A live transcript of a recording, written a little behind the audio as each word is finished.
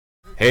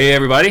Hey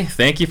everybody,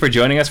 thank you for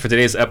joining us for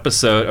today's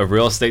episode of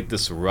Real Estate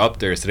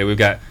Disruptors. Today we've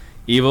got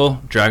Ivo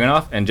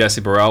Dragunov and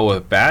Jesse Burrell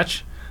with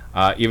Batch,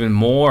 even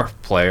more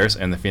players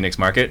in the Phoenix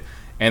market.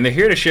 And they're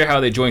here to share how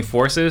they joined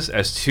forces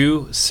as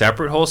two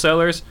separate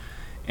wholesalers,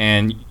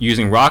 and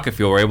using rocket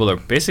fuel were able to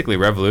basically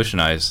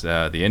revolutionize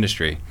the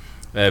industry.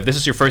 If this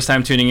is your first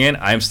time tuning in,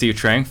 I'm Steve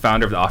Trang,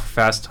 founder of the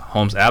OfferFast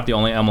Homes app, the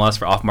only MLS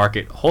for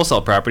off-market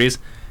wholesale properties,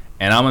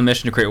 and I'm on a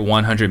mission to create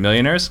 100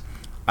 millionaires.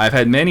 I've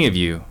had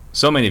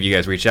so many of you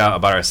guys reach out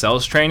about our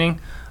sales training,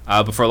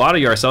 but for a lot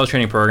of you, our sales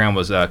training program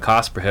was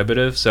cost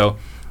prohibitive. So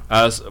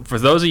for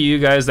those of you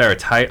guys that are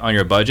tight on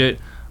your budget,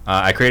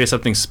 I created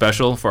something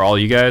special for all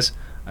you guys.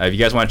 If you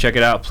guys want to check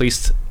it out,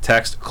 please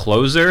text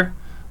CLOSER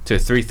to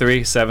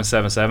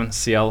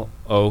 33777,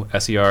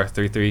 CLOSER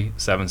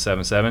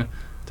 33777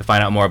 to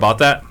find out more about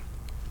that.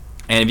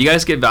 And if you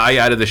guys get value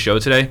out of the show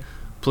today,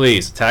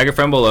 please tag a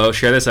friend below,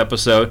 share this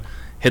episode,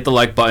 hit the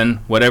like button,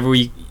 whatever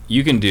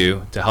you can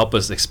do to help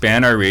us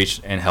expand our reach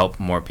and help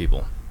more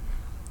people.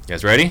 You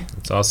guys ready?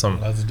 It's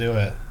awesome. Let's do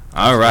it.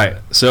 All right.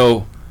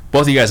 So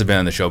both of you guys have been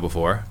on the show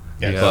before.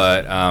 Yeah.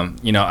 But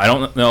I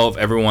don't know if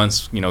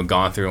everyone's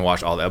gone through and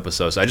watched all the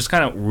episodes. So I just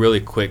kind of really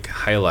quick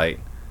highlight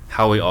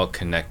how we all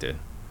connected.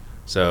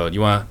 So do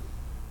you want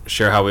to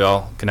share how we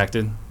all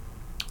connected?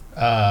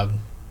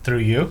 Through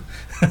you?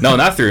 No,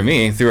 not through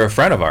me. Through a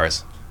friend of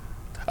ours.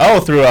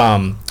 Oh, through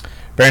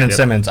Brandon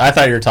Simmons. I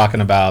thought you were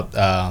talking about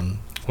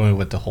when we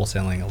went to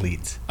Wholesaling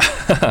Elite.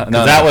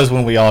 That was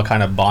when we all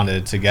kind of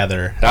bonded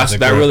together.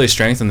 That really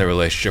strengthened the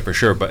relationship for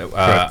sure. But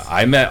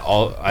I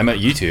met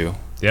you two.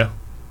 Yeah.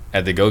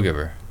 At the Go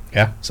Giver.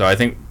 Yeah. So I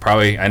think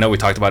I know we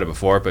talked about it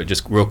before, but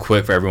just real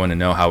quick for everyone to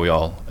know how we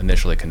all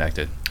initially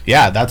connected.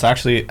 Yeah, that's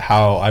actually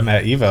how I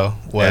met Ivo,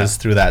 was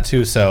through that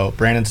too. So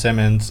Brandon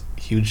Simmons,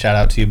 huge shout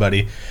out to you,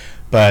 buddy.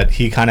 But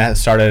he kind of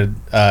started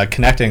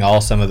connecting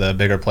some of the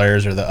bigger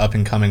players or the up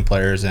and coming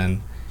players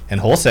in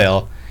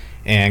wholesale,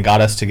 and got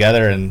us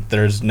together. And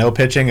there's no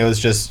pitching; it was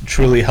just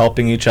truly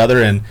helping each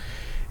other, and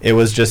it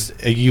was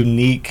just a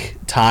unique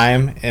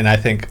time. And I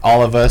think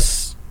all of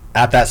us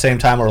at that same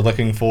time were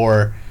looking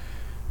for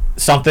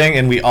something,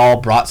 and we all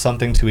brought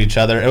something to each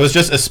other. It was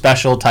just a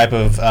special type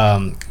of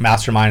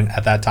mastermind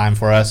at that time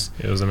for us.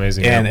 It was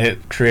amazing, and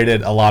it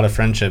created a lot of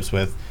friendships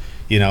with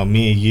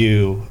me,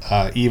 you,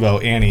 Ivo,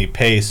 Annie,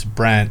 Pace,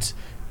 Brent,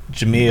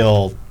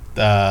 Jamil.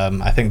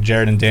 I think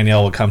Jared and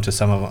Danielle will come to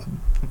some of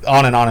them.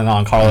 On and on and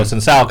on. Carlos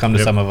and Sal come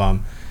to some of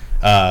them.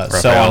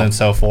 So on and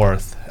so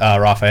forth.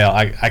 Raphael.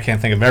 I can't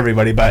think of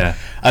everybody, but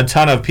a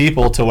ton of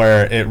people to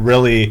where it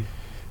really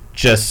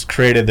just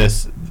created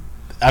this.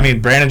 I mean,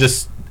 Brandon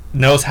just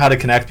knows how to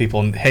connect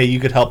people. And, hey,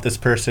 you could help this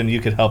person. You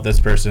could help this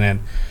person.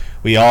 And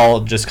we all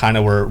just kind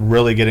of were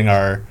really getting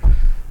our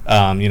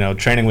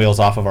training wheels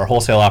off of our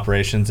wholesale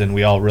operations, and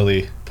we all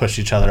really pushed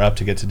each other up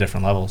to get to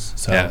different levels.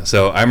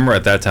 So I remember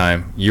at that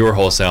time you were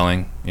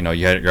wholesaling,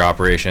 you had your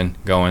operation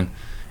going,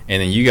 and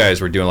then you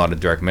guys were doing a lot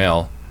of direct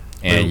mail,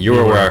 and you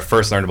were where I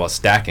first learned about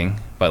stacking,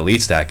 about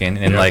lead stacking,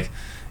 and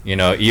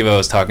Ivo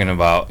was talking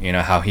about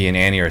how he and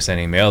Annie are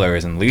sending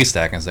mailers and lead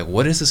stacking. It's like,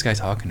 what is this guy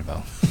talking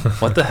about?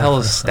 What the hell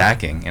is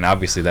stacking? And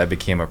obviously that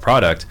became a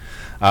product.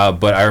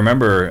 But I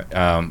remember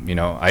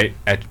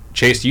I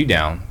chased you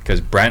down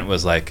because Brent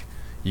was like,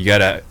 you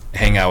gotta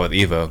hang out with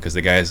Ivo because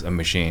the guy's a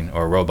machine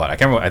or a robot. I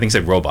can't remember. I think he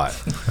said robot,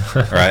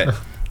 right?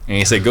 And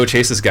he said, go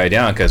chase this guy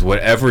down because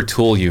whatever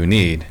tool you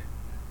need,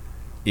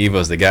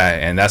 Ivo's the guy.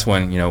 And that's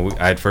when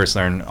I had first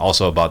learned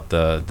also about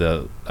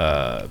the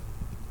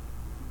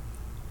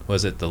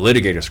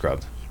litigator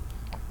scrub.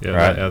 Yeah,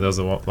 right? that was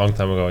a long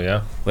time ago.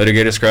 Yeah,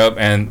 litigator scrub,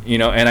 and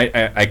and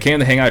I came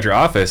to hang out at your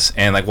office,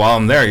 and while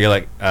I'm there, you're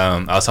like,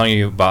 I was telling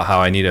you about how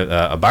I need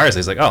a buyer's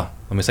list. Like, oh,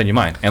 let me send you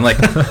mine. And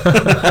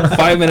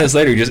 5 minutes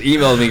later, you just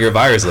emailed me your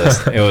buyer's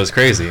list. It was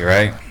crazy,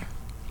 right?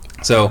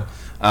 So,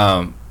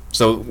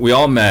 so we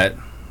all met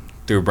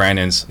through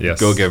Brandon's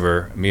Go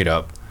Giver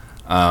meetup,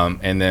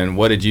 and then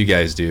what did you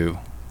guys do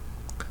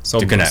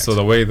to connect? So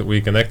the way that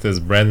we connected is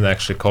Brandon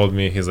actually called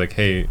me. He's like,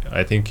 hey,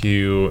 I think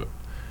you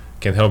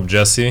can help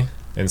Jesse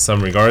in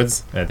some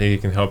regards. I think he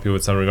can help you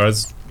with some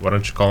regards. Why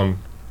don't you call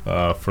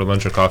him for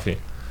lunch or coffee?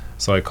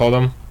 So I called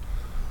him.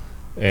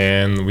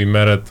 And we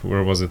met at,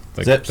 where was it?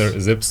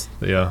 Zips.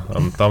 Yeah,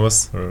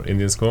 Thomas, or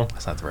Indian School.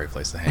 That's not the right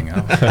place to hang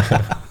out.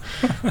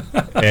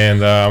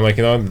 And I'm like,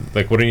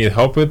 what do you need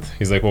help with?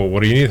 He's like, well,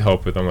 what do you need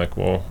help with? I'm like,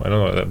 well, I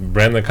don't know.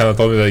 Brandon kind of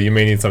told me that you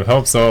may need some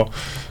help, so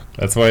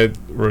that's why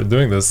we're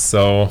doing this.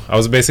 So I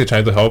was basically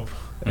trying to help,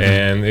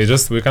 and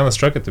we kind of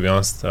struck it, to be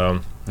honest.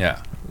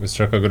 We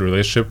struck a good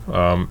relationship,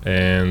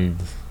 and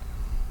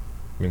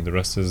I mean, the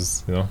rest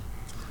is,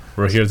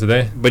 we're here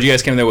today. But you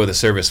guys came there with a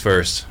service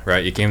first,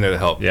 right? You came there to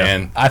help. Yeah.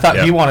 And I thought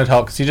he wanted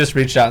help because he just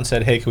reached out and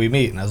said, hey, can we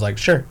meet? And I was like,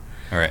 sure.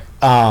 All right.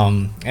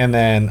 And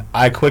then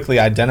I quickly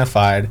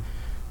identified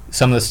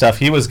some of the stuff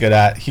he was good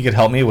at, he could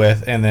help me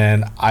with, and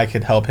then I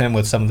could help him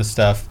with some of the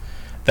stuff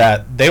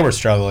that they were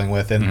struggling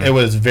with. And it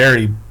was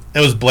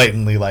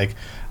blatantly like,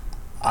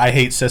 I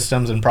hate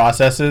systems and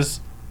processes.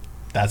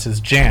 that's his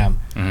jam.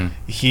 Mm-hmm.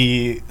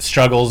 He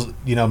struggles,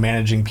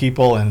 managing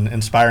people and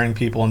inspiring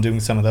people and doing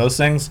some of those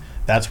things.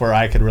 That's where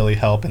I could really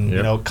help,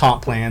 and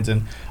comp plans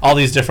and all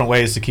these different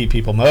ways to keep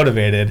people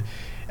motivated.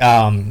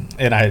 And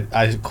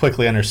I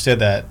quickly understood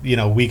that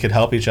we could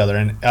help each other,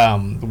 and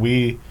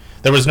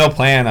there was no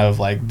plan of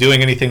like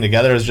doing anything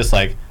together. It was just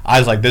like I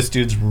was like, this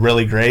dude's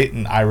really great,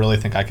 and I really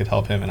think I could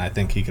help him, and I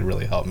think he could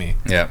really help me.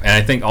 Yeah, and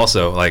I think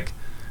also like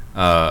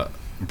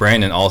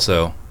Brandon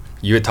also,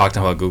 you had talked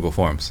to him about Google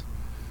Forms,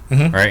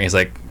 Mm-hmm. right? He's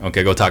like,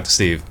 okay, go talk to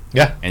Steve.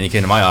 Yeah. And you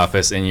came to my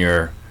office in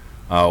your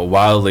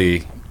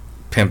wildly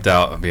pimped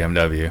out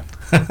BMW,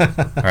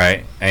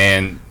 right?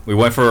 And we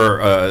went for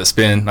a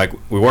spin. Like,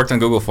 we worked on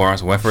Google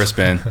Forms, we went for a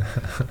spin,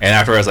 and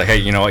afterwards I was like, hey,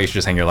 you know what? You should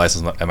just hang your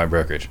license at my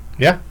brokerage.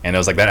 Yeah. And it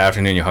was like that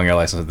afternoon you hung your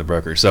license at the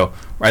brokerage. So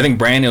I think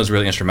Brandon was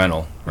really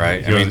instrumental,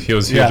 right? He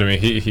was huge. Yeah. I mean,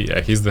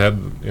 he's the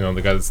head,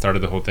 the guy that started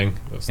the whole thing,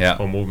 the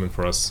whole movement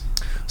for us.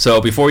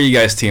 So before you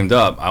guys teamed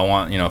up, I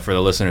want for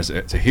the listeners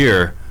to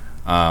hear,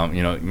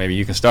 maybe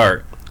you can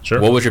start. Sure.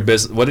 What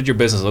did your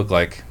business look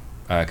like?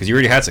 Because you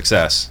already had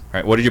success,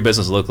 right? What did your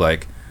business look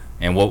like,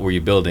 and what were you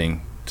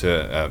building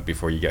to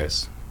before you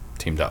guys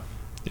teamed up?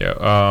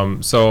 Yeah.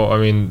 So I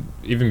mean,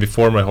 even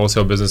before my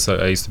wholesale business,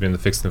 I used to be in the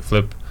fix and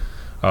flip,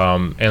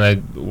 and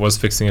I was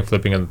fixing and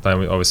flipping at the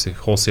time. Obviously,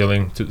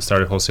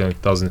 started wholesaling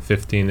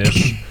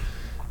 2015-ish,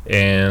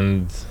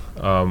 and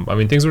I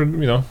mean, things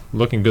were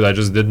looking good. I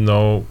just didn't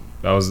know.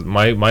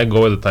 My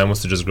goal at the time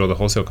was to just grow the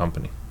wholesale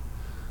company.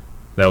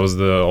 That was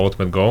the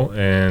ultimate goal,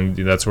 and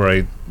that's where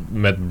I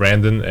met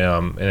Brandon.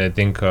 And I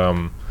think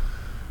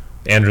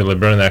Andrew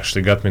LeBron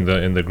actually got me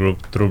in the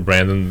group through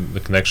Brandon, the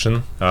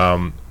connection,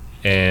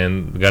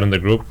 and got in the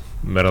group.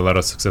 Met a lot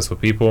of successful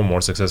people,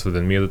 more successful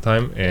than me at the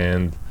time,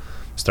 and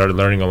started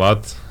learning a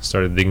lot.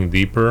 Started digging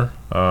deeper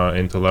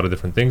into a lot of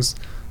different things.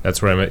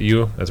 That's where I met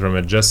you. That's where I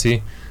met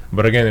Jesse.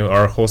 But again,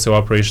 our wholesale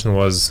operation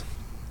was,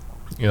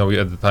 we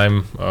at the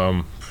time.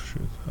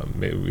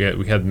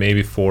 We had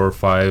maybe 4 or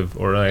 5,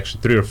 or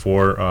actually 3 or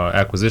 4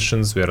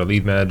 acquisitions. We had a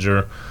lead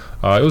manager.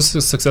 It was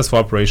a successful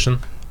operation.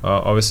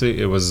 Obviously,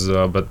 it was,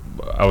 but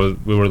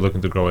we were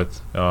looking to grow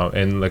it.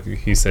 And like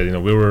he said,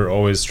 we were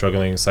always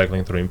struggling,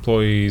 cycling through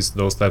employees,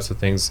 those types of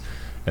things,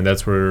 and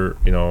that's where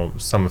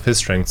some of his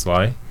strengths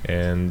lie.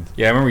 And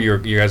yeah, I remember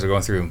you guys were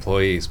going through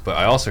employees, but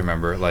I also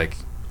remember like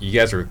you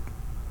guys were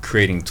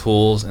creating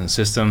tools and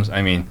systems.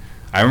 I mean,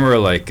 I remember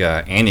like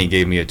Annie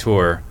gave me a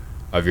tour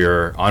of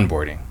your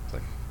onboarding.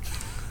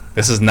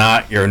 This is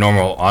not your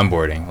normal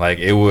onboarding. Like,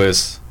 it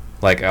was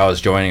like I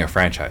was joining a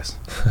franchise.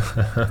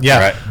 Yeah,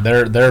 right?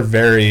 They're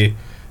very,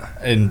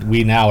 and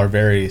we now are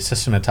very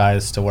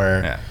systematized to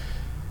where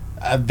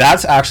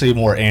that's actually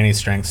more Annie's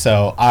strength.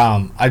 So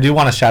I do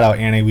want to shout out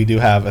Annie. We do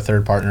have a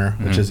third partner,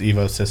 which is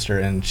Evo's sister,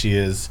 and she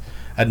is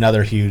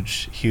another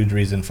huge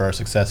reason for our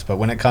success. But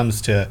when it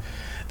comes to,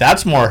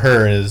 that's more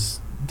her,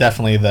 is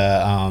definitely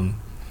the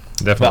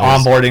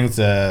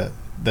onboardings,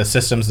 the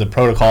systems, the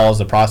protocols,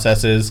 the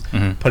processes,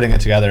 putting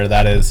it together.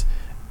 That is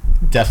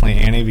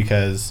definitely Annie,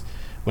 because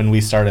when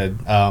we started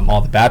all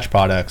the batch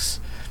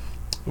products,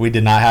 we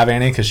did not have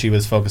Annie because she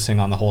was focusing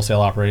on the wholesale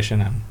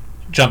operation. I'm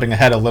jumping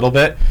ahead a little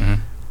bit,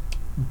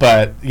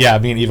 but yeah,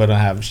 me and Evo don't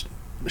have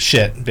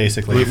shit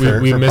basically.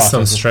 We miss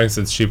some strengths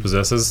that she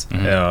possesses,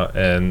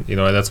 and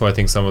that's why I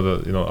think some of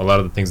the a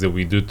lot of the things that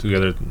we do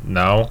together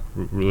now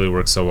really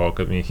work so well.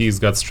 I mean, he's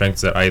got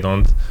strengths that I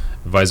don't,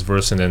 vice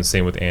versa, and then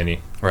same with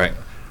Annie. Right.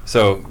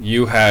 So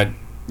you're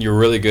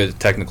really good at the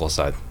technical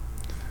side.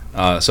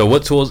 So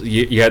what tools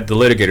you had? The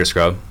litigator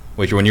scrub,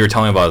 which when you were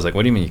telling me about, I was like,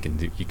 what do you mean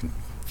you can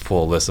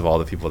pull a list of all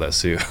the people that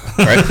sue,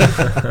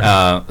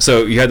 right?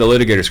 So you had the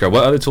litigator scrub.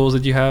 What other tools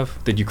did you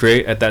have? Did you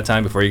create at that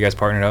time before you guys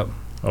partnered up?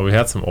 Oh, we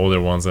had some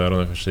older ones. I don't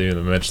know if I should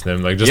even mention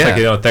them. Like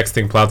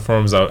texting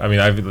platforms. I mean,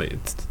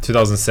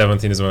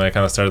 2017 is when I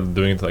kind of started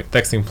doing it, like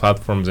texting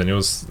platforms, and it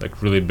was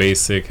like really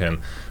basic, and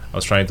I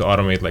was trying to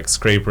automate like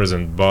scrapers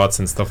and bots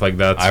and stuff like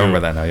that. I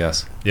remember that now.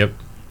 Yes. Yep.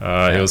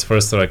 It was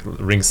first like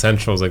Ring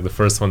Central was like the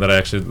first one that I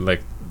actually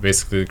like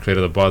basically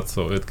created a bot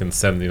so it can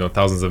send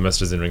thousands of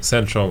messages in Ring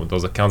Central.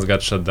 Those accounts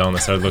got shut down. I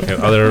started looking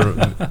at other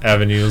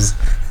avenues,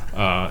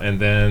 and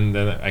then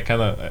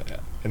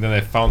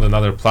I found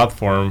another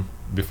platform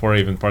before I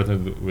even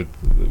partnered with.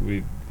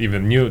 We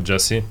even knew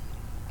Jesse.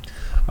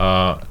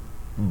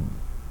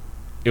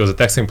 It was a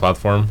texting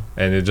platform,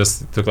 and it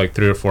just took like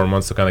 3 or 4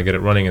 months to kind of get it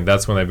running, and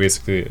that's when I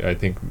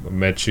think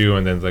met you,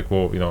 and then like,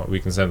 well, we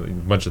can send a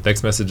bunch of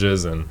text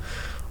messages and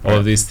all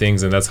of these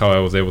things, and that's how I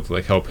was able to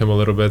like help him a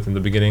little bit in the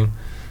beginning,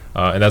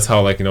 and that's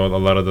how like a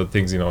lot of the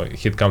things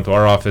he'd come to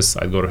our office,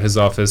 I'd go to his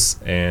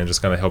office, and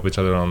just kind of help each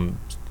other on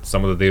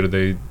some of the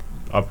day-to-day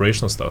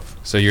operational stuff.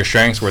 So your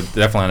strengths were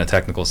definitely on the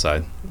technical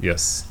side.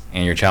 Yes.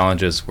 And your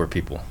challenges were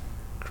people.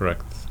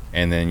 Correct.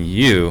 And then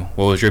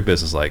what was your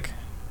business like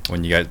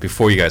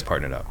before you guys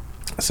partnered up?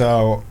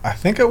 So I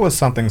think it was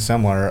something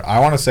similar. I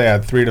want to say I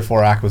had 3 to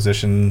 4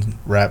 acquisition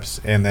reps,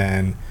 and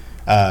then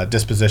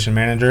disposition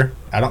manager.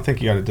 I don't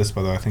think you got a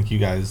dispo though. I think you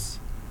guys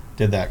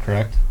did that,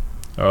 correct?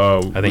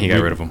 I think you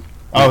got rid of them.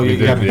 Oh, you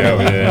got yeah.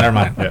 Never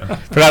mind. Yeah.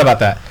 Forgot about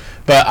that.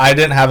 But I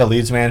didn't have a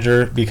leads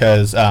manager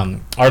because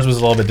ours was a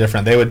little bit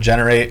different. They would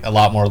generate a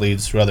lot more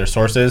leads through other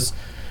sources.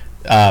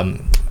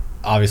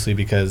 Obviously,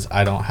 because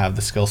I don't have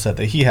the skill set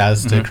that he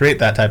has to create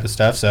that type of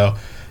stuff. So,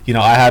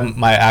 I had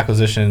my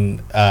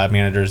acquisition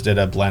managers did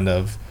a blend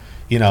of,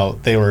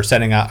 they were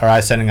sending out, or I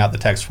sending out the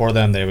text for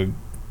them. They would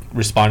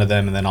respond to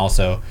them, and then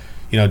also,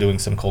 doing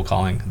some cold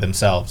calling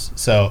themselves.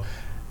 So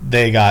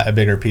they got a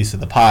bigger piece of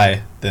the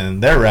pie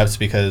than their reps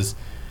because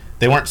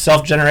they weren't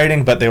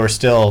self-generating, but they were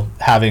still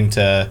having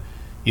to,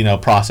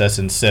 process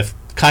and sift,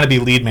 kind of be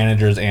lead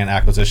managers and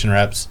acquisition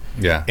reps.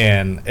 Yeah.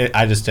 And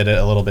I just did it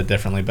a little bit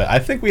differently, but I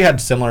think we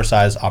had similar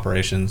size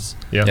operations.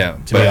 Yeah. Yeah.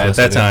 But at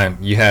that time,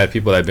 you had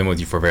people that had been with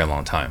you for a very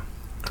long time.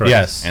 Correct.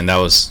 Yes. And that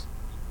was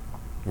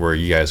where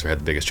you guys had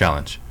the biggest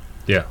challenge.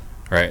 Yeah.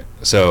 Right.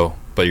 So,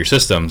 but your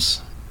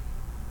systems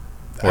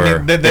were,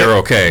 they were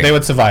okay. They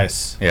would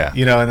suffice. Yeah.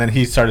 And then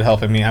he started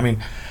helping me. I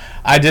mean,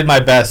 I did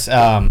my best.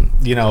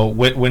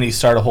 When you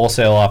start a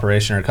wholesale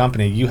operation or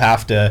company, you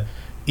have to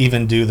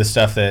even do the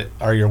stuff that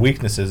are your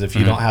weaknesses if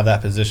you don't have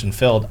that position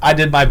filled. I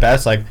did my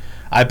best. Like,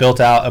 I built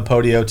out a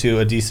Podio to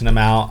a decent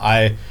amount.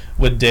 I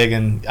would dig,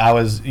 and I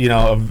was,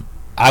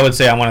 I would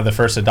say I'm one of the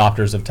first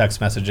adopters of text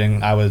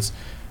messaging. I was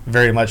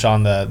very much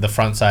on the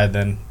front side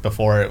then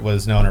before it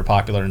was known or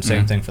popular, and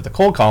same thing for the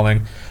cold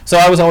calling. So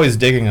I was always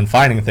digging and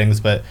finding things,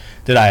 but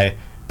did I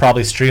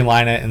probably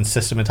streamline it and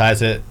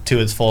systematize it to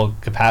its full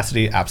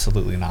capacity?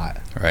 Absolutely not.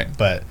 Right.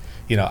 But,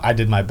 I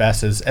did my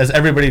best as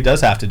everybody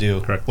does have to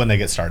do Correct. when they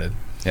get started.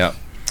 Yeah.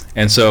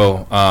 And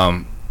so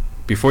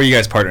before you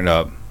guys partnered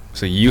up,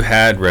 so you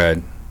had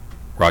read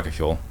Rocket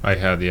Fuel. I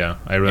had, yeah.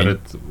 I read it.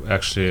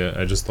 Actually,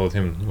 I just told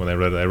him when I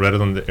read it. I read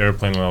it on the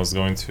airplane when I was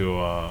going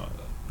to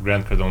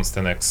Grant Cardone's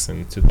 10X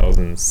in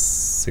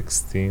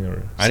 2016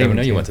 or I didn't even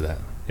know you 17. went to that.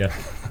 Yeah.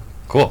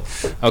 Cool.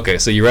 Okay,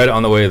 so you read it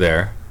on the way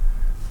there,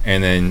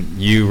 and then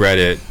you read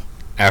it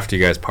after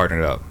you guys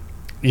partnered up.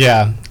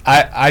 Yeah.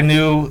 I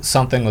knew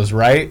something was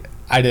right.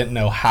 I didn't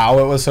know how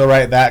it was so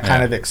right. That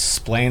kind of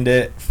explained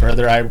it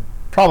further. I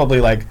probably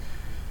read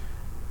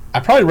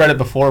it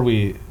before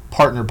we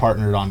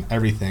partnered on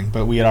everything,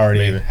 but we had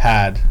already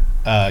had,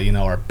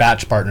 our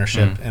batch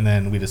partnership, and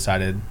then we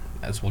decided,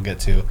 as we'll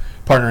get to,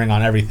 partnering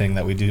on everything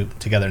that we do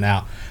together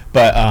now.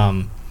 But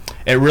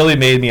it really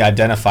made me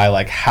identify,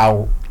 like,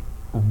 how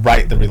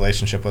right the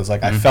relationship was.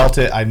 Like, I felt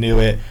it. I knew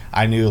it.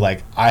 I knew,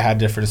 like, I had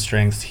different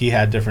strengths. He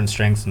had different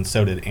strengths, and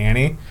so did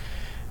Annie.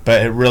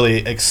 But it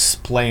really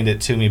explained it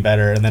to me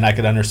better, and then I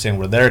could understand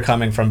where they're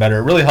coming from better.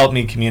 It really helped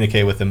me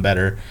communicate with them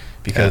better,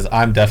 because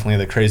I'm definitely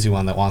the crazy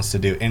one that wants to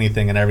do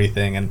anything and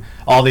everything and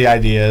all the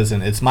ideas,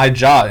 and it's my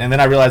job. And then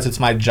I realized it's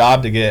my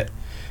job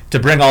to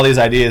bring all these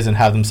ideas and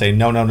have them say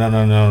no, no, no,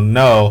 no, no,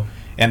 no,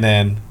 and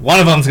then one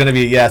of them's going to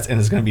be yes,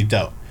 and it's going to be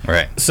dope.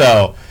 Right.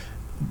 So,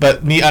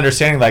 but me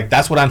understanding, like,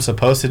 that's what I'm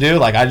supposed to do,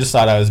 like, I just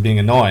thought I was being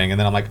annoying, and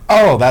then I'm like,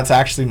 oh, that's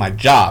actually my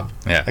job.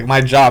 Yeah. Like,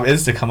 my job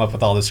is to come up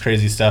with all this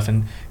crazy stuff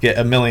and get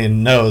a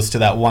million no's to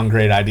that one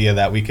great idea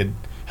that we could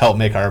help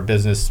make our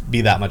business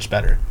be that much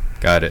better.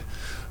 Got it.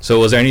 So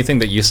was there anything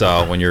that you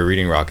saw when you were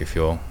reading Rocket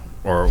Fuel,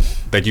 or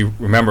that you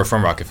remember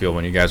from Rocket Fuel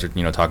when you guys were,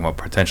 talking about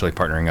potentially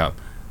partnering up,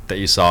 that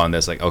you saw in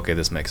this, like, okay,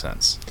 this makes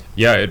sense?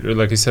 Yeah,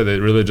 like you said,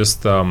 it really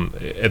just,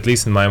 at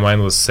least in my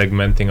mind, was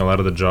segmenting a lot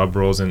of the job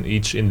roles and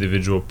each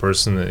individual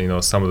person,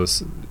 some of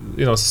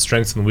the,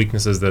 strengths and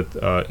weaknesses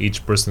that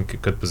each person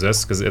could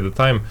possess. Because at the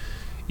time,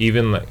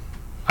 even like,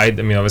 I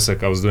mean, obviously,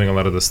 like, I was doing a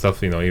lot of the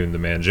stuff, even the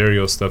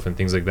managerial stuff and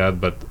things like that.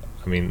 But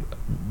I mean,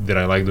 did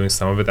I like doing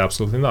some of it?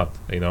 Absolutely not.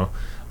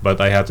 But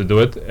I had to do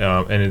it,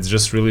 and it's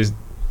just really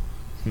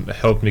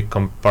helped me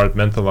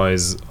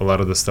compartmentalize a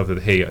lot of the stuff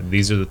that, hey,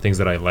 these are the things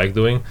that I like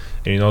doing,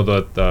 and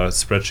that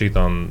spreadsheet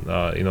on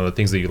the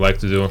things that you like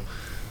to do.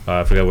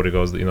 I forget what it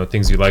goes.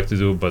 Things you like to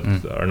do but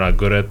are not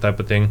good at,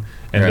 type of thing.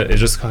 And it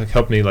just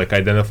helped me, like,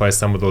 identify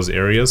some of those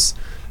areas,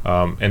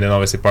 and then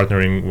obviously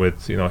partnering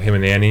with him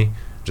and Annie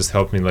just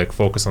helped me, like,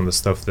 focus on the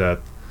stuff that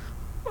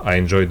I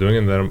enjoy doing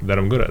and that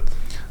I'm good at.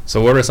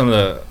 So what are some of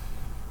the?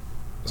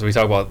 So we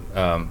talk about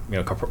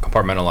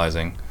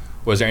compartmentalizing.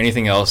 Was there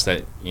anything else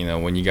that,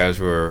 when you guys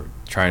were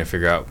trying to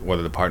figure out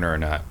whether to partner or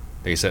not,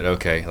 that you said,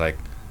 okay, like,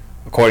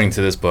 according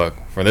to this book,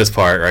 for this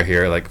part right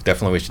here, like,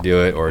 definitely we should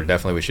do it, or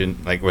definitely we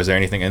shouldn't? Like, was there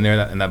anything in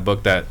there in that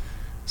book that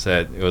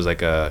said it was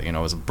like it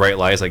was bright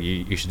lights, like,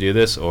 you should do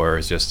this, or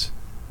it's just,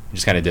 you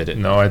just kind of did it?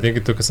 No, I think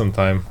it took us some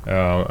time.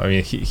 I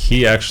mean,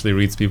 he actually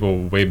reads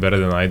people way better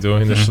than I do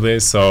initially,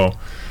 so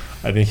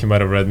I think he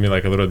might have read me,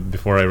 like, a little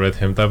before I read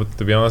him, to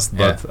be honest.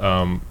 But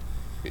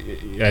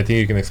I think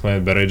you can explain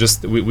it better.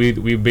 Just we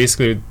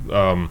basically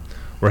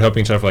were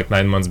helping each other for like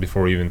 9 months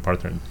before we even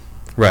partnered.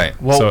 Right.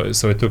 Well,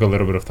 so it took a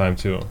little bit of time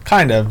too.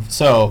 Kind of.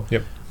 So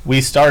yep.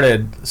 We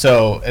started.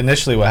 So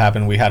initially, what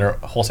happened? We had our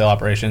wholesale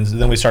operations,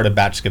 and then we started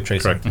batch skip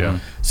tracing. Correct. Yeah.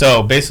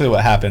 So basically,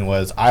 what happened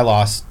was I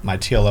lost my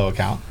TLO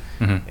account,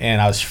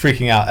 and I was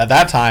freaking out at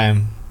that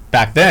time.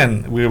 Back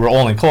then, we were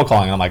only cold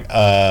calling. And I'm like,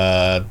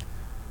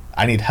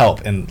 I need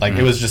help, and like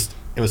it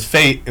was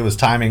fate, it was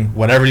timing,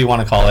 whatever you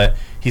want to call it.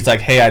 He's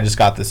like, hey, I just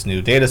got this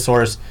new data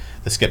source.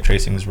 The skip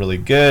tracing is really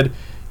good.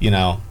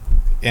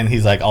 and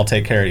he's like, I'll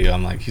take care of you.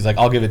 I'm like, he's like,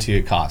 I'll give it to you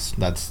at cost.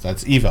 That's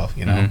Evo,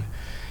 you know. Mhm.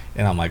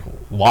 And I'm like,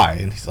 why?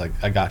 And he's like,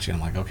 I got you. I'm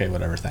like, okay,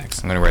 whatever,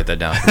 thanks. I'm gonna write that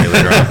down for you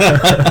later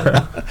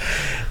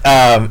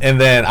on. And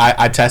then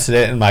I tested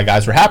it, and my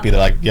guys were happy. They're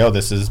like, yo,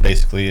 this is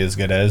basically as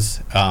good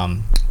as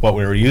what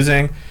we were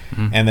using.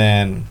 Mhm. And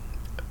then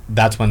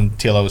that's when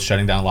TLO was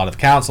shutting down a lot of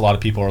accounts. A lot of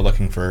people were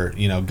looking for,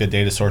 you know, good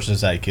data sources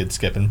that you could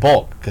skip in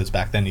bulk, because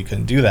back then you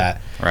couldn't do that.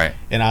 Right.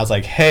 And I was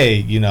like, hey,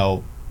 you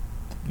know,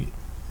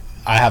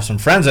 I have some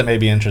friends that may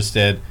be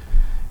interested,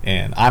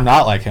 and I'm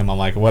not like him. I'm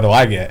like, what do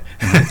I get?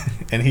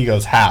 And he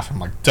goes, half. I'm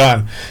like,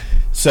 done.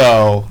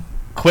 So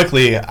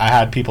quickly I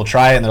had people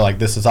try it, and they're like,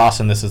 this is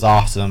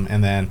awesome,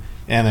 and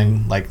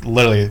then like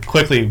literally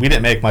quickly, we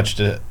didn't make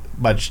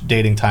much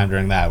dating time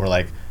during that. We're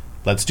like,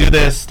 let's do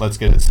this, let's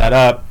get it set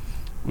up.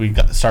 We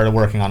started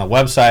working on a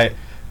website,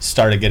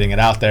 started getting it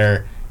out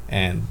there,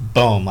 and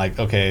boom, like,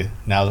 okay,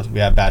 now we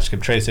have batch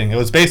skip tracing. It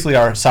was basically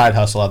our side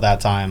hustle at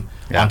that time,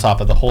 Yeah. on top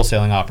of the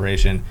wholesaling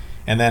operation.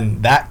 And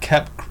then that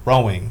kept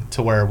growing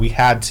to where we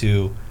had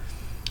to,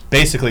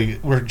 basically,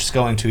 we're just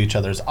going to each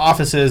other's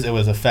offices. It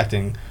was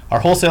affecting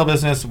our wholesale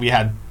business. We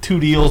had 2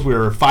 deals we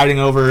were fighting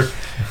over,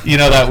 you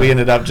know, that we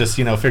ended up just,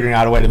 you know, figuring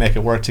out a way to make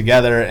it work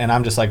together. And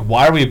I'm just like,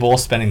 why are we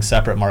both spending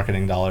separate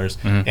marketing dollars?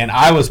 Mhm. And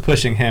I was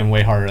pushing him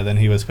way harder than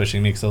he was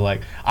pushing me. So,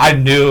 like, I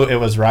knew it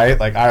was right.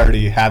 Like, I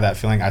already had that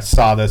feeling. I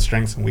saw the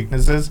strengths and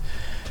weaknesses.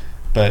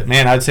 But,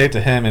 man, I'd say it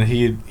to him, and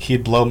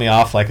he'd blow me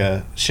off like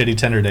a shitty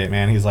Tinder date,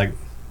 man. He's like,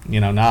 you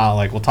know, nah,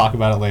 like, we'll talk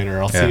about it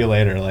later. I'll see you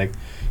later. Like,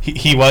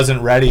 he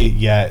wasn't ready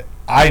yet.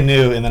 I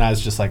knew, and then I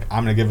was just like,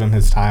 I'm going to give him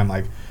his time.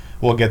 Like,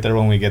 we'll get there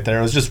when we get there.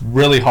 It was just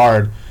really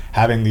hard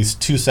having these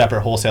 2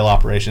 separate wholesale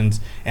operations,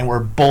 and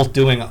we're both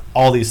doing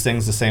all these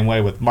things the same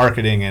way with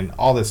marketing and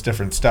all this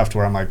different stuff, to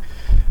where I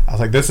was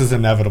like, this is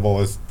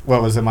inevitable, is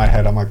what was in my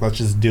head. I'm like, let's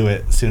just do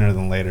it sooner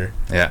than later.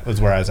 Yeah. Was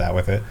where I was at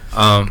with it.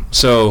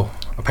 So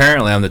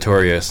apparently I'm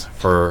notorious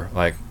for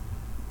like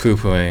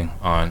poo-pooing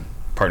on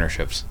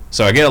partnerships.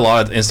 So I get a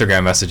lot of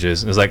Instagram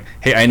messages. It's like,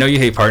 hey, I know you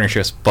hate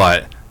partnerships,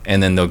 but,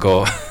 and then they'll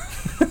go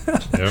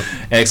Yep.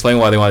 and explain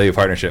why they want to do a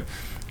partnership.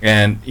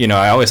 And, you know,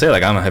 I always say,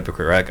 like, I'm a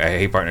hypocrite, right? I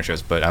hate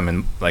partnerships, but I'm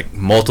in, like,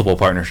 multiple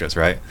partnerships,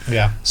 right?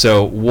 Yeah.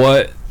 So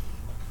what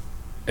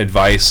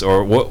advice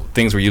or what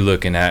things were you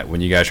looking at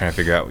when you guys trying to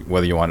figure out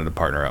whether you wanted to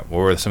partner up? What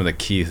were some of the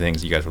key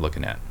things you guys were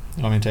looking at?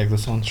 You want me to take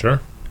this one? Sure.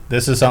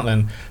 This is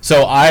something.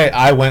 So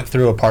I went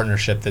through a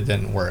partnership that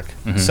didn't work.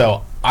 Mhm.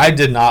 So I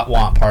did not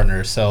want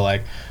partners. So,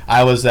 like,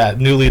 I was that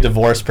newly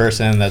divorced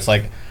person that's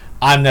like,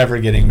 I'm never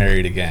getting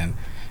married again.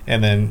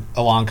 And then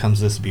along comes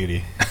this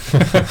beauty,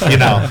 you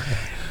know.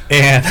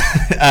 And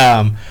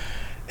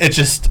it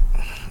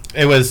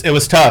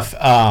was tough.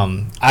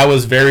 I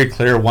was very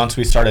clear once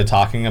we started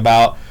talking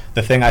about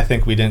the thing I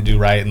think we didn't do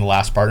right in the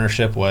last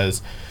partnership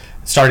was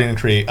starting to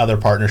create other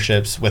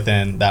partnerships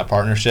within that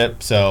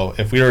partnership. So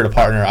if we were to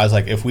partner, I was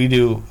like, if we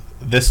do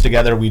this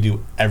together, we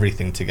do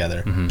everything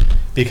together. Mm-hmm.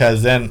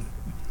 Because then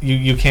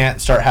you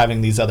can't start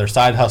having these other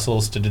side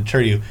hustles to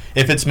deter you.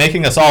 If it's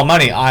making us all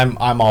money, I'm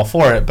all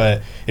for it.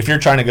 But if you're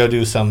trying to go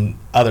do some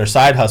other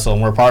side hustle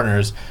and we're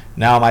partners,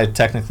 now am I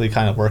technically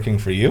kind of working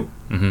for you?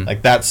 Mm-hmm.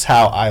 Like, that's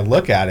how I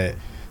look at it.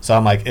 So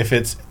I'm like, if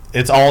it's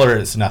all or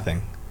it's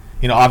nothing.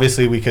 You know,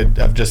 obviously we could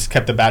have just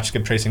kept the batch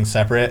skip tracing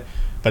separate,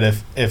 but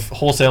if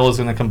wholesale is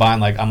going to combine,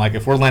 like, I'm like,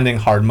 if we're lending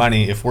hard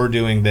money, if we're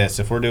doing this,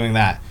 if we're doing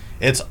that,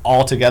 it's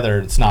all together.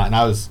 It's not. And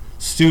I was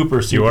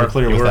super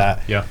clear with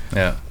that. Yeah.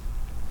 Yeah.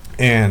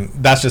 And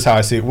that's just how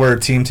I see it. We're a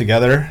team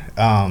together.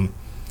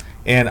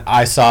 And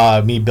I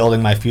saw me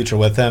building my future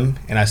with them,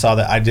 and I saw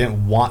that I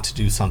didn't want to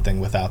do something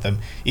without them.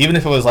 Even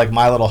if it was like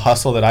my little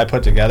hustle that I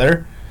put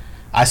together,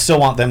 I still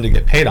want them to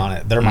get paid on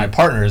it. They're my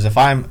partners. If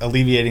I'm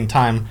alleviating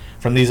time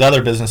from these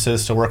other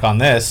businesses to work on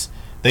this,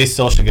 they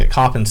still should get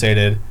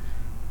compensated.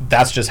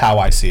 That's just how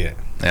I see it.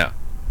 Yeah.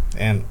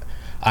 And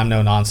I'm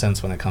no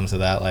nonsense when it comes to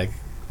that. Like,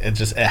 it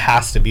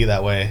has to be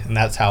that way, and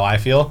that's how I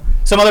feel.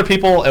 Some other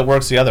people, it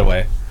works the other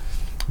way.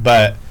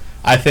 But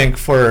I think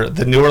for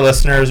the newer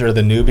listeners or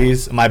the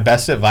newbies, my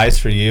best advice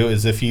for you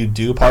is, if you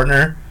do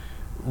partner,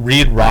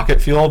 read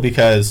Rocket Fuel,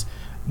 because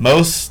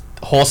most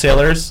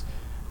wholesalers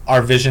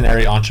are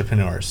visionary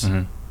entrepreneurs.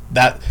 Mm-hmm.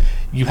 That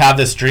you have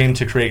this dream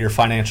to create your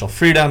financial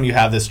freedom, you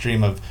have this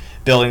dream of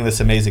building this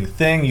amazing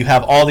thing, you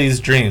have all these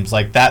dreams.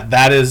 Like,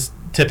 that is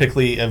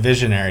typically a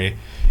visionary.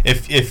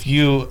 If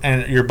you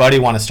and your buddy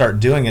want to start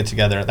doing it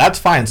together, that's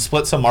fine.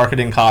 Split some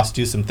marketing costs,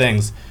 do some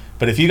things.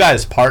 But if you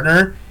guys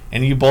partner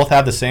and you both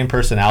have the same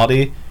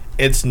personality,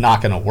 it's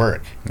not going to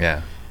work.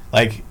 Yeah.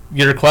 Like,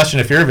 your question,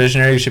 if you're a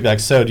visionary, you should be like,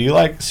 so do you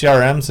like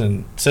CRMs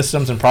and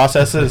systems and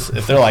processes?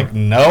 If they're like,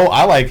 no,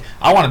 I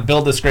want to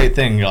build this great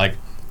thing, you're like,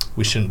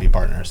 we shouldn't be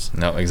partners.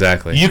 No,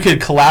 exactly. You could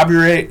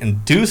collaborate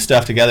and do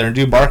stuff together and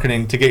do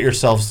marketing to get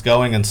yourselves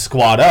going and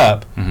squad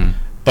up, Mm-hmm.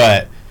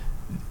 but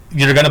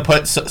you're going to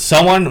put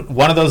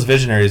one of those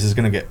visionaries is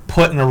going to get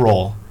put in a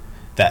role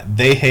that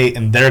they hate,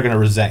 and they're going to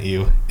resent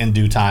you in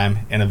due time,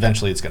 and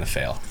eventually it's going to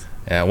fail.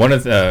 Yeah, one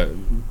of the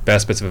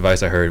best bits of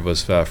advice I heard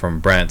was from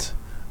Brent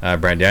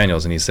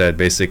Daniels, and he said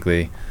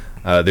basically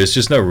there's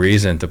just no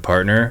reason to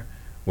partner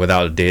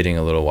without dating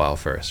a little while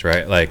first,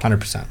 right? Like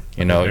 100%.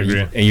 you know, I agree.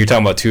 and you're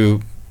talking about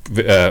two,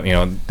 you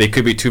know, they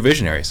could be two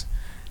visionaries,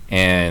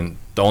 and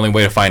the only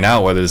way to find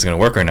out whether this is going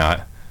to work or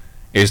not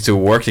is to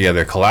work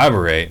together,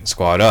 collaborate,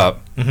 squad up,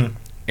 Mm-hmm.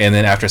 and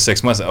then after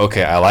 6 months,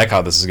 okay, I like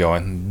how this is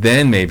going,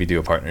 then maybe do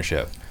a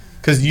partnership.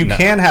 Because you No.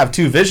 can have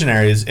two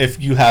visionaries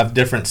if you have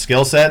different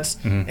skill sets,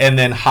 Mhm. and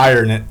then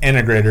hire an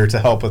integrator to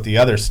help with the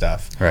other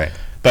stuff. Right.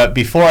 But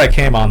before I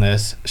came on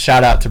this,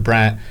 shout out to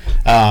Brent.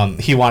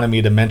 He wanted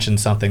me to mention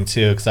something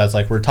too, because I was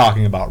like, we're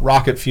talking about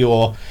rocket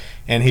fuel,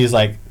 and he's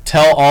like,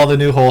 tell all the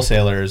new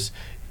wholesalers,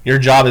 your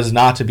job is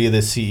not to be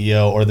the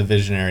CEO or the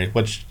visionary,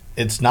 which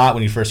it's not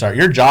when you first start.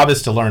 Your job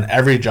is to learn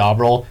every job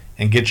role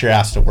and get your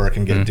ass to work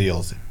and get Mhm.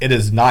 deals. It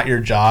is not your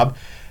job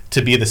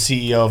to be the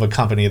CEO of a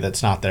company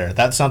that's not there.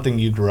 That's something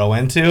you grow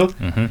into,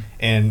 Mm-hmm.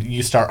 and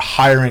you start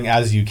hiring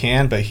as you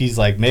can. But he's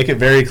like, make it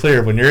very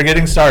clear when you're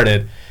getting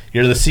started,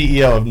 you're the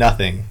CEO of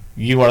nothing.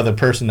 You are the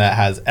person that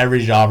has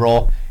every job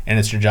role, and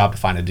it's your job to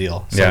find a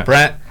deal. So Yeah.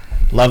 Brent,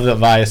 love the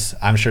advice.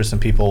 I'm sure some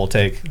people will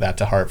take that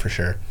to heart for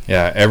sure.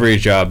 Yeah, every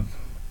job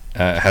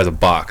has a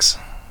box,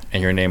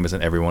 and your name is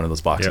in every one of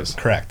those boxes.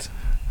 Correct.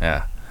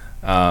 Yeah.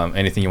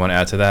 Anything you want to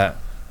add to that?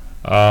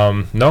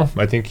 No,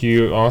 I think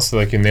you honestly,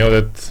 like, you nailed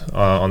it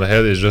on the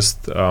head. It's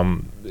just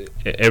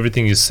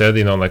everything you said,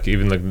 you know, like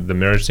even like the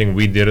marriage thing,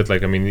 we did it,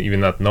 like, I mean, even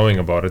not knowing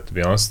about it, to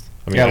be honest.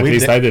 I mean, Yeah, at we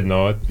least did- I did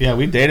know it. Yeah,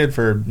 we dated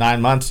for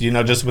 9 months, you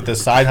know, just with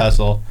this side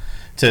hustle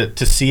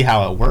to see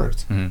how it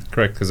worked.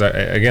 Correct, because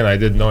I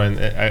did know, and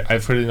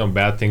I've heard, you know,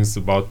 bad things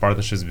about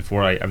partnershids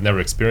before. I've never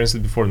experienced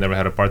it before, never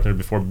had a partner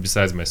before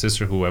besides my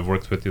sister, who I've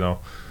worked with, you know.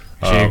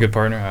 Is she a good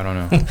partner? I don't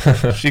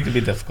know. She could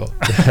be difficult.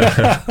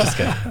 Just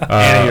kidding.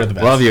 Annie, you're the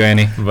best. Love you,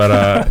 Annie. But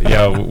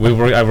yeah,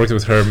 I worked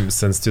with her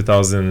since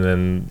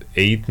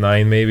 2008,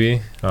 9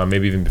 maybe,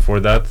 maybe even before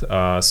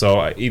that.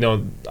 So you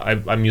know,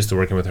 I'm used to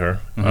working with her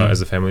Mhm. as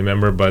a family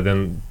member, but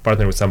then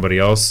partnering with somebody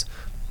else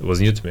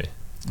was new to me.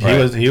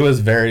 He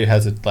was very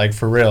hesitant, like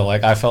for real.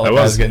 Like I felt like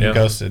I was getting yeah.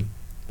 ghosted.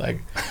 Like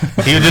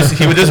he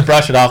would just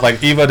brush it off. Like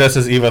Evo does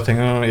his Evo thing.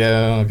 Oh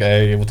yeah,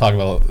 okay, we'll talk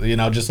about, you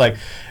know, just like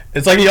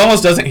it's like he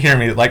almost doesn't hear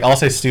me. Like I'll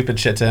say stupid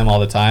shit to him all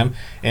the time,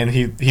 and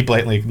he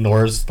blatantly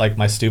ignores like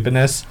my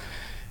stupidness.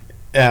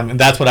 And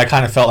that's what I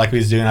kind of felt like he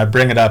was doing. I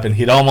bring it up, and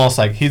he'd almost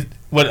like he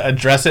would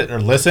address it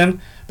or listen,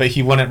 but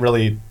he wouldn't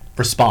really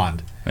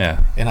respond. Yeah.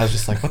 And I was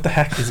just like, what the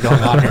heck is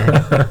going on here?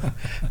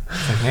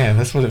 It's like, man,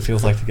 this is what it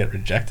feels like to get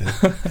rejected.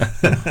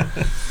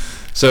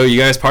 So you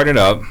guys partnered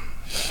up.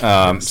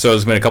 So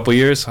it's been a couple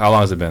years. How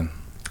long has it been?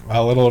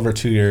 A little over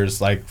 2 years,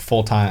 like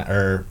full-time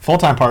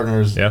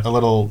partners, Yeah. a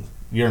little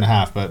year and a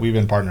half, but we've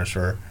been partners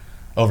for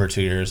over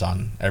 2 years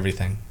on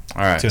everything.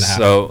 All right. 2.5.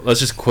 So let's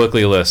just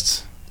quickly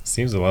list.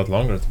 Seems a lot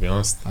longer, to be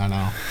honest. I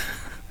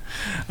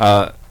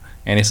know.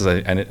 Annie says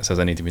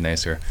I need to be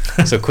nicer.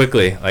 So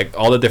quickly, like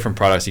all the different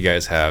products you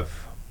guys have.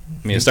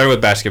 I mean, it started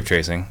with batch skip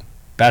tracing.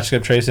 Batch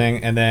skip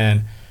tracing, and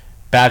then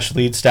batch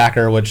lead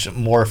stacker, which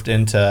morphed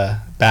into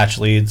batch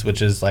leads,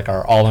 which is like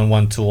our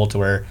all-in-one tool to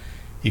where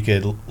you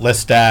could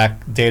list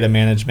stack, data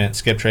management,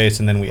 skip trace,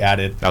 and then we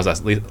added. That was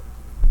that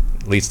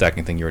lead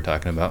stacking thing you were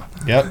talking about.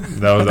 Yep.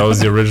 That was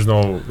the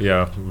original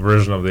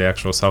version of the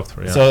actual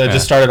software. Yeah. So it Yeah.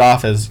 just started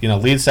off as, you know,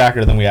 lead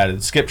stacker, then we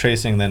added skip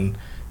tracing, then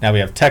now we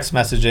have text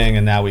messaging,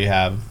 and now we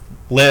have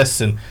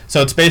lists, and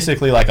so it's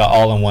basically like an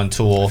all-in-one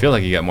tool. I feel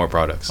like you got more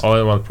products.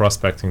 All-in-one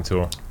prospecting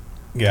tool.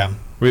 Yeah.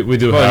 We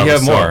do Well, have. you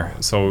have so- more.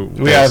 So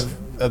We have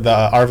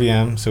the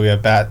RVM, so we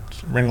have batch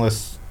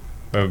ringless.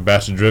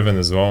 batch driven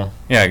as well.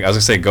 Yeah, I was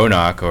gonna say Go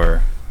Knock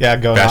or Yeah,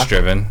 go batch knock.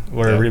 driven,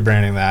 We're Yeah.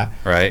 rebranding that,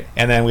 right?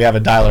 and then we have a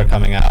dialer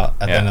coming out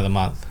at the Yeah. end of the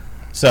month.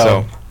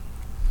 So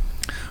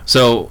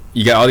So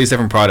you got all these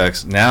different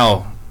products.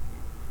 Now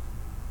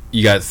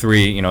you got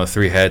three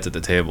heads at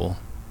the table.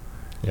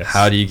 Yes.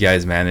 How do you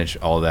guys manage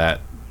all that?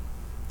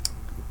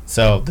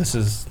 this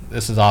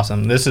is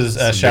awesome. This is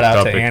a It's a shout big out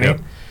topic,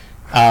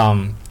 to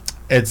Annie.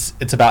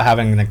 It's about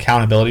having an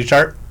accountability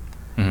chart.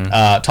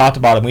 Mhm. Top to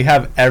bottom, we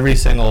have every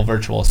single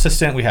virtual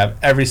assistant, we have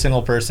every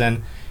single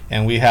person,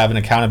 and we have an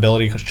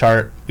accountability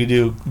chart. We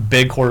do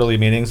big quarterly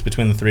meetings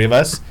between the three of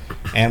us,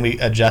 and we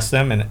adjust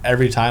them, and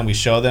every time we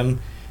show them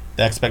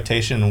the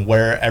expectation and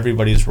where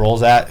everybody's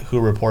roles at, who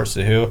reports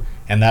to who,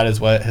 and that is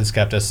what has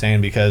kept us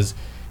sane, because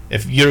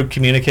if you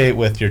communicate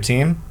with your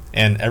team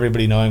and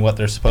everybody knowing what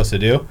they're supposed to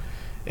do,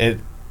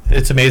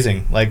 it's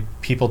amazing. Like,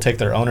 people take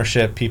their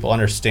ownership, people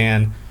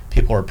understand,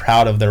 people are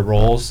proud of their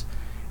roles,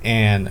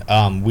 and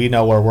we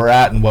know where we're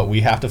at and what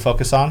we have to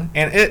focus on,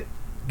 and it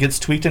gets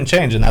tweaked and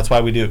changed, and that's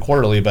why we do it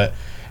quarterly. But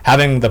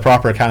having the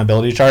proper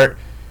accountability chart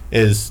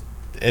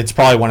it's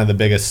probably one of the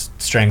biggest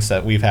strengths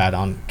that we've had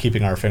on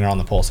keeping our finger on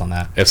the pulse on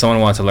that. If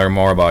someone wants to learn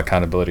more about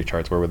accountability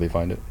charts, where would they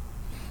find it?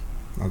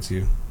 That's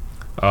you.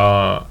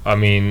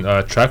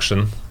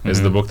 Traction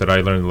is the Mhm. book that I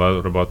learned a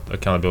lot about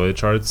accountability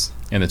charts.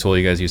 And the tool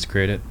you guys use to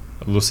create it?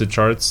 Lucid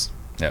charts.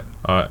 Yep.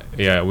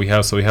 We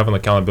have an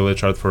accountability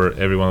chart for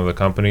every one of the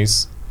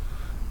companies,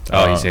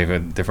 Oh, you have a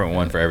different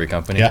one for every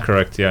company? Yeah.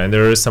 Correct. Yeah, and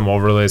there is some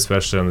overlay,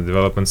 especially on the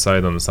development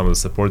side, on some of the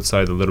support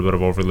side, a little bit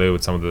of overlay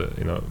with some of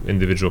the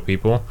individual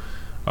people.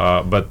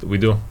 But we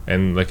do,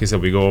 and like you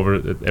said, we go over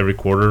it every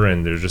quarter,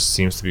 and there just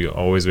seems to be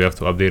always we have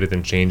to update it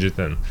and change it,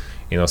 and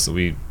so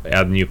we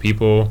add new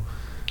people,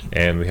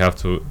 and we have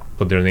to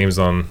put their names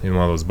on in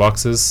one of those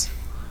boxes,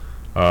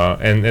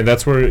 and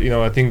that's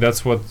where I think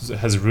that's what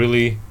has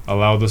really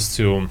allowed us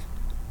to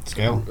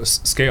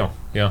scale.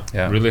 Yeah,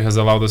 really has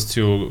allowed us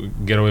to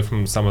get away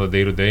from some of the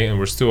day-to-day, and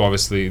we're still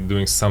obviously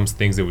doing some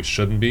things that we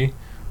shouldn't be,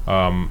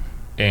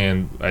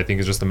 and I think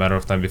it's just a matter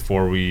of time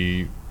before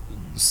we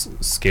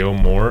scale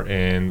more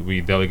and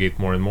we delegate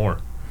more and more,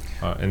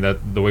 and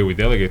that the way we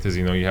delegate is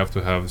you have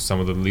to have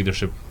some of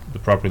the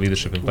proper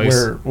leadership in place.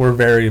 We're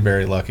very,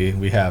 very lucky.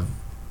 We have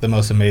the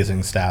most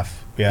amazing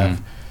staff. We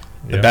have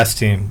the best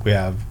team. We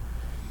have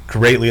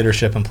great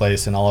leadership in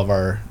place in all of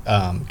our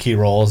key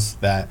roles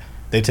that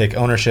they take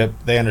ownership.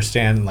 They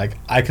understand, like,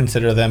 I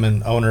consider them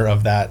an owner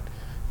of that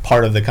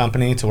part of the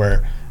company, to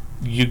where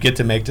you get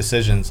to make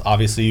decisions.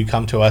 Obviously you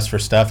come to us for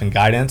stuff and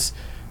guidance,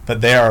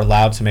 but they are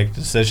allowed to make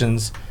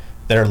decisions.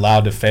 They're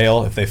allowed to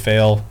fail. If they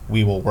fail,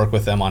 we will work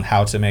with them on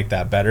how to make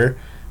that better.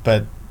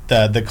 But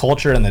the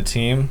culture and the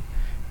team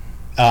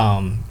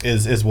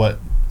is what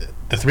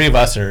the three of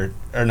us are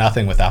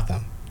nothing without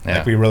them. Yeah.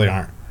 Like, we really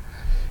aren't.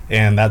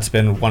 And that's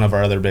been one of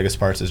our other biggest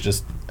parts, is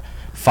just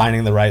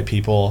finding the right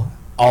people,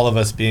 all of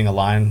us being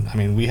aligned. I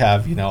mean, we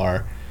have we have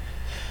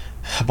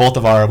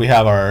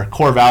our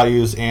core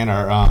values and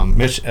our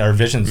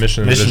mission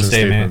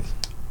statement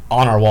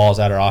on our walls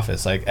at our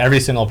office. Like, every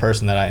single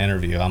person that I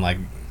interview, I'm like,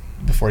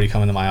 before you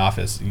come into my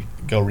office, you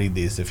go read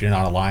these. If you're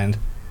not aligned,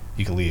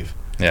 you can leave.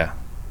 Yeah.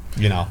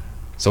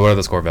 So what are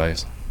those core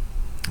values?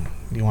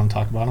 You want to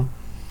talk about them?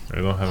 I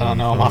don't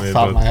know them off the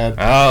top of my head.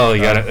 Oh,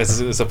 you got it.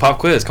 It's a pop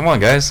quiz. Come on,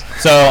 guys.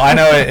 So I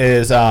know it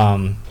is.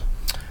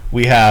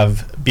 We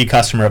have be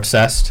customer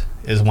obsessed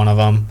is one of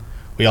them.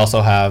 We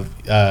also have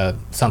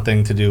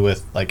something to do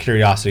with, like,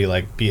 curiosity,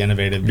 like be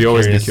innovative,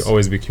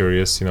 always be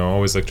curious.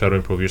 Always like try to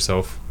improve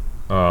yourself.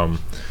 Our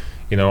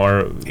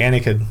Annie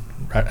could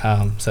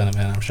send them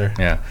in, I'm sure.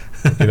 Yeah.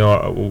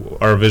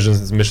 Our mission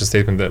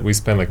statement, that we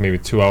spend like maybe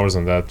 2 hours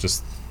on that,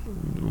 just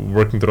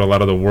working through a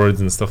lot of the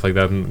words and stuff like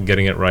that and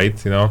getting it right.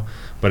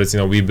 But it's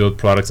we build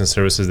products and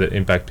services that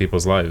impact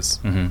people's lives,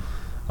 and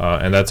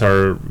that's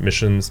our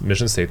mission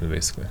statement,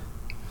 basically.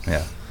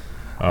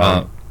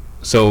 Yeah.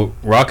 So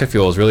Rocket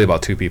Fuel is really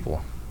about two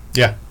people.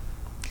 Yeah.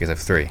 You guys have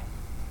three.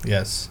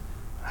 Yes.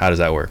 How does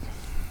that work?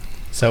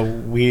 So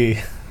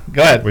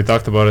go ahead. We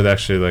talked about it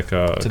actually like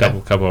a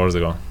couple hours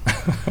ago.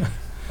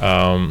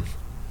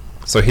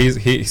 So he's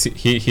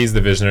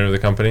the visionary of the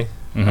company,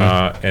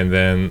 and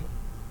then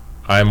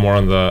I'm more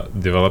on the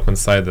development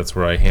side. That's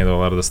where I handle a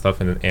lot of the stuff,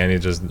 and then Annie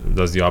just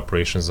does the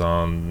operations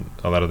on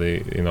a lot of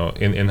the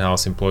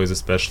in-house employees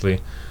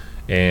especially,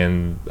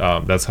 and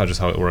that's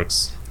how it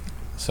works.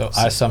 So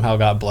I somehow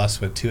got blessed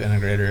with two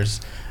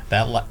integrators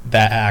that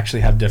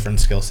actually have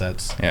different skill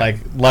sets. Yeah. Like,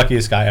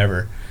 luckiest guy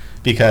ever,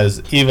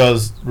 because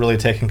Evo's really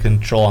taking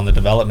control on the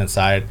development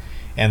side,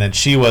 and then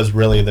she was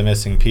really the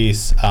missing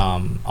piece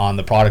on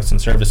the products and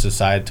services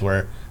side, to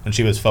where when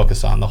she was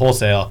focused on the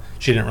wholesale,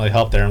 she didn't really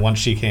help there. And once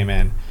she came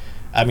in,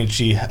 I mean,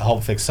 she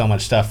helped fix so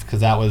much stuff, because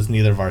that was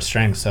neither of our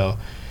strengths. So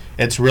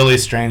it's really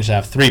strange to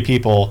have three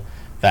people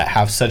that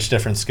have such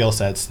different skill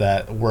sets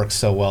that work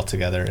so well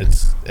together.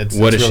 It's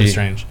really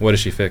strange. What does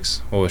she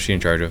fix? What was she in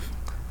charge of?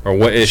 Or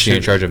what is she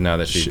in charge of now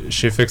that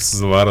she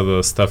fixes a lot of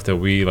the stuff that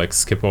we like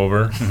skip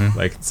over.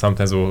 Like,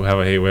 sometimes we have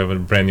a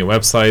brand new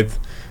website.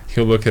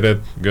 He'll look at it,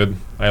 good.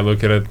 I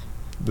look at it.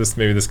 This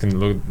can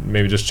look,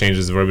 maybe just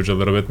changes the verbiage a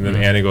little bit, and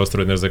then Annie goes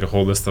through it, and there's like a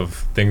whole list of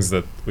things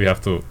that we have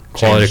to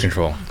quality change.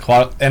 control.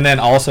 And then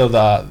also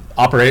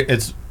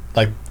it's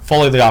like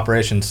fully the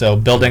operation. So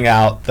building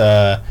out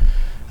the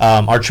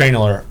our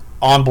trailer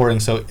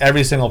onboarding. So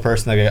every single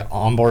person that get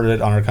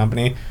onboarded on our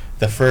company,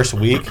 the first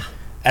week,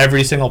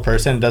 every single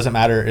person, it doesn't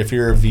matter if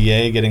you're a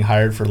VA getting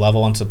hired for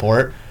level 1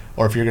 support,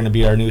 or if you're going to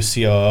be our new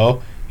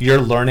COO, you're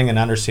learning and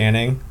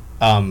understanding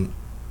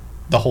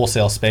the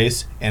wholesale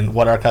space and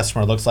what our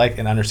customer looks like,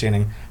 and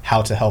understanding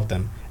how to help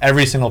them.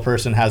 Every single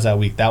person has that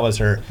week. That was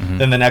her.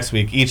 Then the next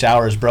week, each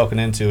hour is broken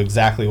into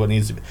exactly what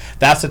needs to be.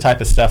 That's the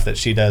type of stuff that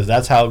she does.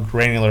 That's how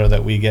granular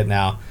that we get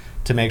now,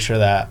 to make sure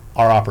that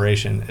our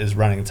operation is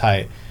running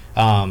tight.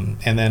 And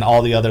then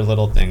all the other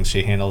little things.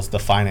 She handles the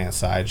finance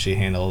side. She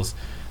handles,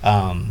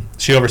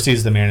 she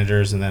oversees the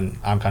managers, and then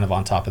I'm kind of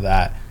on top of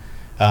that.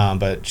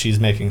 But she's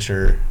making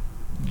sure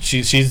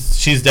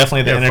she's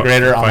definitely the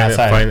integrator on that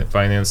side.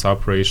 Finance,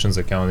 operations,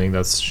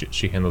 accounting.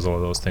 She handles all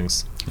of those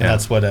things. Yeah,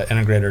 that's what an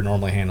integrator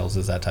normally handles,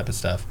 is that type of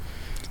stuff.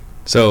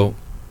 So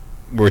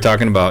we're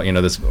talking about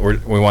this.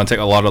 We want to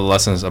take a lot of the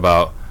lessons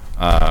about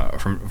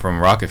from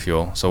Rocket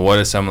Fuel. So what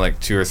is some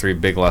like 2 or 3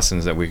 big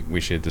lessons that we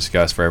should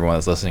discuss for everyone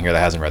that's listening here that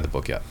hasn't read the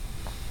book yet?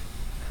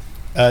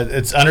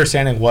 It's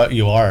understanding what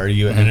you are. Are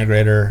you an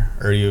integrator,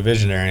 or are you a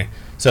visionary?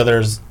 So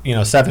there's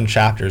 7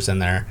 chapters in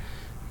there.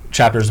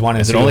 Chapters 1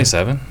 and 2. Is it only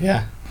 7?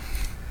 Yeah.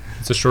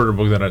 It's a shorter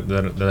book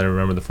than I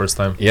remember the first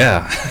time.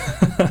 Yeah.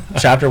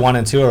 Chapter 1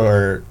 and 2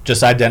 are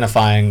just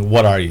identifying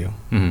what are you,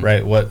 Mhm.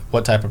 right?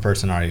 What type of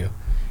person are you?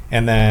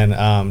 And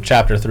then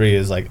chapter 3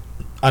 is like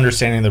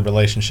understanding the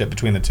relationship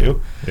between the two.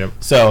 Yep.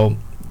 So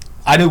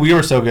I knew we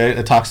were so good.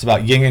 It talks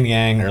about yin and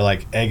yang, or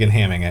like egg and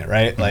hamming it,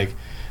 right? Like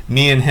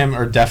me and him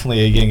are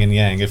definitely a yin and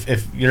yang.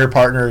 If you're a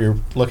partner, you're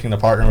looking to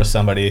partner with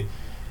somebody,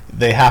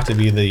 they have to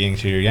be the yin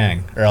to your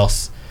yang, or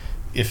else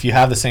if you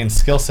have the same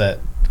skill set,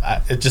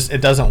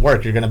 it doesn't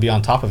work. You're going to be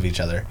on top of each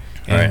other,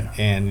 and, Right.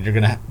 and you're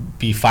going to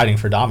be fighting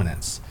for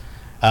dominance.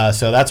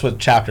 So that's what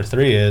chapter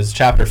 3 is.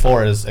 Chapter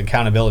 4 is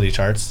accountability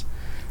charts.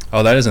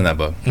 Oh, that is in that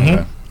book. Mhm.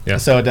 Okay. Yeah.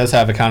 So it does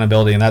have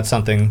accountability, and that's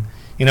something,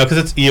 because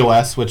it's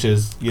EOS, which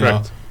is,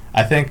 Correct.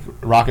 I think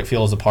Rocket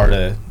Fuel is a part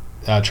of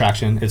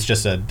Traction. It's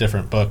just a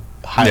different book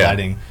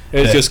highlighting.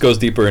 It that- just goes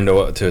deeper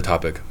into a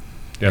topic.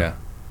 Yep.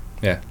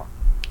 Yeah.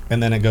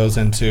 And then it goes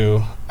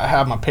into, I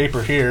have my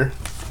paper here,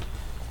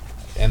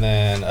 and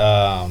then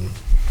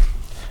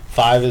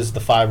 5 is the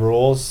 5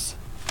 rules.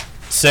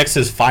 6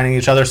 is finding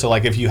each other. So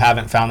like if you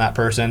haven't found that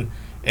person,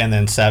 and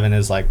then 7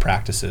 is like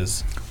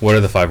practices. What are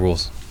the 5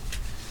 rules?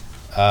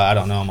 I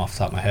don't know them off the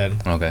top of my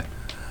head. Okay.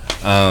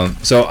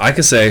 So I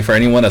could say for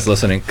anyone that's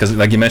listening, because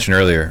like you mentioned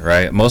earlier,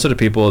 right? Most of the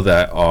people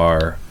that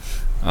are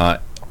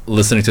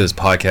listening to this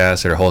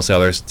podcast that are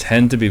wholesalers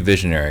tend to be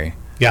visionary.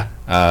 Yeah.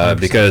 100%.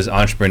 Because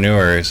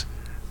entrepreneurs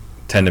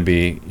tend to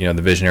be, the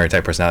visionary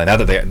type personality. Not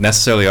that they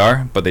necessarily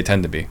are, but they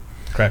tend to be.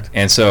 Correct.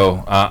 And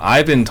so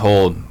I've been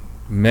told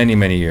many,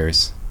 many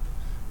years,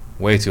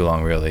 way too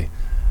long really,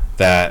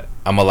 that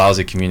I'm a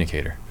lousy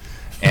communicator.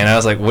 And I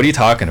was like, what are you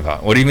talking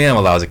about? What do you mean I'm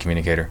a lousy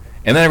communicator?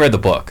 And then I read the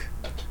book.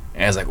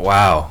 And I was like,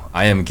 wow,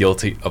 I am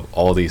guilty of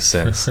all these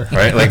sins,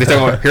 right? Like, they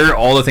talk about, here are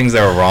all the things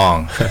that are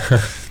wrong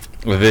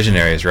with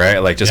visionaries, right?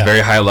 Like, just Yeah.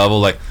 very high level,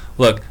 like,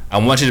 look, I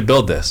want you to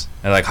build this.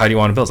 And like, how do you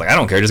want to build? It's like, I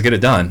don't care, just get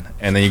it done.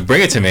 And then you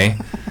bring it to me.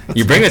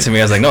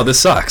 I was like, no, this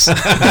sucks.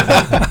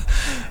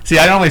 See,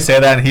 I normally say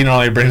that, and he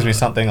normally brings me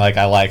something like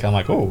I like. I'm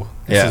like, oh,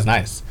 this Yeah. is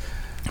nice.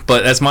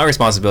 But that's my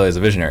responsibility as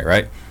a visionary,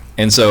 right?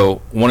 And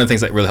so one of the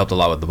things that really helped a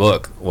lot with the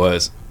book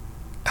was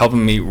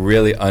helping me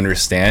really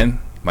understand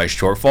my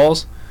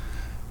shortfalls.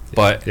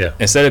 But Yeah.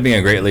 instead of being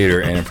a great leader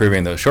and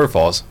improving those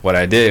shortfalls, what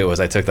I did was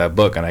I took that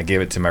book and I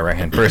gave it to my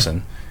right-hand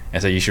person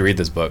and said, you should read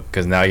this book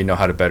because now you know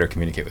how to better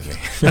communicate with me.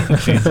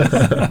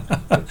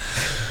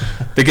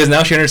 Because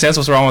now she understands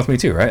what's wrong with me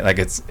too, right? Like,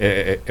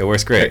 it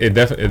works great. It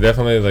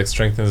definitely like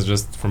strengthens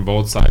just from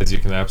both sides. You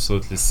can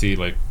absolutely see,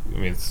 like, I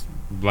mean, it's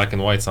black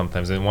and white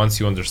sometimes, and once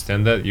you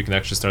understand that, you can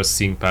actually start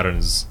seeing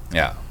patterns.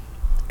 Yeah.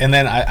 And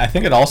then I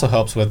think it also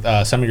helps with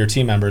some of your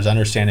team members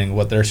understanding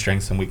what their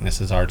strengths and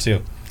weaknesses are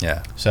too.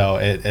 Yeah. So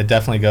it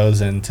definitely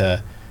goes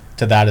into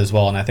that as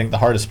well. And I think the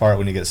hardest part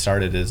when you get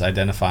started is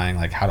identifying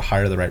like how to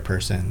hire the right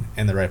person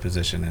in the right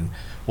position and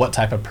what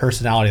type of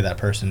personality that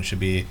person should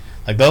be.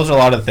 Like, those are a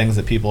lot of the things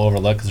that people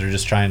overlook because they're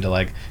just trying to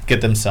like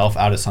get themselves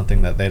out of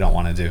something that they don't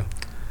want to do.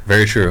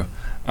 Very true.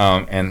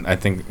 And I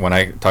think when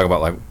I talk about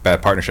like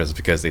bad partnerships, it's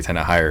because they tend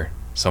to hire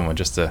someone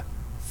just to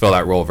fill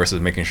that role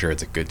versus making sure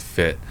it's a good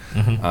fit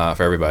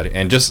for everybody.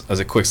 And just as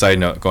a quick side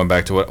note, going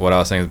back to what I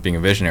was saying with being a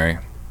visionary.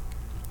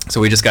 So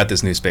we just got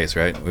this new space,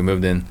 right? We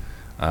moved in.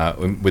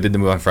 We did the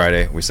move on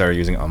Friday. We started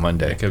using it on I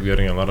Monday. kept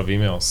getting a lot of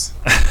emails.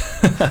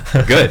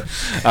 Good.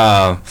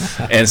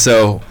 And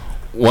so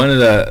one of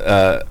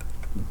the,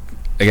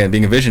 again,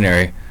 being a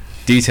visionary,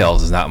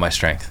 details is not my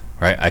strength,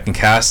 right? I can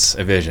cast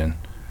a vision,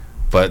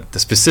 but the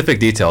specific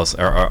details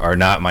are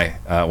not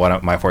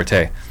my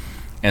forte.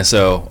 And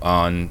so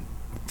on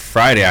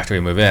Friday after we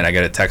move in, I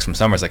get a text from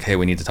Summers like, hey,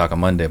 we need to talk on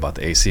Monday about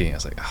the AC. I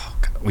was like, oh,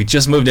 God, we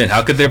just moved in.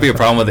 How could there be a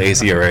problem with the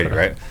AC already,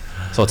 right?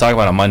 So we'll talk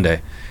about it on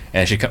Monday.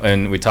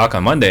 And we talk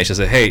on Monday, and she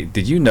said, hey,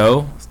 did you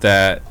know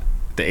that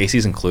the AC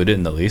is included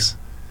in the lease?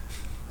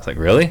 I was like,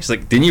 really? She's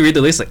like, didn't you read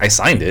the lease? Like, I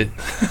signed it.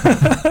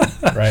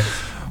 Right.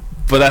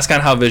 But that's kind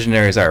of how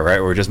visionaries are,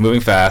 right? We're just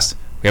moving fast.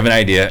 We have an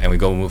idea, and we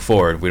go move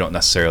forward. We don't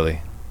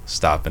necessarily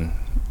stop and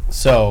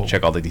So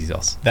check all the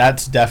details.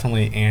 that's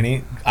definitely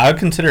Annie. I would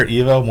consider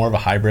Evo more of a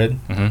hybrid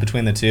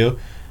between the two.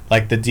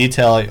 Like, the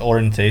detail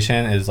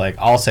orientation is like,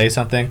 I'll say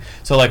something.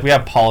 So like, we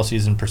have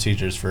policies and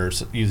procedures for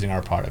using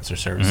our products or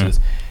services.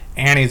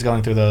 Annie's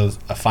going through those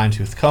a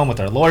fine-tooth comb with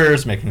our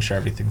lawyers, making sure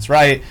everything's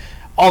right.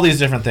 All these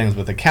different things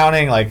with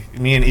accounting. Like,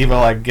 me and Evo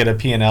like get a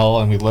P&L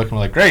and we look and we're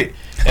like, great.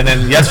 And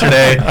then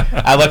yesterday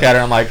I look at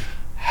her and I'm like,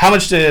 how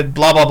much did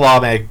blah blah blah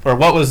make, or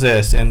what was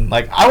this? And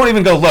like, I won't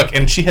even go look,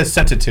 and she has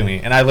sent it to me,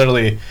 and I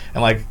literally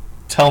am like,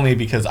 tell me,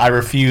 because I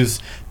refuse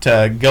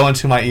to go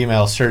into my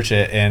email, search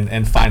it,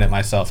 and find it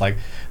myself. Like,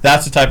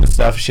 that's the type of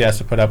stuff she has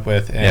to put up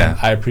with, and Yeah.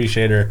 I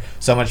appreciate her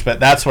so much. But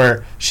that's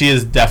where she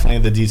is definitely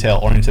the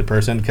detail-oriented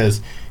person,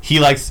 because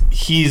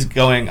he's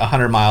going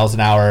 100 miles an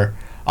hour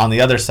on the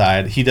other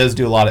side. He does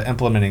do a lot of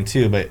implementing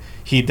too, but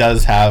he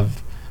does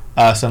have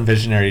some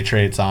visionary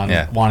traits on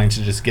Yeah. wanting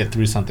to just get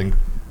through something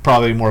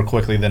probably more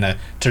quickly than a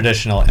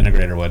traditional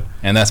integrator would.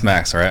 And that's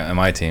Max, right? On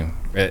my team,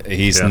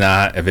 he's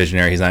not a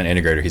visionary. He's not an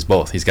integrator. He's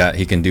both.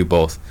 He can do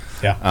both.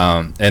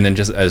 Yeah. And then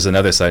just as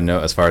another side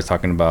note, as far as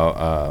talking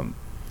about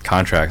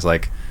contracts,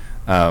 like,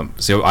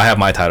 so I have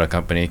my title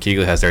company.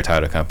 Keegley has their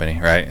title company,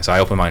 right? So I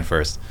open mine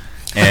first,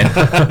 and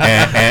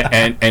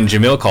and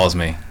Jamil calls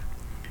me.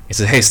 He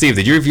says, "Hey, Steve,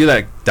 did you review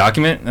that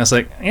document?" And I was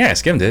like, "Yeah, I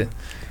skimmed it."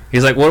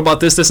 He's like, "What about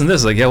this, this, and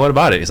this?" I was like, "Yeah, what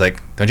about it?" He's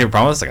like, "Don't you have a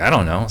problem with this?" Like, I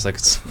don't know. It's like,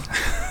 it's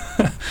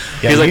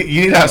yeah,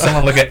 you need to have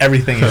someone look at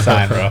everything you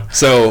sign, bro.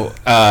 So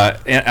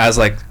and I was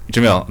like,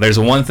 Jamil, there's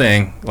one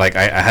thing, like,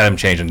 I had him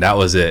change, and that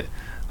was it.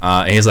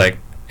 And he's like,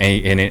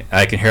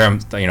 I can hear him,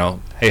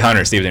 hey,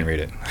 Hunter, Steve didn't read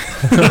it.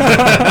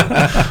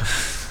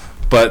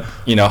 But,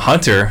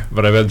 Hunter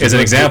But I bet is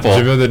an example.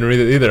 Jamil didn't read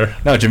it either.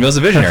 No, Jamil's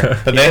a visionary.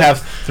 But they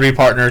have 3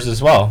 partners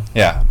as well.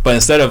 Yeah, but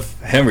instead of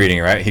him reading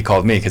it, right, he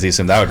called me because he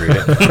assumed I would read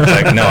it. He's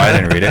like, no, I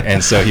didn't read it.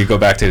 And so he'd go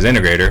back to his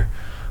integrator,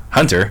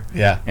 Hunter,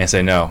 and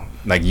say, no,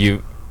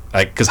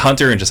 because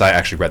Hunter and Josiah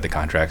actually read the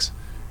contracts.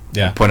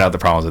 Yeah. And point out the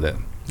problems with it.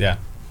 Yeah.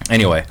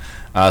 Anyway,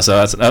 so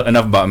that's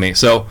enough about me.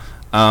 So,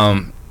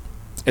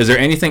 is there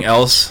anything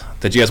else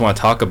that you guys want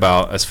to talk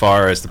about as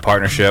far as the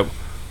partnership?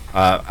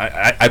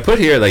 I put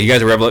here that you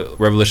guys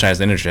revolutionized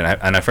the industry,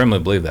 and I firmly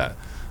believe that.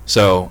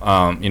 So,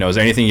 is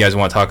there anything you guys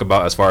want to talk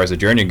about as far as the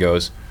journey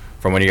goes,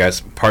 from when you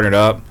guys partnered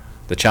up,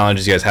 the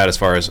challenges you guys had as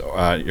far as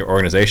your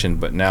organization,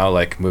 but now,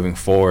 like, moving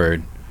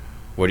forward,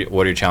 what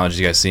are your challenges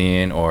you guys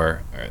seeing,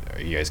 or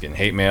are you guys getting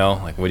hate mail?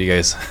 Like, what are you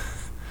guys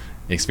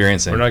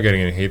experiencing? We're not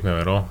getting any hate mail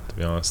at all, to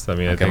be honest. I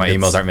mean, okay, my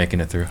emails aren't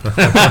making it through.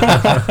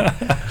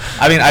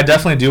 I mean, I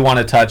definitely do want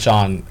to touch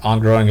on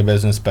growing a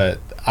business, but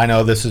I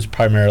know this is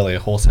primarily a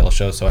wholesale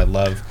show, so I'd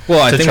love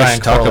to try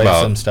and correlate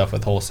some stuff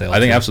with wholesale. I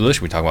think absolutely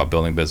should we talk about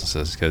building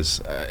businesses,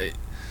 because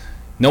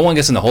no one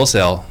gets into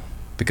wholesale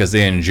because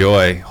they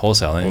enjoy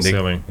wholesaling.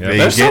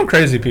 There's some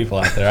crazy people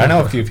out there. I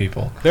know a few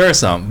people. There are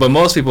some, but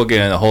most people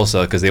get into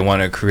wholesale because they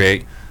want to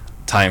create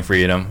time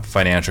freedom,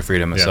 financial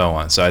freedom, and so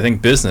on. So I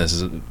think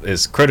business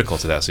is critical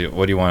to that. So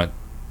what do you want to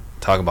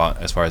talk about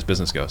as far as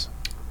business goes?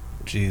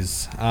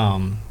 Jeez.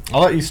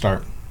 I'll let you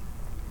start.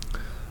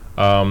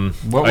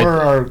 What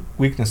were our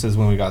weaknesses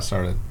when we got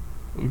started?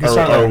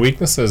 Our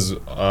weaknesses,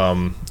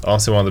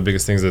 honestly, one of the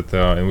biggest things that,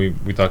 and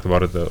we talked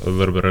about it a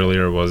little bit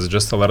earlier, was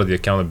just a lot of the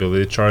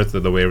accountability charts,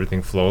 the way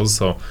everything flows.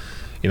 So,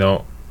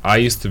 I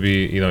used to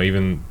be,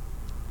 even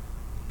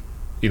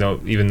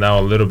now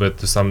a little bit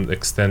to some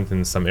extent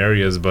in some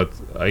areas, but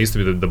I used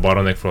to be the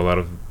bottleneck for a lot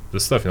of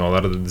the stuff. A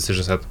lot of the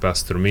decisions had to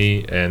pass through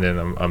me, and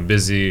then I'm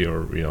busy,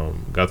 or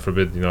God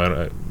forbid,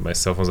 my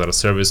cell phone's out of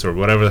service, or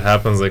whatever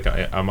happens. Like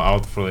I'm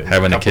out for like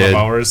a couple of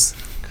hours.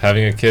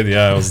 Having a kid,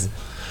 yeah,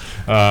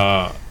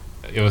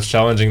 it was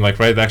challenging. Like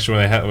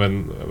actually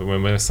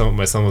when my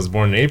son was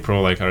born in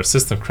April, like our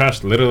system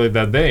crashed literally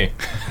that day.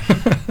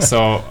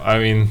 So I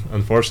mean,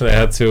 unfortunately, I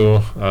had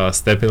to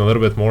step in a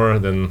little bit more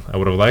than I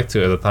would have liked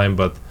to at the time.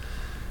 But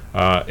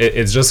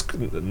it's just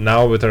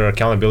now with our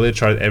accountability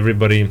chart,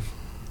 everybody,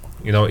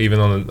 even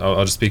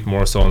I'll just speak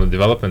more so on the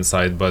development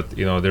side. But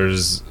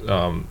there's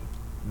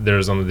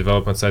on the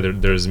development side,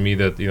 there's me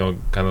that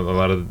kind of a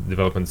lot of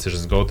development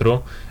decisions go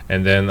through,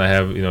 and then I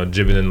have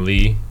Jibin and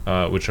Lee,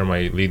 which are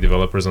my lead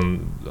developers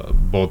on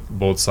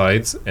both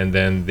sides, and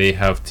then they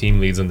have team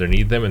leads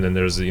underneath them, and then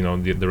there's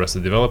the rest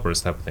of the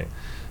developers type of thing.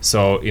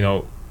 So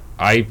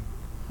I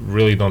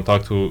really don't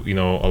talk to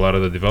a lot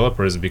of the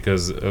developers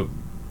because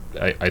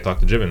I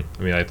talk to Jibin.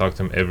 I mean, I talk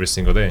to him every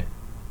single day.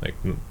 Like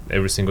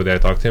every single day I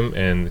talk to him,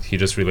 and he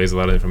just relays a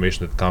lot of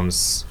information that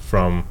comes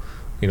from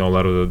a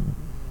lot of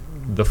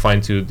the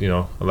fine-tuned,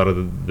 a lot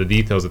of the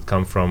details that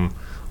come from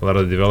a lot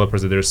of the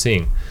developers that they're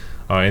seeing,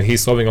 and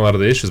he's solving a lot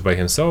of the issues by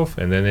himself.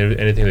 And then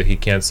anything that he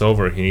can't solve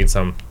or he needs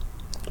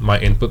my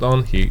input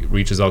on, he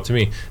reaches out to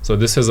me. So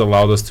this has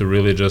allowed us to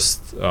really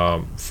just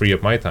free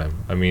up my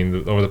time. I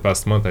mean, over the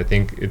past month, I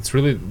think it's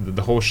really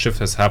the whole shift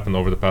has happened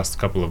over the past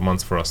couple of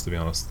months for us, to be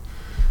honest.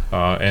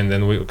 And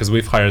then because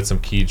we've hired some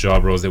key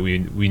job roles that we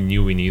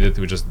knew we needed,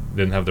 we just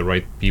didn't have the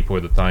right people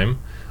at the time.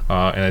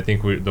 And I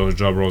think those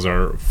job roles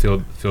are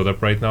filled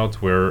up right now to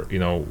where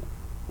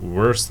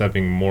we're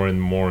stepping more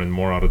and more and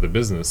more out of the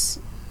business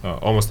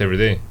almost every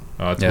day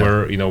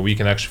where we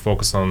can actually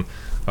focus on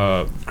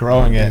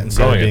growing it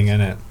instead of being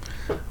in it.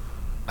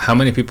 How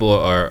many people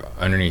are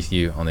underneath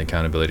you on the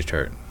accountability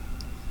chart?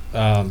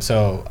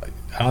 So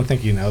I don't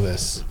think you know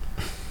this.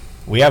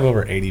 We have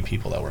over 80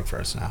 people that work for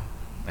us now.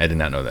 I did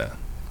not know that.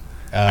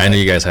 I knew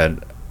you guys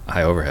had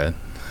high overhead.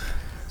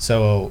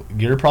 So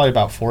you're probably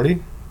about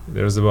 40?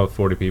 There's about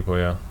 40 people,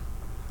 yeah.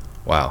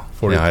 Wow.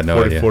 40, I had no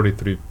 40, idea.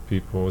 43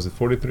 people. Was it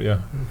 43?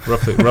 Yeah.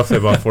 Roughly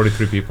about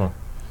 43 people.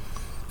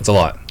 It's a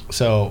lot.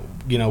 So,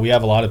 we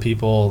have a lot of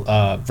people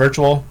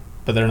virtual,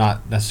 but they're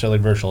not necessarily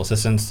virtual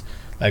assistants.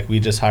 Like we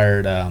just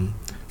hired,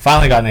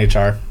 finally got an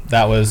HR.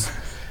 That was,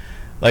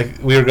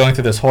 like, we were going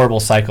through this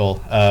horrible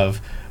cycle of,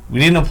 we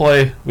need an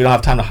employee, we don't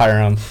have time to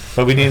hire him,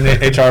 but we need an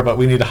HR, but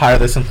we need to hire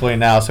this employee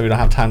now, so we don't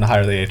have time to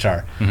hire the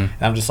HR. Mm-hmm.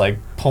 And I'm just like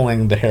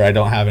pulling the hair I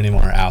don't have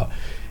anymore out.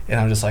 And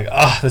I'm just like,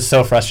 oh, this is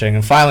so frustrating.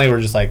 And finally,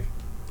 we're just like,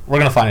 we're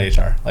gonna find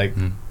HR. Like,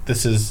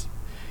 this is,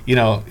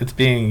 it's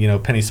being,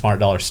 penny smart,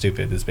 dollar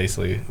stupid is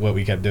basically what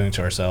we kept doing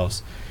to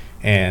ourselves.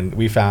 And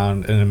we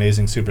found an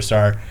amazing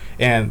superstar.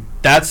 And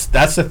that's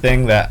the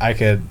thing that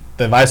the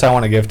advice I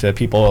want to give to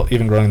people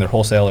even growing their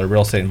wholesale or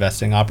real estate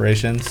investing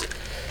operations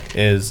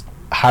is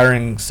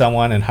hiring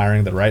someone and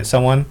hiring the right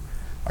someone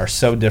are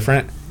so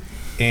different.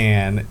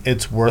 And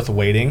it's worth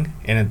waiting,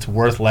 and it's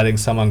worth letting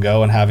someone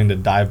go and having to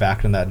dive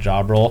back into that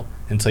job role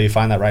until you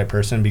find that right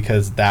person,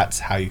 because that's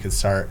how you can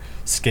start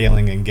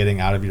scaling and getting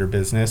out of your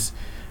business.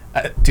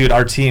 Dude,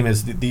 our team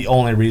is the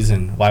only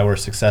reason why we're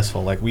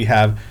successful. Like, we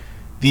have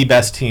the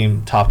best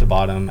team top to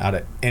bottom out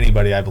of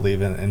anybody I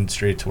believe in the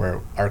industry, to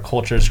where our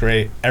culture is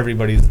great,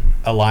 everybody's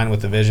aligned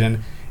with the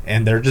vision,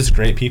 and they're just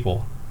great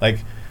people. Like,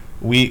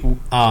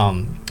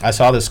 I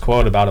saw this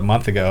quote about a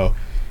month ago.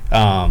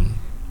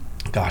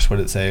 Gosh, what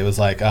did it say? It was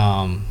like,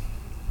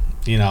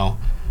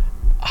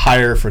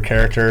 hire for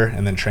character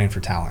and then train for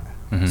talent.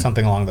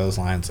 Something along those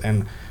lines.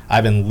 And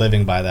I've been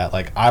living by that.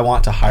 Like, I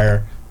want to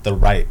hire the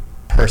right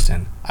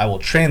person. I will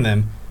train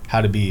them how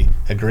to be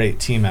a great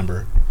team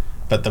member.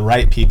 But the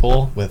right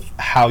people, with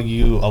how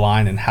you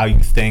align and how you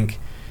think,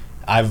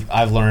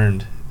 I've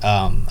learned,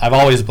 I've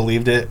always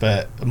believed it,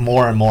 but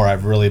more and more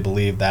I've really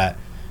believed that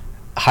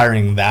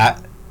hiring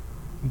that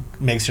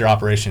makes your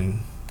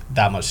operation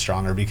that much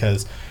stronger,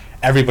 because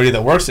everybody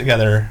that works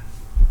together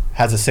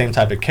has the same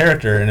type of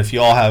character, and if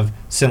you all have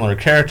similar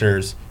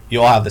characters,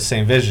 you all have the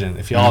same vision.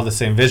 If you all have the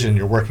same vision,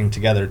 you're working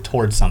together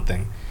towards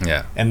something.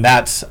 Yeah. And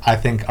that's, I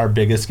think, our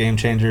biggest game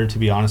changer, to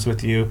be honest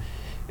with you,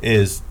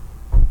 is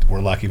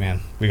we're lucky,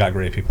 man. We got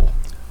great people.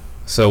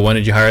 So when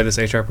did you hire this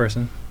HR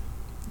person?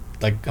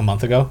 Like a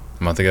month ago.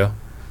 A month ago?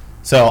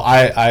 So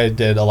I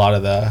did a lot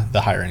of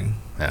the hiring,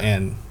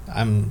 and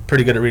I'm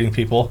pretty good at reading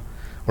people.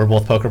 We're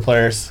both poker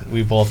players.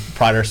 We both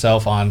pride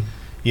ourselves on,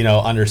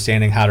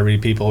 understanding how to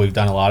read people. We've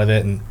done a lot of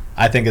it, and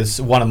I think it's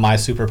one of my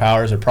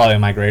superpowers, or probably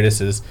my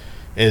greatest,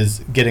 is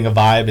getting a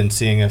vibe and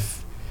seeing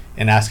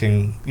and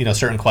asking,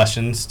 certain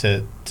questions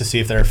to see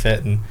if they're a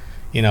fit. And,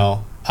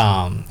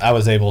 I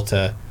was able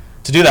to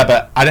do that,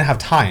 but I didn't have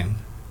time.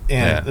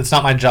 And it's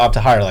not my job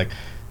to hire. Like,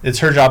 it's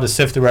her job to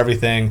sift through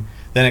everything.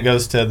 Then it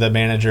goes to the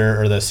manager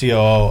or the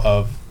COO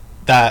of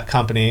that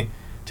company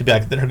to be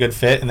like, they're a good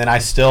fit. And then I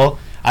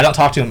don't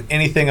talk to them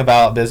anything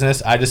about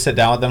business. I just sit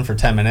down with them for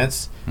 10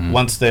 minutes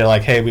once they're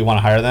like, hey, we want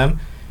to hire them.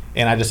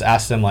 And I just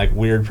ask them like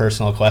weird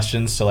personal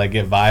questions to like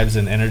get vibes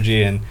and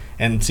energy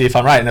and see if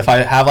I'm right. And if I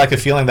have like a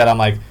feeling that I'm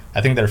like,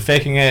 I think they're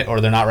faking it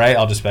or they're not right,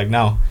 I'll just be like,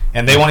 no.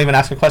 And they won't even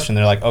ask a question.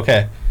 They're like,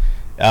 okay.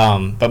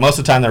 But most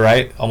of the time they're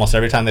right. Almost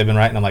every time they've been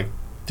right. And I'm like,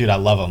 dude, I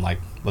love them. Like,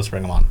 let's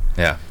bring them on.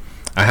 Yeah.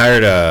 I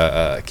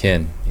hired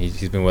Ken.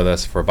 He's been with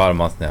us for about a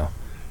month now.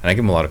 And I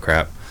give him a lot of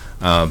crap.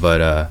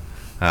 But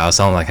I was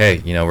telling him, like,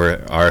 hey,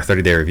 we're our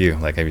 30-day review.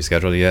 Like, have you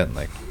scheduled it yet?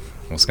 Like,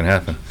 what's going to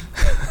happen?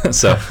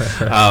 So,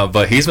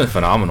 but he's been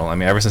phenomenal. I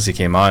mean, ever since he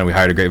came on, we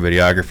hired a great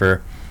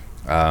videographer.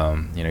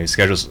 He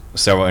schedules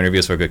several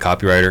interviews for a good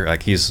copywriter.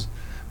 Like, he's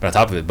been on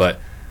top of it. But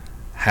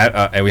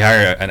and we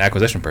hire an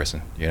acquisition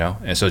person,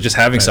 And so just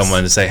having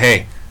someone to say,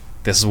 hey,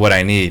 this is what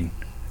I need.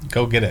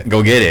 Go get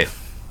it.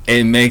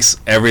 It makes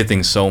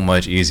everything so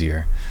much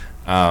easier.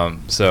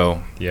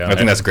 So yeah, I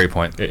think that's a great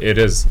point. It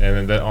is,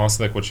 and then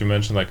also like what you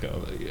mentioned, like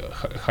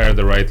hire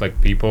the right like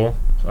people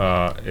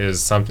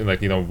is something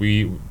like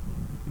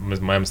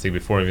my mistake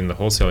before, even the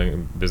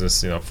wholesaling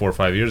business 4 or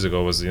 5 years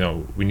ago was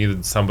we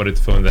needed somebody to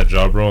fill in that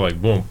job role,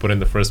 like boom, put in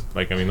the first,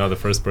 like not the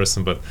first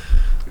person, but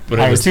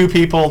hire 2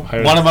 people,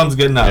 one of them's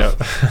good enough.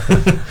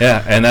 Yeah,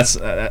 yeah, and that's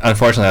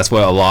unfortunately that's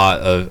what a lot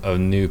of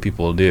new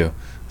people do.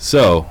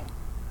 So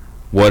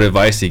what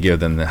advice do you give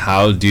them?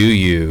 How do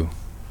you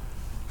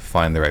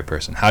find the right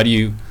person? How do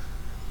you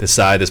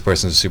decide this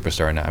person's a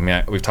superstar now? I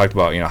mean, we've talked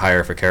about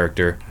hire for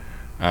character,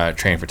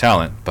 train for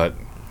talent, but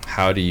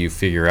how do you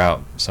figure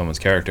out someone's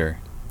character?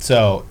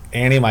 So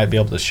Annie might be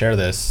able to share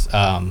this,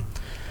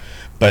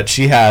 but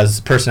she has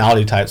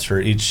personality types for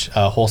each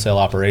wholesale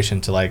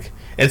operation. To like,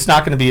 it's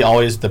not going to be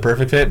always the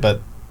perfect fit,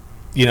 but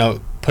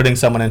putting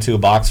someone into a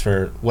box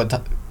for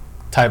what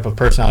type of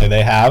personality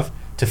they have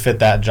to fit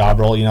that job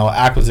role.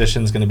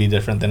 Acquisition is going to be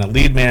different than a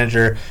lead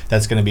manager.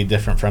 That's going to be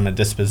different from a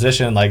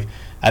disposition. Like,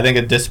 I think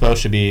a dispo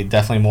should be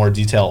definitely more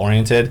detail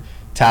oriented,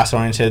 task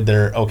oriented.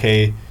 They're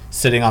okay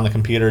sitting on the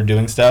computer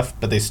doing stuff,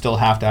 but they still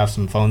have to have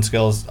some phone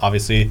skills,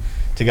 obviously,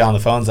 to get on the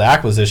phones. The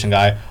acquisition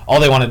guy, all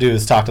they want to do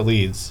is talk to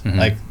leads.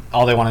 Like,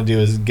 all they want to do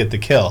is get the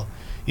kill.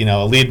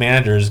 A lead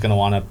manager is going to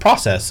want to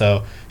process.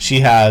 So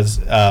she has,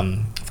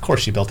 of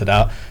course she built it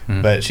out,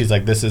 but she's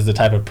like, this is the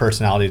type of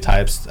personality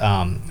types.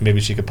 Maybe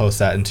she could post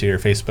that into your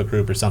Facebook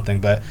group or something.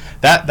 But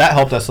that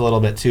helped us a little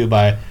bit too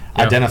by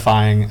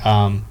identifying,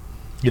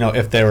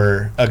 if they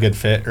were a good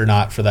fit or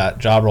not for that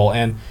job role.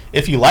 And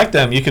if you like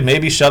them, you could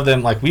maybe shove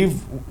them. Like,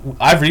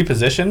 I've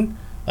repositioned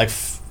like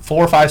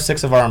 4, 5,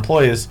 6 of our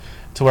employees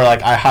to where,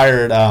 like, I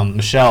hired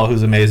Michelle,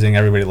 who's amazing.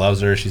 Everybody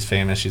loves her. She's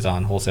famous. She's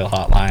on Wholesale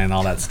Hotline and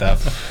all that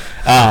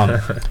stuff.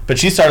 But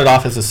she started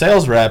off as a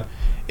sales rep,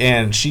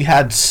 and she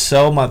had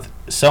so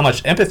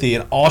much empathy,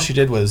 and all she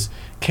did was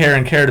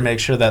care to make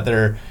sure that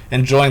they're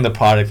enjoying the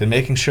product and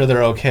making sure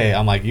they're okay.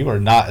 I'm like, you are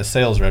not a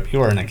sales rep,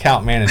 you are an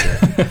account manager.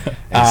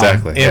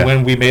 Exactly. And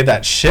when we made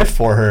that shift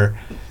for her,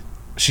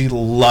 she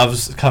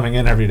loves coming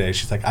in every day.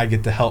 She's like, I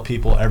get to help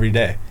people every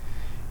day.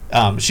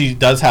 She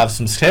does have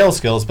some sales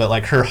skills, but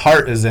like her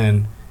heart is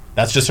in,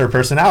 that's just her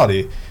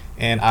personality.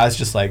 And I was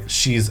just like,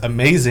 she's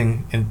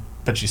amazing,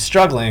 but she's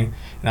struggling.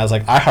 And I was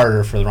like, I hired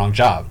her for the wrong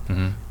job.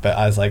 Mm-hmm. But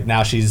I was like,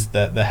 now she's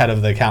the head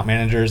of the account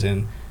managers,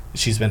 and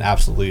she's been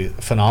absolutely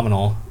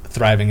phenomenal,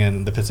 thriving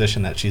in the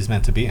position that she's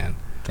meant to be in.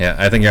 Yeah,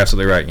 I think you're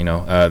absolutely right. You know,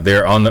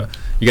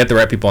 you got the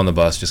right people on the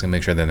bus, just gonna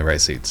make sure they're in the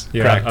right seats.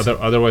 Yeah. Correct.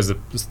 Otherwise,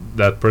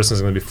 that person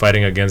is going to be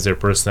fighting against their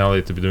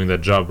personality to be doing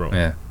that job, bro.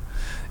 Yeah.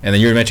 And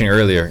then you were mentioning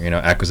earlier, you know,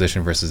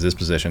 acquisition versus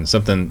disposition.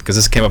 Something, because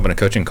this came up in a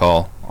coaching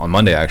call on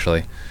Monday,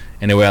 actually.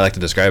 And the way I like to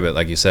describe it,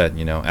 like you said,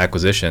 you know,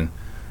 acquisition,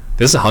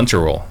 this is a hunter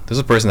role. This is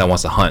a person that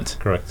wants to hunt.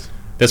 Correct.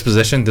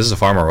 Disposition, this is a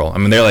farmer role. I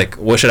mean, they're like,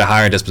 what should I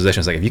hire in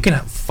disposition? It's like, if you can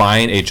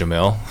find a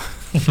Jamil,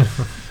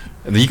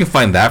 if you can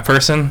find that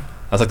person,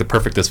 that's like the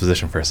perfect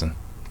disposition person.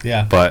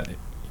 Yeah. But you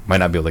might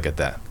not be able to get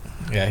that.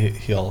 Yeah,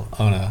 he'll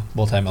own a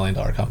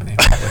multi-million-dollar company.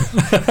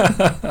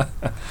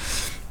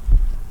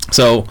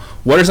 So,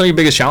 what are some of your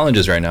biggest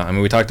challenges right now? I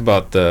mean, we talked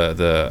about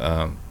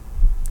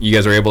you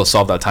guys were able to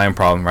solve that time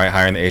problem, right?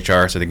 Hiring the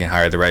HR so they can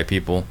hire the right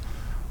people.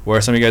 What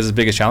are some of you guys'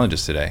 biggest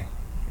challenges today?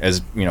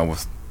 As you know,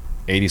 with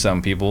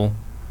 80-something people,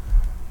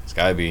 it's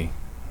got to be.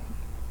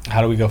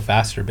 How do we go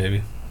faster,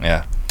 baby?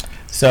 Yeah.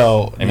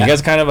 So, and you guys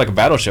are kind of like a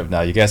battleship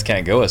now. You guys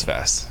can't go as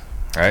fast,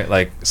 right?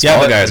 Like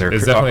small guys are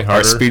definitely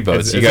harder.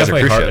 Speedboats. You guys are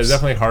cruise ships. It's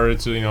definitely harder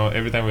to, you know,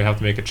 every time we have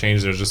to make a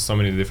change, there's just so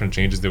many different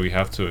changes that we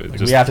have to. Like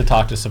we have to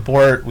talk to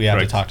support. We have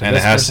to talk to and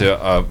this it has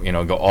person.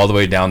 to, go all the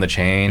way down the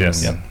chain.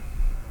 Yes. And,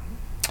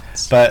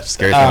 but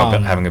scary thing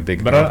about having a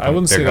big. But I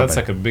wouldn't say that's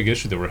company. like a big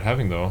issue that we're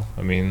having, though.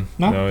 I mean,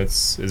 No. you know, it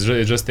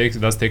does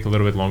take a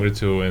little bit longer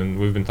to, and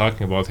we've been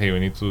talking about, hey, we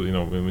need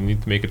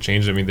to make a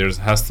change. I mean,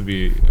 has to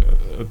be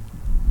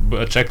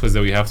a checklist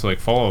that we have to like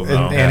follow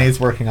now. And he's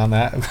working on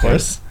that, of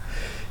course.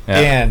 Yeah.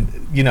 And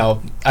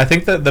I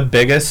think that the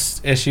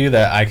biggest issue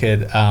that I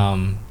could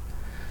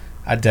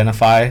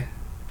identify,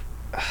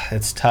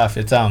 it's tough.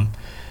 It's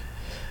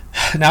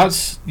now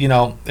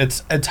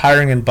it's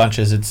hiring in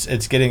bunches.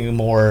 It's getting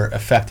more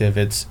effective.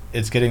 It's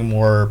getting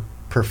more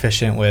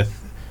proficient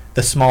with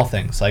the small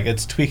things. Like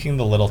it's tweaking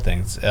the little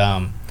things.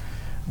 I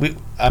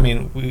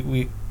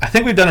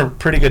think we've done a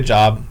pretty good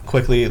job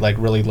quickly, like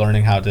really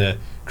learning how to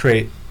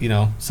create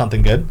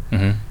something good.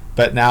 Mm-hmm.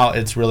 But now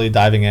it's really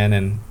diving in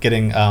and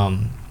getting.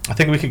 I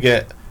think we could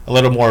get a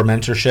little more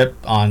mentorship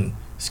on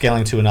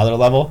scaling to another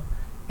level,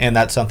 and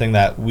that's something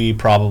that we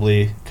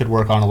probably could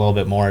work on a little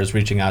bit more, is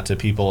reaching out to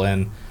people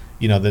in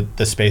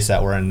the space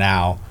that we're in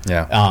now,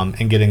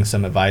 and getting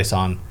some advice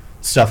on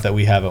stuff that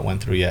we haven't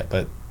went through yet.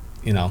 But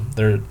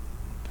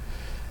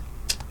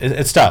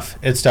it's tough.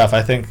 It's tough.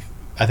 I think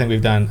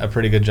we've done a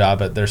pretty good job,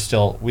 but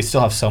we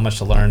still have so much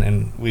to learn,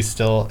 and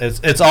it's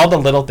all the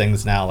little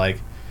things now, like.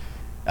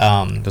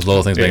 Those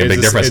little things make a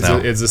big difference now.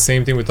 It's the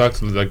same thing we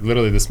talked like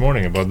literally this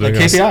morning about doing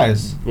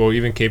KPIs.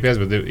 Even KPIs,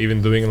 but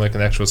even doing like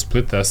an actual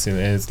split testing,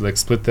 and it's like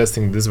split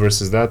testing this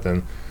versus that,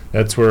 and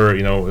that's where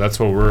that's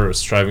what we're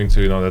striving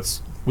to.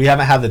 That's we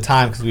haven't had the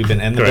time because we've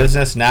been in the Correct.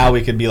 business. Now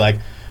we could be like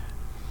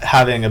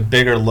having a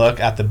bigger look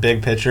at the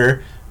big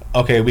picture.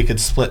 Okay, we could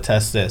split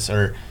test this,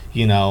 or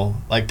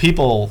like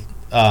people.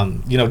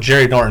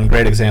 Jerry Norton,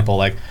 great example.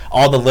 Like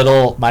all the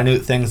little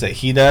minute things that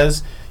he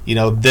does.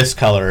 This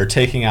color or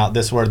taking out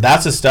this word.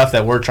 That's the stuff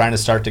that we're trying to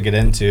start to get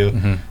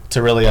into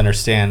to really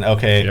understand.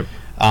 Okay. Yep.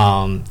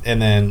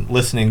 And then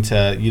listening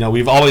to,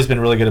 we've always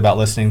been really good about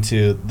listening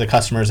to the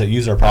customers that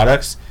use our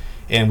products,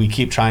 and we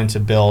keep trying to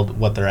build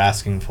what they're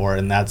asking for.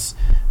 And that's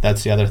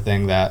the other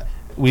thing that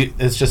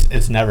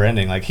it's never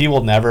ending. Like he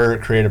will never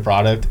create a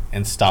product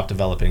and stop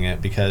developing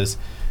it because,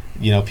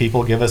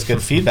 people give us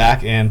good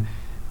feedback, and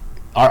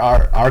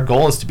our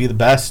goal is to be the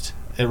best.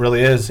 It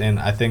really is. And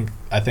I think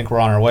we're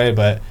on our way,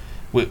 but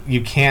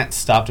you can't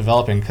stop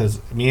developing,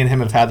 because me and him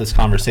have had this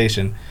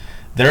conversation.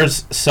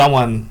 There's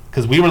someone,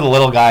 because we were the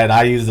little guy and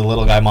I used the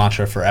little guy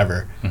mantra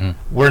forever. Mm-hmm.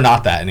 We're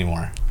not that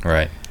anymore.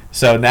 Right.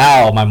 So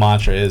now my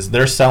mantra is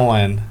there's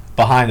someone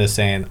behind us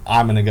saying,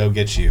 I'm going to go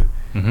get you.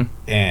 Mm-hmm.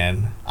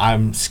 And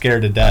I'm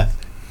scared to death.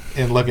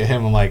 And look at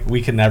him, I'm like,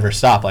 we can never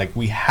stop. Like,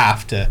 we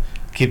have to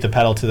keep the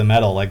pedal to the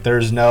metal. Like,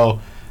 there's no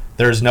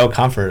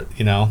comfort,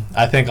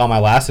 I think on my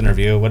last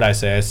interview, what I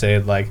say? I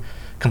said, like,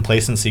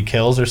 complacency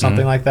kills or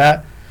something like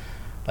that.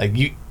 Like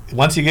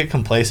once you get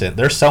complacent,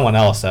 there's someone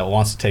else that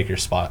wants to take your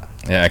spot.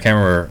 Yeah, I can't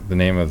remember the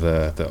name of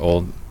the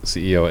old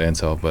CEO at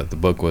Intel, but the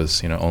book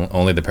was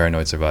Only the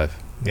Paranoid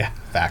Survive. Yeah,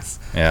 facts.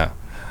 Yeah.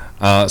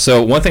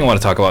 So one thing I want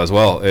to talk about as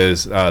well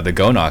is the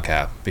GoKnock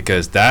app,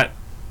 because that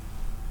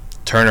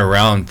turned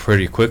around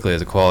pretty quickly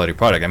as a quality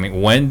product. I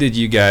mean, when did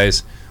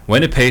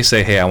Pace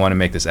say, hey, I want to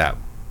make this app?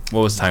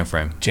 What was the time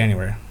frame?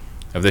 January.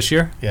 Of this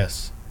year?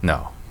 Yes.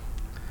 No.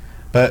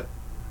 But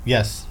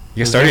yes.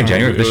 You guys started in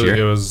January of this year?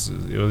 It was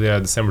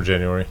December,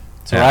 January.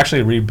 So we're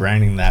actually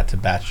rebranding that to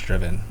batch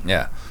driven.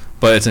 Yeah,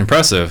 but it's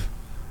impressive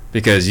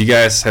because you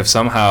guys have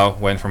somehow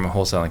went from a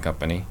wholesaling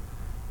company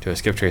to a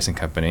skip tracing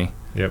company.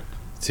 Yep.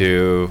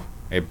 To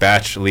a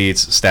batch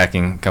leads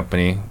stacking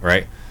company,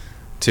 right?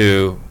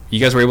 To you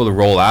guys were able to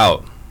roll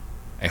out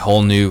a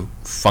whole new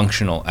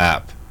functional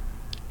app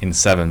in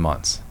 7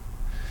 months.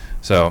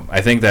 So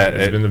I think that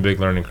it's been a big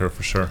learning curve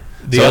for sure.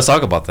 So let's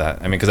talk about that.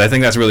 I mean, because I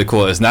think that's really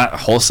cool. It's not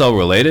wholesale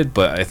related,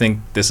 but I think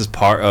this is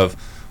part of,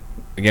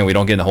 again, we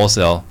don't get into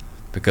wholesale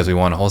because we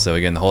want to wholesale.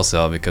 We get into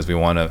wholesale because we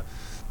want to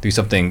do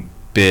something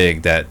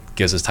big that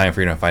gives us time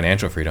freedom and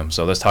financial freedom.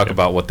 So let's talk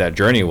about what that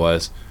journey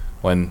was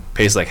when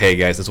Pace like, hey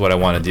guys, this is what I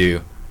want to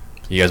do.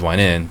 You guys went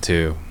in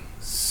to.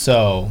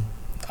 So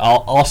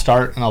I'll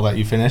start and I'll let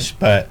you finish,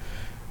 but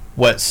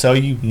what's so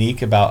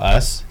unique about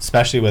us,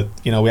 especially with,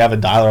 we have a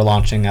dialer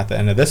launching at the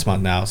end of this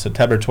month now,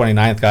 September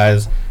 29th,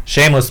 guys,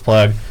 shameless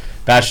plug,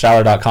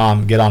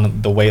 batchdialer.com, get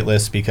on the wait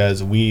list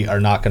because we are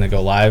not going to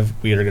go live.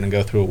 We are going to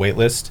go through a wait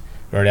list.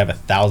 We already have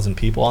 1,000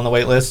 people on the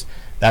wait list.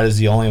 That is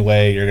the only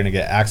way you're going to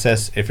get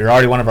access. If you're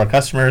already one of our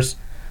customers,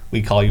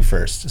 we call you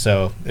first.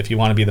 So if you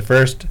want to be the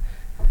first,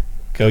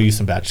 go use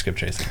some batch skip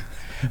tracing.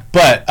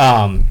 But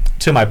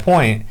to my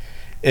point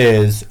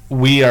is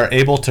we are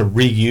able to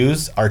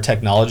reuse our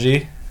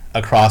technology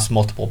across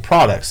multiple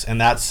products,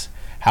 and that's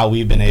how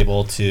we've been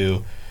able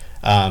to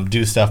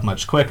do stuff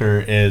much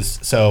quicker. Is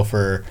so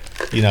for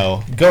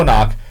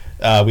GoKnock,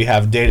 we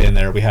have data in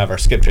there, we have our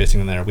skip tracing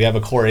in there, we have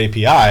a core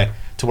API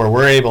to where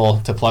we're able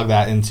to plug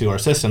that into our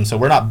system. So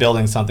we're not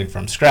building something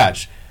from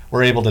scratch.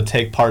 We're able to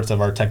take parts of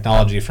our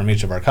technology from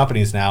each of our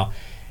companies now,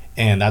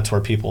 and that's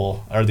where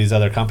people or these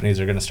other companies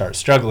are going to start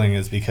struggling,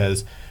 is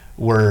because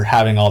we're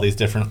having all these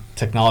different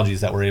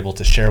technologies that we're able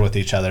to share with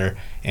each other.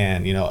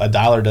 And a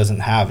dialer doesn't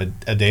have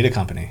a data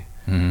company.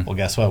 Mm-hmm. Well,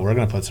 guess what? We're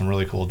going to put some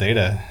really cool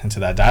data into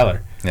that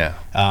dialer. Yeah.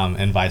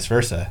 And vice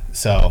versa.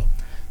 So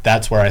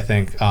that's where I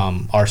think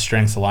our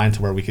strengths align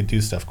to where we could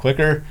do stuff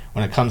quicker.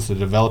 When it comes to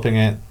developing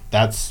it,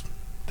 this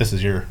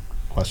is your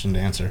question to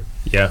answer.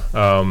 Yeah.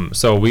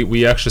 So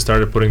we actually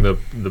started putting the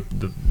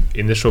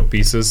initial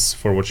pieces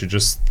for what you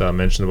just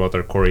mentioned about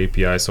our core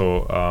API.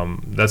 So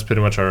that's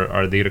pretty much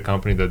our data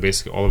company that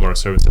basically all of our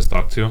services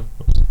talk to.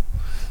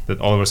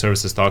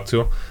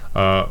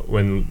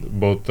 When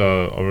both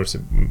our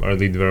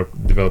lead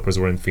developers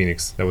were in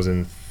Phoenix. That was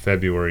in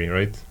February,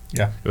 right?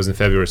 Yeah. It was in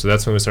February. So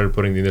that's when we started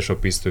putting the initial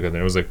piece together.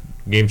 It was like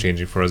game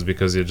changing for us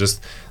because it just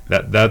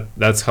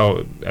that's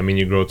how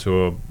you grow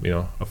to a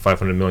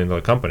 $500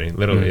 million company.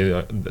 Literally,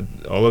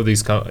 all of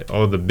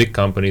the big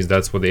companies,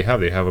 that's what they have.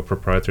 They have a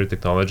proprietary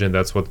technology, and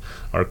that's what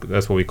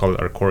we call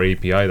it, our core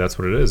API. That's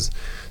what it is.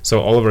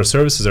 So all of our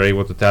services are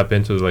able to tap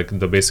into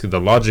basically the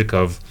logic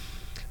of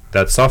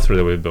that software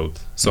that we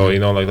built. So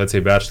let's say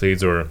batch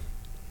leads or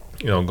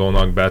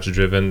GoKnock, batch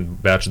driven,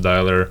 batch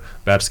dialer,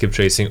 batch skip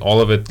tracing,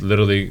 all of it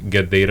literally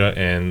get data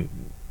and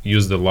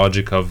use the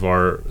logic of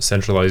our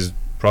centralized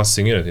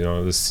processing unit, the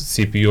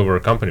CPU of our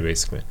company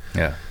basically.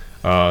 Yeah.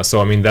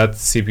 So that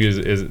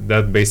CPU is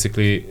that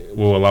basically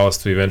will allow us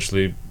to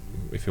eventually,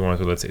 if you want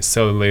to, let's say,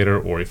 sell it later,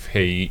 or if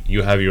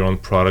you have your own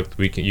product,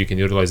 you can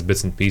utilize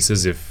bits and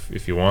pieces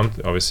if you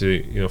want,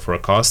 obviously for a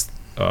cost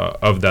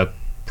of that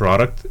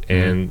product,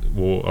 and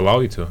will allow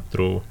you to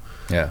through.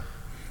 Yeah.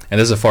 And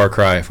this is a far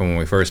cry from when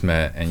we first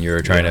met, and you were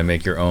trying to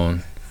make your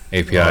own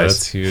APIs. Oh,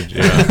 that's huge.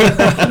 Yeah.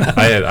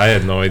 I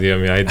had no idea.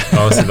 I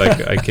honestly,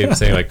 I kept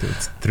saying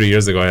 3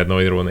 years ago, I had no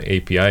idea what an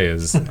API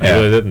is. I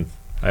really didn't.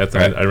 I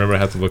remember I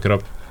had to look it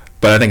up.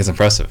 But I think it's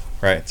impressive,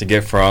 right? To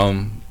get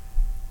from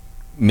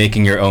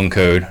making your own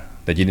code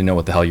that you didn't know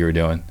what the hell you were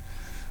doing,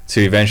 to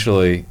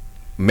eventually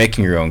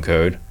making your own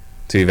code,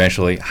 to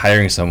eventually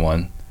hiring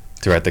someone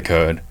to write the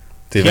code,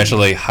 to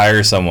eventually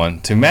hire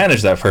someone to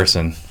manage that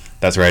person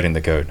that's writing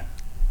the code.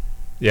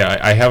 Yeah,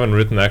 I haven't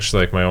written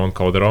actually my own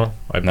code at all.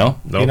 No?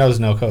 He knows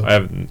no code. I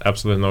have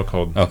absolutely no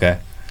code. Okay.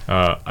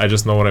 I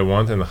just know what I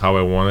want and how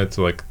I want it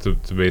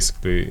to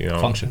basically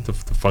function. To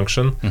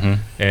function.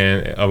 Mm-hmm.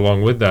 And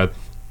along with that,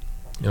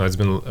 it's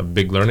been a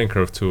big learning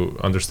curve to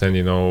understand,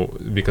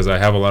 because I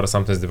have a lot of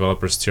sometimes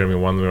developers steer me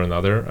one way or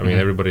another.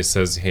 Everybody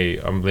says, hey,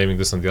 I'm blaming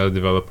this on the other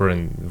developer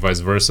and vice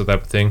versa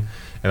type of thing,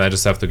 and I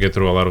just have to get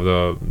through a lot of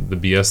the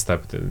BS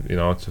type,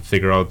 to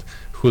figure out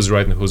who's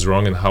right and who's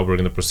wrong and how we're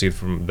going to proceed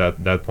from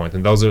that point.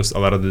 And those are a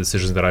lot of the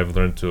decisions that I've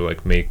learned to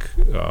make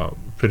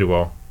pretty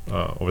well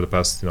over the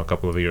past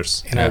couple of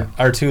years. And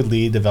our two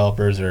lead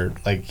developers are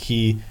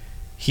he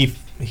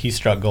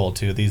struck gold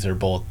too. These are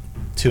both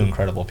two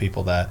incredible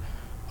people that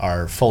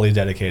are fully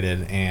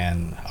dedicated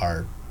and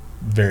are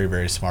very,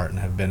 very smart and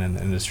have been in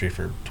the industry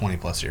for 20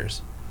 plus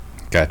years.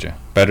 Gotcha.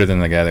 Better than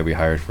the guy that we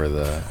hired for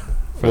the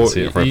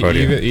podium.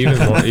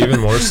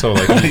 Even more so.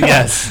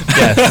 Yes.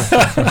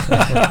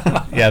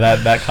 Yeah,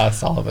 that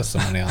costs all of us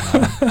some money on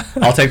that.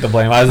 I'll take the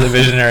blame. I was the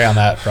visionary on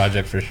that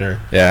project for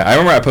sure. Yeah, I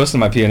remember I posted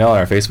my P&L on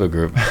our Facebook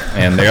group,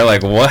 and they're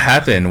like, "What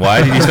happened?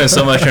 Why did you spend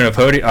so much on a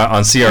podium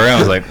on CRM?" I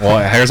was like, "Well,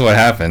 here's what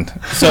happened."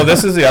 So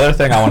this is the other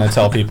thing I want to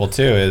tell people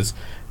too is,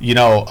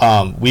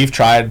 we've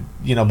tried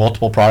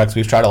multiple products.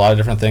 We've tried a lot of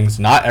different things.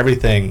 Not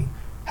everything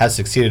has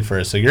succeeded for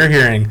us. So you're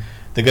hearing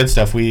the good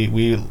stuff.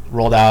 We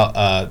rolled out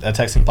a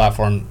texting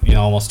platform,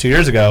 almost 2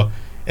 years ago.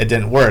 It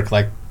didn't work.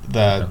 Like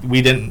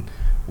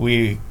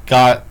we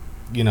got,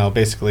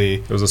 basically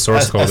It was a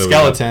source a code.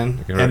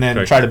 skeleton, and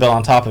then tried to build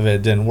on top of it.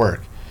 It didn't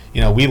work.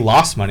 We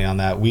lost money on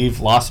that. We've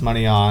lost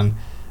money on,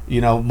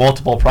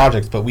 multiple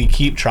projects, but we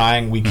keep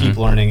trying, we keep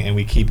learning, and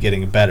we keep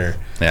getting better.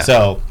 Yeah.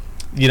 So,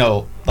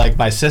 like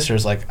my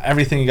sister's like,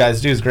 everything you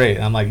guys do is great.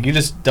 And I'm like,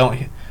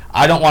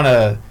 I don't want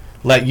to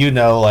let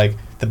like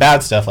the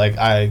bad stuff. Like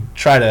I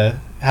try to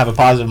have a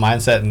positive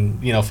mindset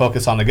and,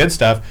 focus on the good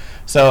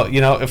stuff. So,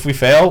 if we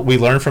fail, we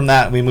learn from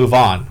that and we move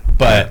on.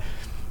 But,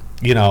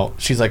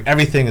 she's like,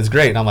 everything is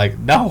great. And I'm like,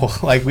 no,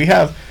 like we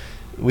have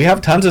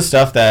tons of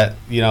stuff that,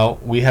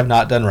 we have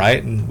not done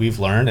right and we've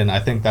learned. And I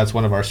think that's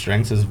one of our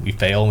strengths is we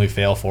fail and we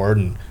fail forward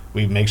and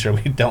we make sure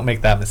we don't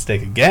make that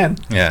mistake again.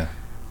 Yeah.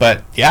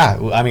 But yeah,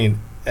 I mean,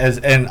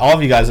 and all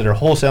of you guys that are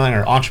wholesaling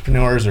or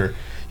entrepreneurs or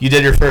you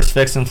did your first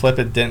fix and flip,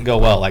 it didn't go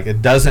well. Like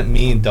it doesn't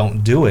mean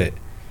don't do it.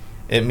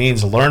 It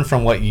means learn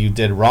from what you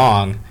did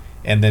wrong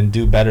and then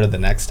do better the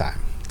next time.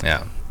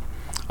 Yeah.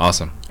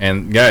 Awesome.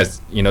 And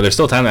guys, there's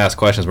still time to ask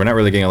questions. We're not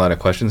really getting a lot of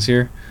questions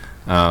here.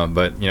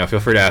 But feel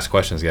free to ask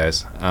questions,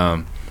 guys.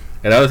 And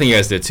the other thing you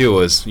guys did too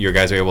was your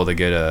guys were able to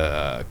get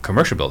a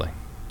commercial building.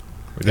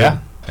 We did.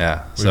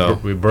 Yeah. So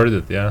we bird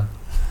it. Yeah.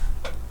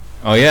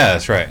 Oh yeah,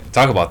 that's right.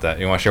 Talk about that.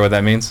 You want to share what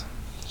that means?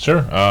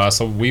 Sure.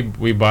 So we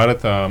bought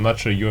it. I'm not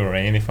sure you or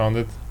Annie found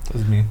it. It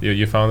was me.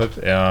 You found it.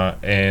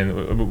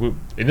 And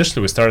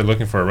initially we started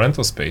looking for a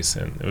rental space,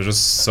 and it was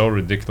just so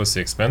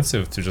ridiculously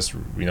expensive to just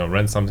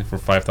rent something for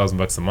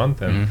 $5,000 a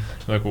month, and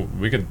like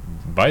we could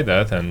buy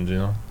that,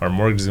 and our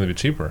mortgage is gonna be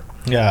cheaper.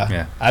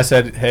 Yeah. I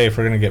said, hey, if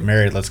we're gonna get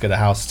married, let's get a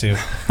house too.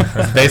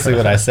 That's basically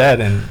what I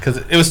said, and because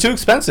it was too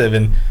expensive,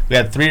 and we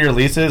had 3-year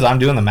leases. I'm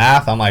doing the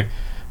math. I'm like,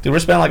 dude, we're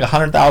spending like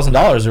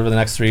 $100,000 over the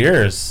next 3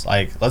 years.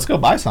 Like, let's go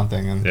buy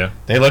something. And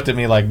they looked at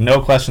me like,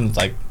 no questions,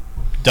 like,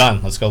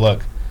 done. Let's go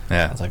look.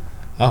 Yeah. I was like,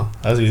 oh,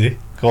 that was easy.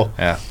 Cool.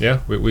 Yeah.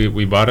 Yeah.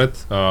 We bought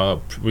it.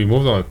 We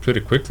moved on it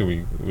pretty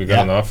quickly. We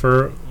got an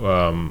offer.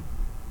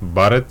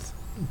 Bought it.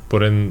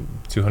 Put in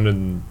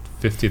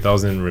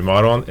 $250,000 in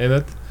remodel in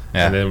it.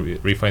 Yeah. And then we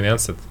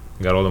refinanced it.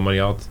 Got all the money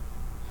out.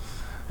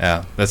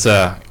 Yeah. That's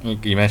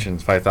you mentioned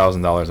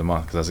 $5,000 a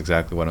month because that's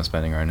exactly what I'm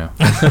spending right now.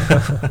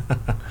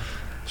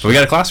 So we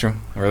got a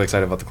classroom. I'm really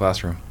excited about the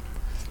classroom.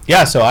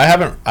 Yeah, so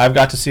I've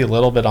got to see a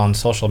little bit on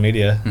social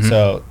media.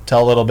 So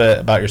tell a little bit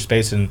about your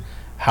space and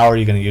how are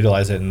you going to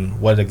utilize it and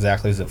what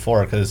exactly is it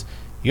for? Because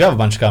you have a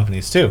bunch of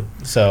companies too.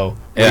 So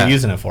what are you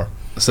using it for?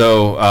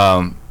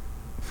 So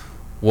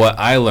what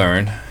I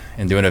learned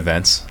in doing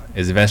events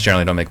is events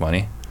generally don't make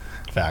money.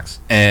 Facts.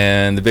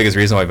 And the biggest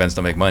reason why events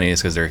don't make money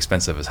is because they're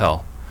expensive as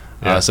hell.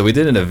 Yeah. So we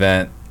did an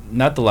event,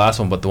 not the last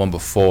one, but the one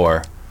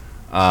before.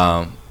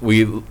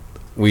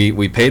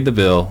 We paid the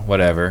bill,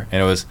 whatever,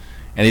 and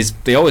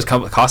they always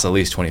cost at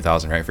least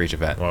 $20,000, right, for each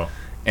event. Wow.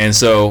 And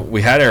so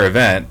we had our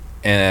event,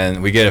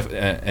 and we get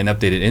an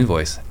updated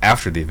invoice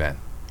after the event,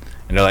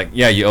 and they're like,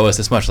 "Yeah, you owe us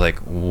this much." Like,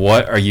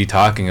 what are you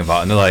talking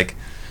about? And they're like,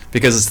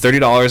 because it's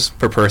 $30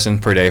 per person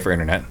per day for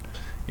internet.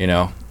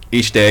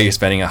 Each day you're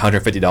spending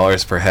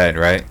 $150 per head,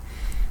 right?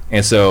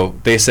 And so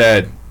they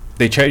said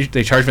they charged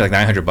me like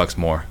 $900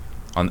 more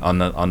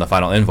on the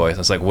final invoice. I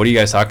was like, "What are you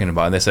guys talking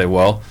about?" And they said,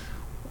 "Well,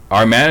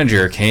 our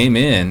manager came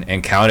in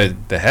and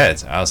counted the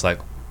heads." I was like,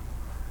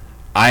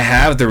 I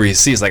have the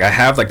receipts. Like, I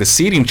have like the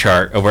seating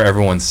chart of where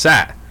everyone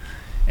sat.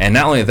 And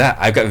not only that,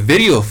 I've got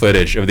video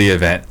footage of the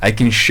event. I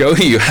can show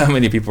you how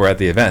many people were at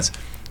the events.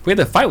 We had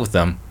to fight with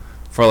them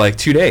for like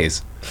 2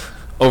 days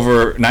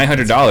over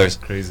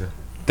 $900 Crazy.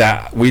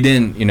 that we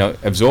didn't,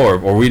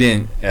 absorb, or we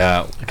didn't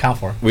Account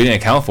for. We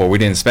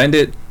didn't spend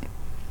it.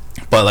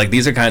 But like,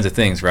 these are kinds of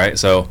things, right?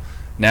 So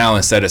now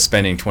instead of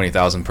spending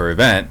 $20,000 per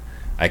event,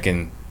 I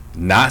can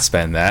not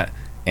spend that,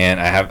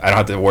 and I don't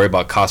have to worry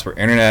about cost per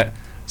internet,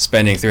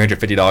 spending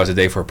 $350 a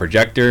day for a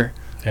projector,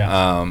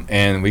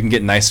 and we can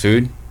get nice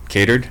food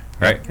catered,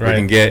 right? We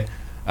can get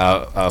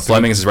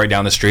Fleming's is right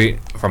down the street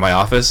from my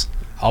office.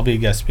 I'll be a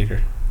guest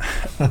speaker.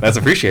 That's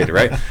appreciated,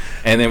 right?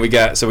 And then we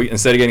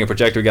instead of getting a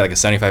projector, we got like a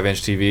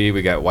 75-inch TV.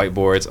 We got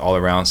whiteboards all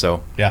around,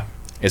 so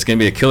it's gonna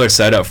be a killer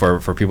setup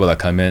for people that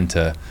come in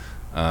to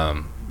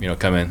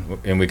come in,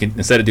 and we can,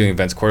 instead of doing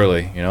events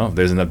quarterly, if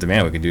there's enough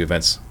demand, we can do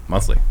events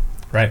monthly.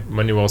 Right.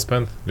 Money well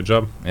spent. Good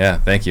job. Yeah,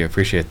 thank you.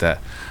 Appreciate that.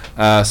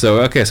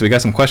 So we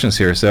got some questions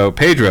here. So,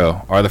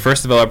 Pedro, are the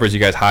first developers you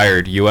guys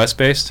hired U.S.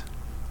 based?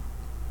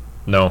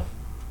 No.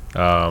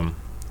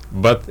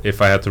 But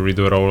if I had to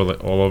redo it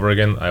all over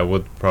again, I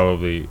would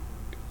probably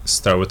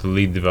start with the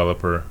lead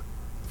developer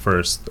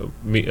first.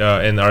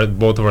 And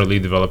both of our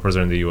lead developers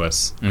are in the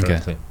U.S.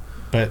 currently.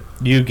 But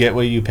you get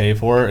what you pay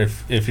for.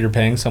 If you're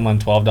paying someone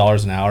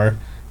 $12 an hour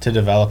to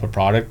develop a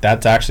product,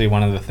 that's actually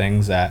one of the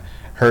things that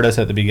hurt us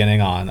at the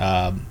beginning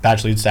on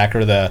Batch Lead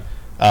Stacker. The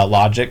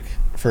logic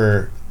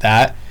for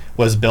that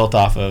was built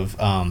off of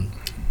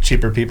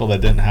cheaper people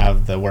that didn't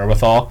have the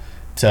wherewithal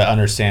to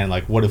understand,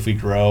 like, what if we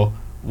grow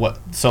what?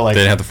 So like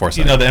They didn't have the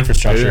foresight. You know, the They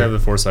infrastructure. didn't have the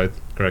foresight,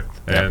 correct?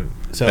 Yeah. And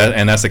So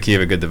and that's the key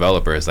of a good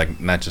developer. Is like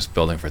not just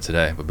building for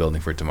today, but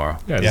building for tomorrow.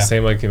 yeah, it's Yeah. the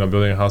same like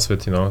building a house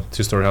with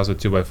 2-story house with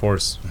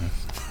 2x4s.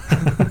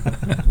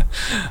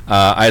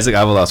 Isaac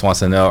Avalos wants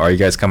to know: are you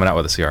guys coming out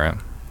with a CRM?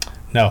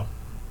 no,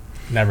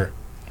 never.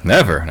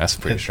 Never. That's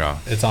pretty It- strong.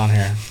 It's on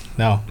here.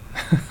 No.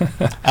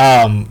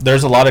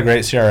 There's a lot of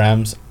great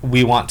CRMs.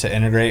 We want to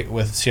integrate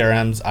with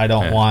CRMs. I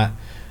don't Yeah. want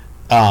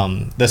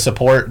the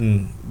support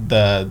and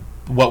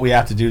what we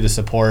have to do to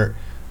support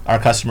our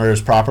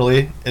customers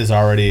properly is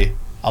already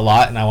a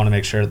lot, and I want to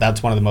make sure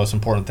that's one of the most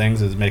important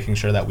things is making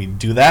sure that we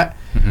do that.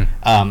 Mhm.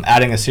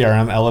 Adding a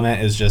CRM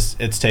element is just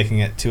it's taking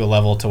it to a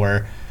level to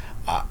where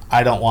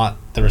I don't want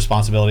the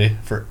responsibility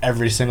for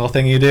every single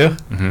thing you do.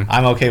 Mhm.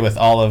 I'm okay with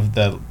all of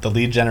the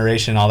lead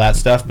generation, all that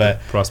stuff, but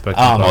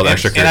Prospecting. All the and I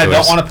extracurriculars.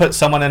 don't want to put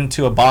someone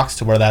into a box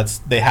to where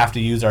they have to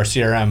use our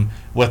CRM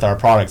with our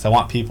products. I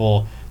want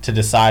people to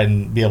decide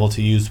and be able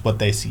to use what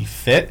they see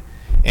fit,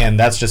 and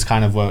that's just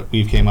kind of what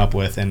we've came up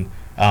with. And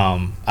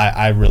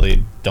I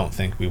really don't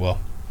think we will.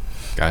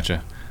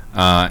 Gotcha.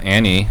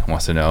 Annie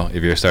wants to know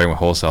if you're starting with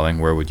wholesaling,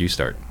 where would you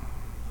start?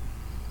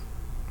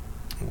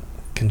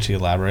 Can she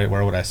elaborate?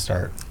 Where would I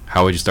start?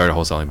 How would you start a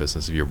wholesaling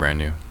business if you're brand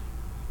new?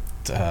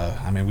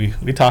 I mean,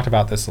 we talked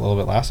about this a little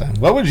bit last time.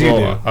 What would you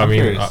do? I I'm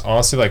mean, curious.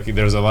 honestly, like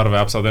there's a lot of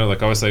apps out there.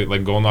 Like I always say,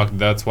 like Go Knock.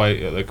 That's why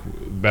like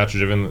Batch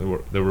Driven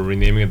they were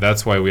renaming it.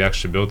 That's why we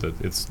actually built it.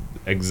 It's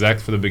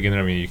exact for the beginner.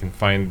 I mean, you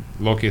can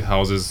locate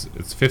houses.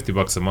 It's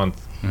 $50 a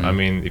month. Mhm. I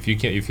mean, if you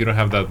don't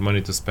have that money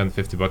to spend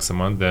 $50 a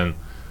month, then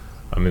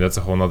I mean that's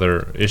a whole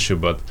other issue.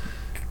 But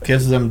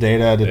Gives them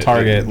data to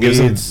target gives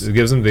leads, it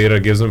gives them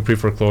data, gives them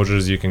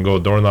pre-foreclosures. You can go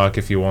door knock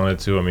if you wanted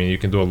to. I mean, you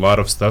can do a lot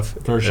of stuff.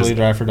 virtually As-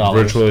 drive for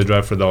dollars. Virtually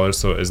drive for dollars.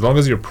 So as long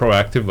as you're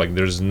proactive, like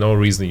there's no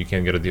reason you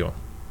can't get a deal.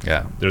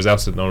 Yeah, There's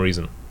absolutely no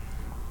reason.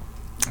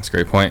 that's a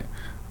great point.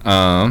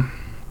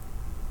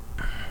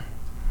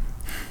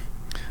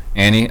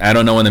 Annie, I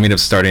don't know when the meetups are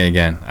starting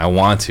again. I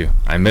want to.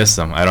 I miss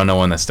them. I don't know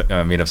when the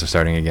meetups are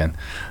starting again.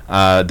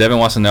 Devin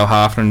wants to know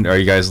how often are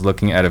you guys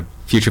looking at a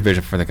future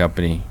vision for the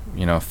company?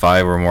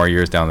 5 or more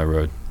years down the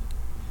road.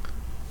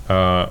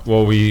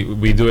 Well,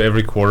 we do it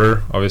every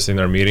quarter, obviously in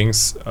our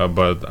meetings,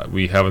 but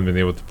we haven't been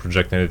able to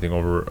project anything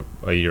over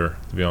a year,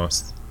 to be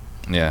honest.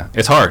 Yeah,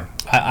 it's hard.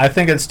 I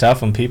think it's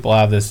tough when people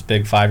have this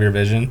big 5-year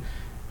vision.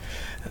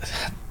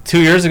 2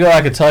 years ago,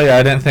 I could tell you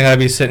I didn't think I'd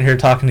be sitting here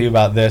talking to you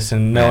about this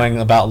and knowing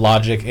about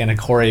logic and a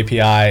core API.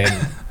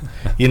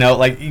 And,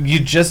 like you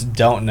just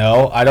don't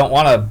know. I don't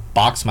want to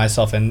box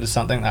myself into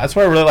something. That's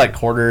why I really like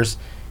quarters.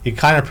 You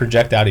kind of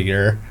project out a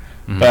year.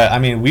 Mhm. But, I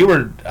mean, we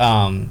were,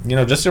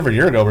 just over a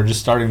year ago, we're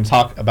just starting to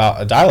talk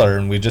about a dialer,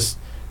 and we just,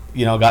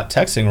 got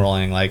texting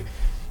rolling. Like,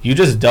 you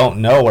just don't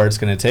know where it's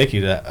going to take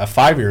you to a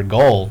 5-year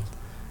goal.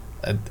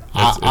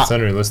 It's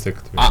unrealistic,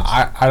 to be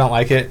honest. I don't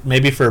like it.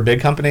 Maybe for a big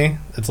company,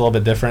 it's a little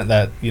bit different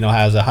that,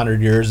 has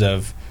 100 years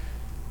of,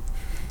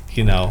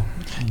 You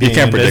being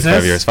can't in predict 5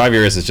 business. years. 5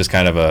 years is just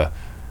kind of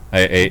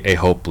a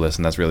hopeless,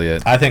 and that's really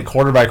it. I think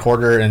quarter by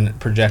quarter and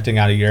projecting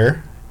out a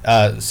year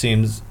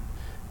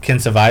can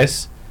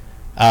suffice.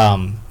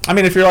 I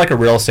mean, if you're like a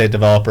real estate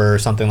developer or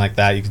something like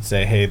that, you could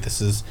say, hey,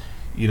 this is,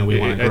 we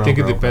want to I think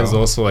it depends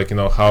grow. also, like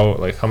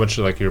how much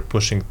like you're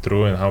pushing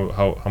through and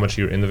how much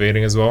you're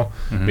innovating as well.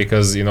 Mhm.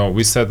 Because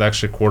we set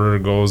actually quarter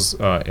goals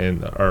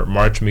in our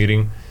March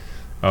meeting,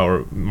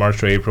 or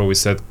March or April. We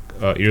set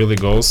yearly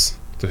goals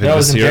to hit That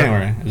was this in year.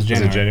 January. It was Was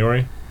January. it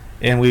January?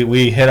 And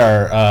we hit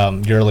our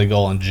yearly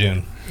goal in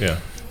June. Yeah,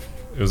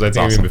 it was. I think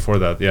awesome. even before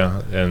that.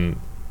 Yeah, and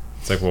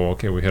it's like, well,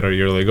 okay, we hit our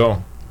yearly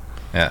goal.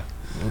 Yeah.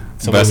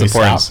 So That's would we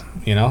importance. stop?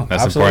 That's the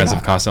Absolutely importance of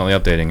not. constantly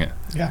updating it.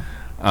 Yeah.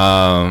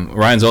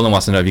 Ryan Zolan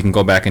wants to know if you can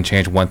go back and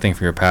change one thing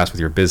from your past with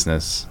your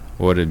business.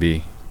 What would it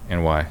be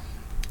and why?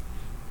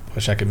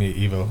 Wish I could meet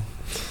Evo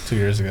 2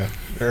 years ago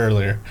or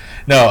earlier.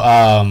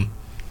 No,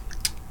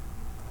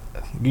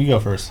 you go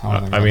first.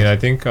 I mean, I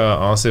think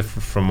honestly,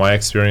 from my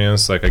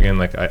experience, like again,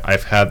 like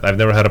I've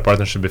never had a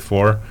partnership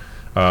before,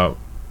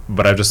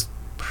 but I've just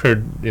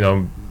heard,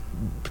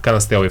 kind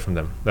of stay away from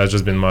them. That's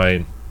just been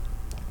my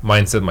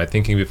mindset, my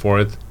thinking before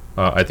it.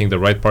 I think the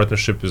right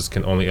partnership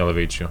can only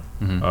elevate you.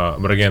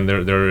 Mhm. But again,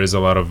 there is a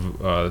lot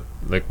of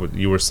like what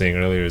you were saying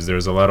earlier. Is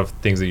there's a lot of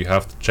things that you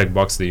have to check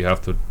box that you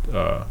have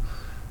to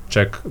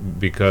check,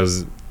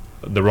 because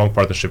the wrong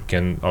partnership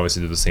can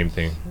obviously do the same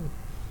thing.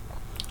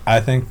 I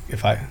think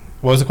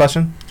what was the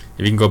question?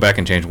 If you can go back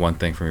and change one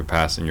thing from your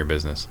past in your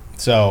business.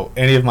 So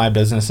any of my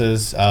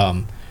businesses,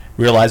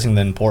 realizing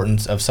the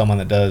importance of someone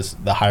that does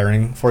the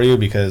hiring for you,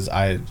 because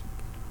I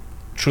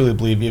truly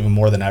believe even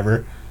more than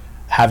ever,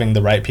 having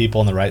the right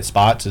people in the right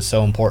spots is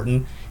so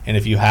important. And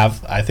if you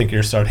have, I think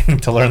you're starting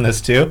to learn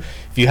this too,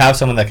 if you have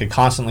someone that could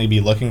constantly be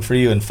looking for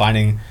you and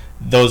finding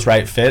those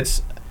right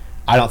fits,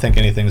 I don't think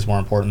anything's more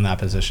important in that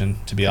position,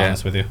 to be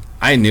honest with you.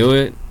 I knew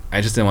it.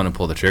 I just didn't want to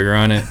pull the trigger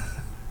on it.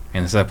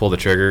 And instead I pulled the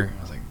trigger,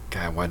 I was like,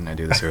 God, why didn't I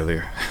do this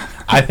earlier?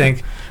 I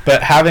think,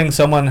 but having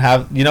someone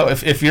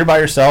if you're by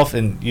yourself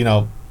and,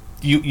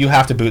 you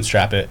have to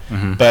bootstrap it,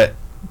 Mhm. but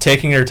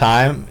taking your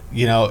time,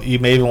 you know, you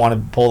may even want to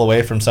pull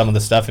away from some of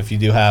the stuff if you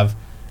do have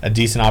a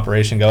decent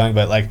operation going,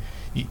 but like,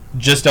 you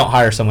just don't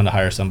hire someone to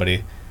hire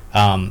somebody.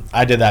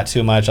 I did that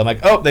too much. I'm like,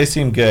 oh, they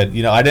seem good.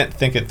 You know, I didn't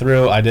think it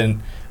through.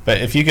 But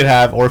if you could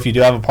have, or if you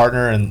do have a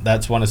partner and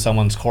that's one of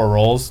someone's core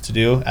roles to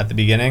do at the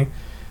beginning,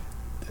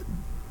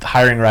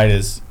 hiring right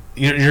is,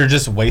 you're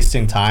just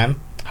wasting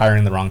time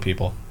hiring the wrong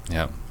people.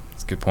 Yeah,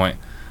 that's a good point.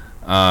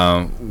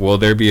 Will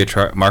there be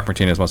Mark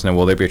Martinez wants to know,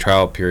 will there be a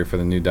trial period for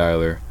the new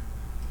dialer?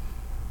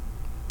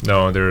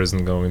 No, there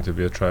isn't going to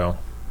be a trial.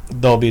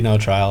 There'll be no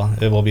trial.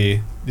 It will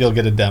be, you'll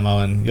get a demo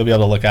and you'll be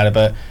able to look at it.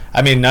 But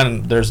I mean,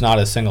 there's not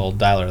a single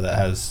dialer that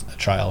has a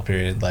trial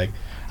period. Like,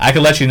 I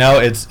could let you know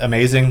it's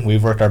amazing.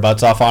 We've worked our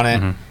butts off on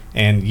it,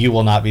 and you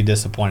will not be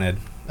disappointed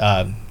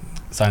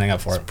signing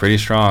up for it. Pretty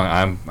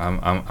strong.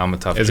 I'm a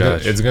tough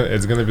judge.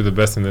 It's gonna be the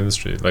best in the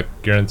industry, like,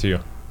 guarantee you.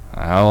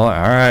 All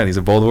right, these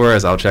are bold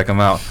words. I'll check them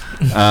out.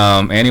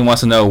 Annie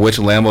wants to know, which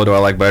Lambo do I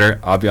like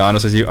better? I'll be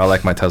honest with you, I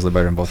like my Tesla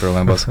better than both their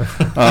Lambos.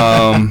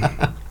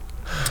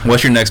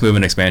 What's your next move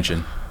in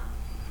expansion?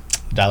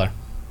 Dialer.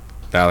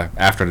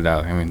 After the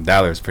dialer. I mean,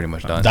 dialer is pretty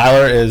much done.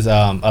 Dialer is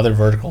other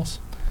verticals.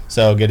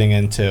 So getting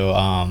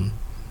into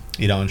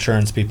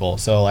insurance people.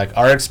 So like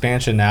our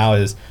expansion now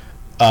is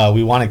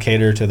we want to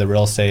cater to the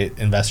real estate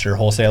investor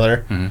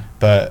wholesaler,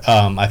 but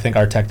I think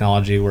our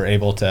technology, we're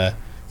able to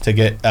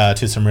get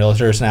to some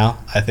realtors now.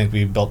 I think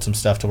we built some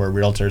stuff to where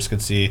realtors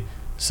could see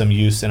some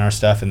use in our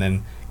stuff, and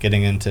then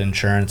getting into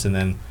insurance, and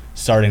then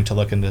starting to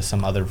look into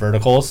some other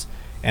verticals,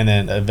 and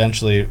then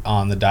eventually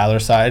on the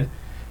dialer side,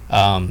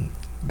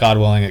 God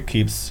willing, it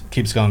keeps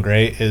going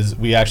great. Is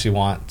we actually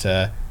want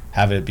to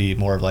have it be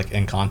more of like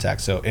in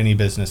contact, so any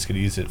business could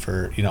use it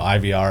for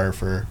IVR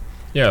for.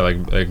 Yeah, like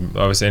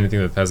obviously anything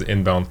that has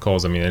inbound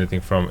calls. I mean,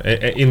 anything from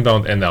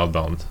inbound and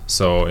outbound.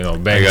 So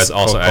banks. Are you guys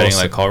also adding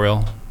like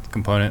CallRail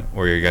component,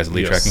 or are you guys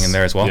lead tracking in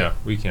there as well? Yeah,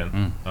 we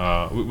can.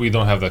 We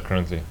don't have that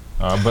currently.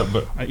 But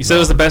you said it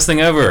was the best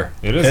thing ever.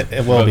 It is.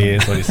 It will be.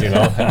 Is what you say.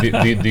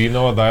 Do you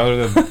know a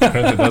dialer that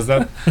currently does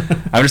that?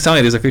 I'm just telling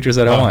you, these are features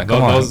that I want.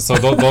 Come on.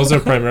 Those are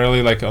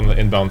primarily like on the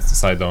inbound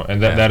side though,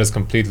 and that is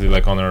completely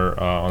like on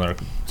our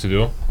to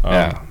do.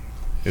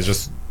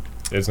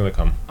 It's gonna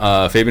come.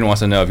 Fabian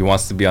wants to know if he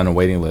wants to be on a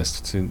waiting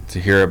list to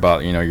hear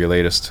about your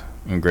latest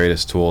and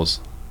greatest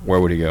tools. Where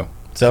would he go?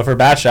 So for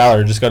Batch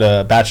Dialer, just go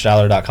to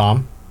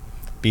batchdialer.com,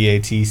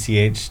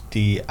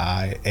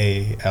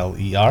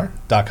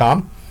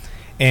 BATCHDIALER.com,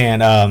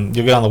 and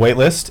you'll get on the wait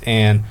list,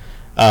 and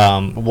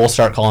we'll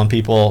start calling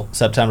people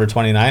September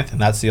 29th,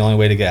 and that's the only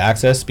way to get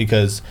access,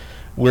 because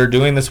we're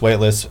doing this wait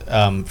list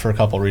for a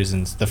couple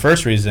reasons. The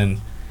first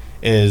reason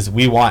is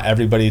we want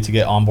everybody to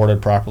get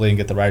onboarded properly and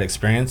get the right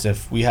experience.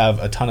 If we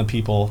have a ton of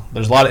people,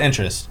 there's a lot of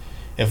interest.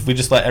 If we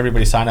just let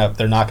everybody sign up,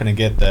 they're not going to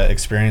get the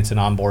experience and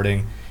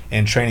onboarding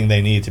and training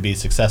they need to be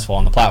successful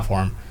on the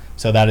platform.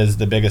 So that is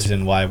the biggest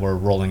reason why we're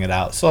rolling it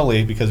out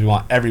slowly, because we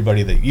want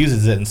everybody that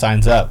uses it and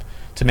signs up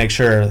to make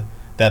sure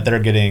that they're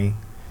getting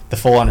the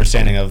full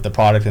understanding of the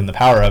product and the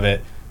power of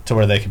it to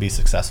where they can be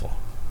successful.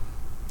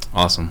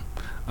 Awesome.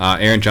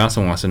 Aaron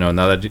Johnson wants to know,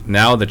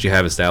 now that you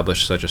have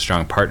established such a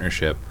strong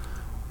partnership,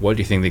 what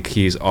do you think the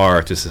keys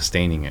are to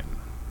sustaining it?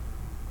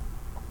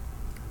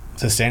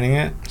 Sustaining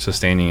it?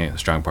 Sustaining a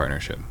strong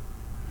partnership.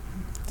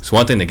 It's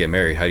one thing to get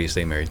married. How do you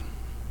stay married?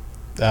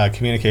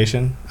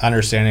 Communication,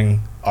 understanding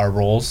our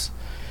roles,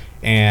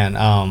 and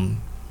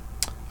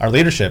our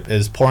leadership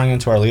is pouring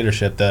into our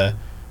leadership. The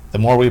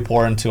more we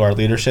pour into our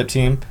leadership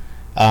team,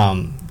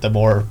 the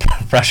more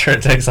pressure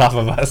it takes off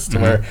of us to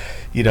where,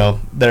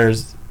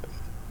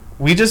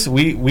 we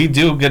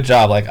do a good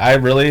job. Like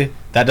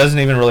that doesn't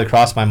even really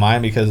cross my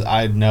mind, because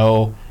I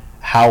know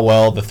how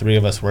well the three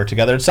of us work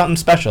together. It's something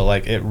special.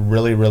 Like it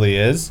really, really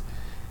is.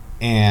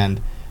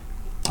 And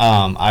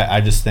I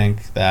just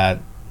think that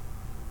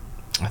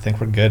I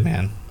think we're good,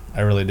 man. I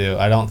really do.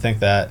 I don't think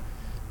that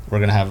we're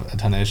gonna have a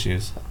ton of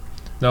issues.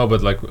 No,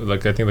 but like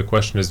I think the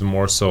question is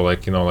more so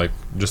like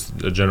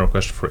just a general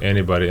question for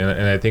anybody, and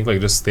I think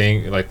like just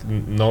staying like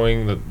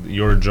knowing that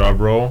your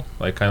job role,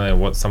 like kind of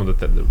what some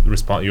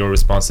of your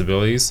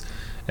responsibilities,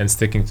 and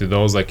sticking to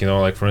those. Like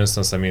like for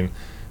instance, I mean,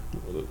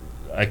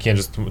 I can't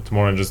just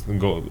tomorrow and just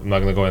go. I'm not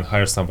gonna go and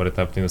hire somebody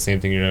type of thing. The same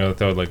thing you're gonna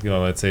tell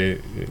let's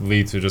say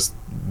lead to just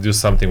do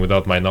something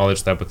without my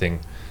knowledge type of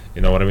thing.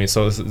 You know what I mean?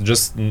 So it's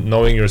just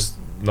knowing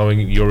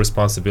your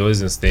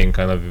responsibilities and staying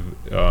kind of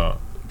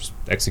just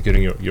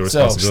executing your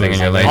responsibilities.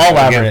 So,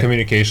 again,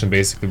 communication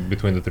basically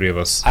between the three of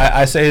us.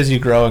 I say as you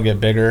grow and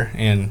get bigger,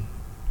 and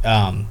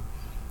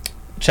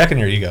checking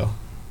your ego,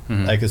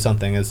 like is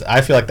something I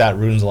feel like that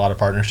ruins a lot of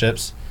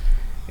partnerships,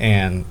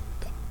 and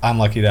I'm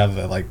lucky to have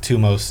the two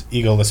most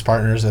egoless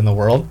partners in the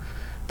world.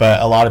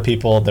 But a lot of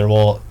people,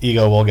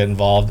 ego will get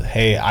involved.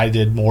 Hey, I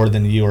did more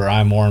than you, or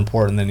I'm more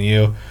important than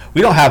you.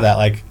 We don't have that.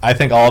 I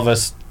think all of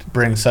us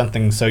bring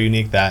something so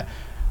unique that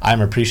I'm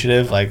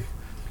appreciative.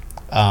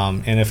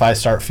 And if I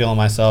start feeling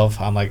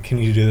myself, I'm like, can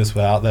you do this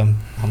without them?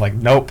 I'm like,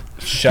 nope,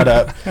 shut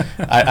up.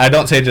 I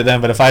don't say it to them,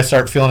 but if I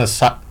start feeling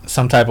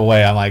some type of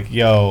way, I'm like,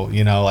 yo,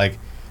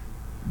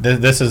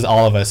 this is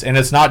all of us, and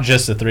it's not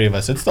just the three of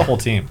us; it's the whole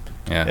team.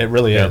 Yeah. It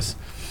really Yeah. is.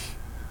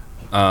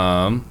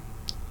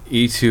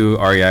 E2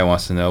 REI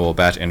wants to know, will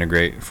Batch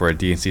integrate for a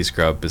DNC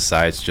scrub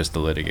besides just the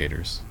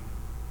litigators?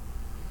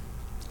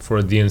 For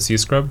a DNC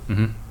scrub,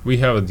 Mm-hmm. we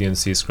have a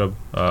DNC scrub.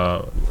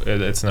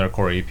 It's in our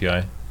core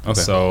API. Okay.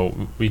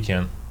 So we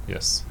can,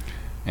 yes.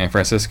 And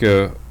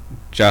Francisco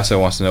Jasso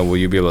wants to know, will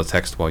you be able to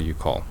text while you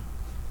call?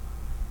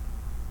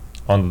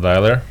 On the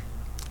dialer,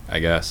 I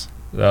guess.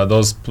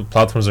 those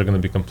platforms are going to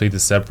be completely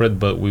separate,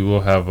 but we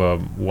will have a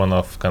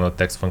one-off kind of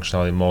text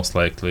functionality. Most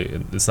likely,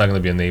 it's not going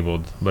to be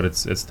enabled, but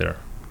it's there.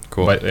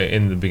 Cool. But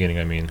in the beginning,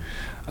 I mean.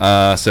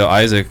 So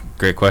Isaac,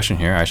 great question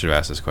here. I should have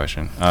asked this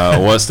question.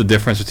 What's the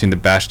difference between the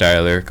Batch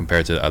dialer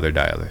compared to the other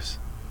dialers?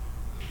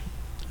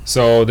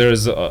 So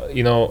there's,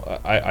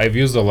 I've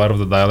used a lot of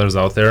the dialers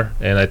out there,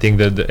 and I think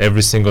that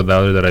every single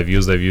dialer that I've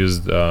used,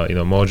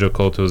 Mojo,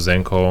 Koto,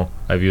 Zenko.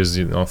 I've used,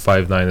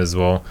 5.9 as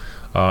well,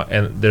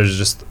 and there's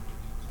just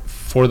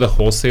for the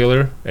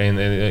wholesaler and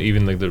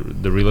even like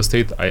the real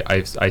estate,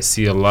 I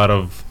see a lot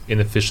of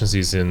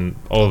inefficiencies in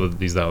all of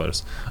these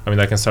dialers. I mean,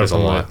 I can start There's a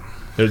lot.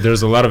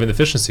 There's a lot of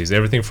inefficiencies.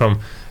 Everything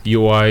from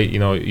UI,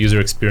 user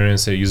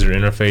experience, user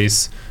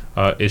interface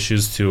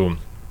issues to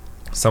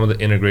some of the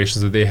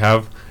integrations that they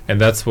have, and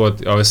that's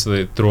what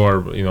obviously through our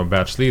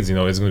batch leads,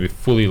 it's going to be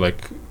fully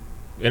like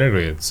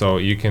integrated. So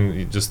you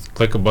just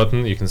click a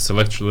button, you can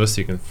select your list,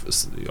 you can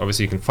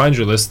obviously you can find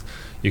your list,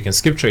 you can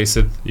skip trace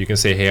it, you can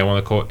say, hey, I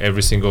want to call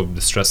every single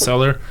distressed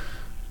seller.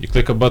 You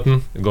click a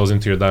button, it goes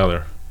into your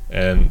dialer,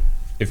 and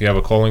if you have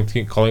a calling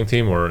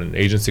team or an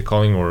agency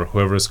calling or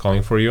whoever is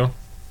calling for you,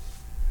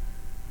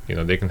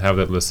 they can have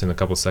that list in a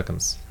couple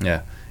seconds.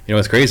 Yeah.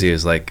 What's crazy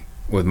is like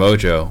with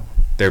Mojo,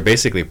 they're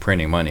basically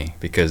printing money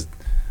because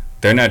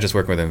they're not just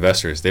working with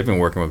investors. They've been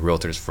working with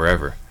realtors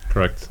forever.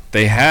 Correct.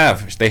 They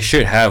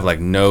should have like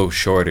no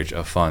shortage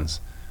of funds,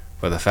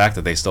 but the fact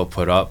that they still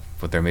put up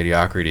with their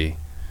mediocrity,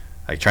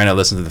 like trying to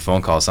listen to the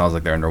phone call sounds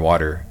like they're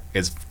underwater.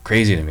 It's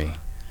crazy to me.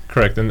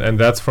 Correct, and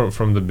that's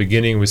from the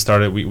beginning. We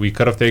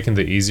could have taken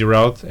the easy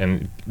route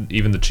and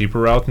even the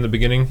cheaper route in the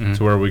beginning, Mhm.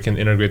 to where we can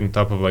integrate on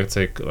top of like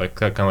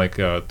kind of like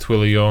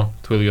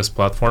Twilio's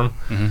platform,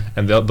 Mm-hmm.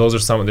 and those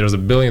are there's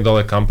 $1 billion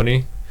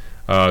company,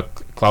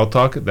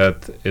 CloudTalk,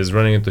 that is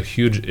running into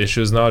huge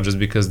issues now just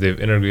because they've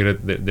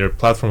integrated their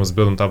platform was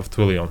built on top of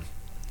Twilio.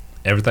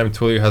 Every time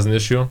Twilio has an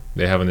issue,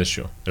 they have an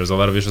issue. There's a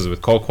lot of issues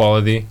with call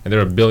quality, and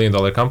they're $1 billion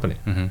company.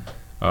 Mm-hmm.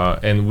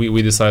 And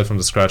we decided from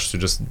the scratch to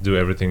just do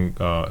everything.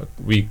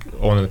 We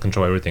own and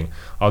control everything.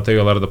 I'll tell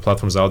you, a lot of the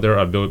platforms out there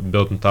are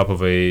built on top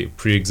of a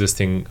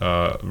pre-existing,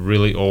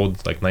 really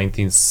old, like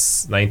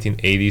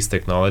 1980s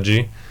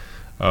technology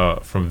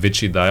from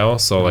Vichy Dial.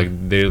 So Mhm. like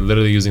they're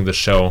literally using the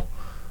shell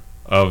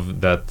of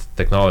that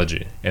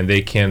technology, and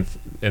they can't.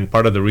 And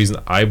part of the reason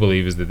I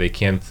believe is that they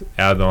can't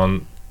add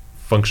on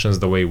functions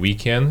the way we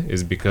can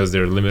is because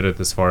they're limited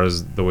as far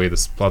as the way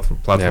this platform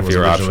was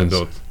fewer originally options.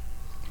 built.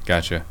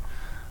 Gotcha.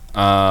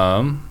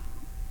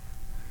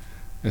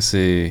 Let's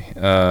see.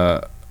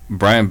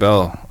 Brian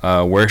Bell,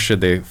 where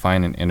should they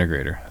find an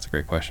integrator? That's a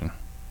great question.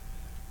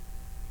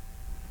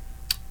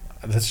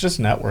 That's just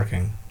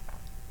networking.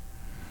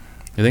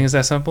 You think it's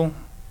that simple?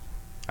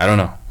 I don't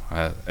know.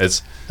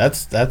 It's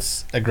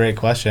That's a great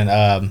question.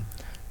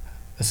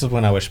 This is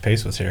when I wish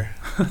Pace was here.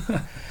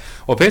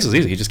 well, Pace was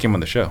easy. He just came on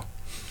the show,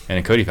 and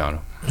then Cody found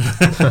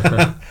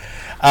him.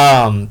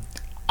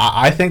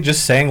 I think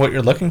just saying what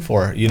you're looking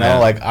for. Yeah.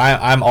 Like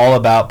I'm all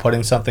about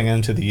putting something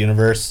into the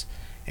universe,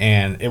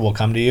 and it will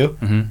come to you.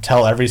 Mm-hmm.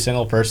 Tell every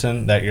single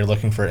person that you're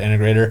looking for an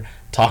integrator.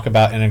 Talk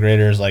about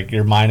integrators like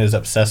your mind is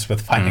obsessed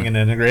with finding Mm-hmm.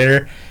 an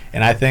integrator.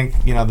 And I think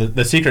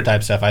the secret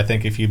type stuff. I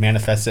think if you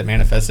manifest it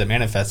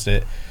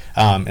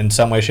in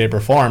some way, shape, or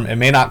form, it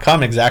may not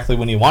come exactly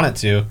when you want it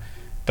to,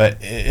 but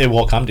it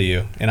will come to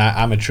you. And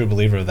I'm a true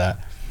believer of that.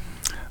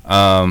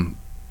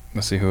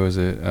 Let's see, who is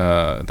it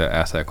that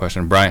asked that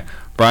question?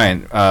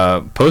 Brian,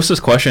 post this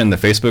question in the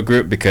Facebook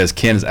group because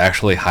Ken is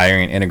actually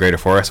hiring an integrator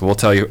for us. We'll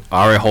tell you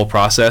our whole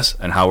process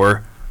and how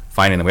we're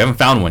finding them. We haven't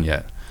found one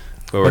yet.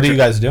 But What are you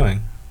guys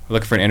doing? We're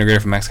looking for an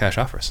integrator for Max Cash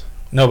Offers.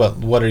 No, but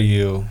what are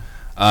you?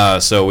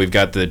 So we've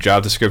got the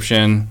job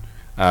description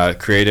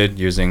created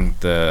using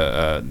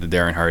the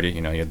Darren Hardy.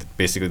 You have to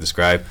basically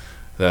describe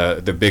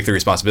the big three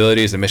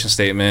responsibilities, the mission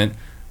statement,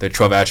 the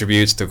 12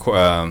 attributes, the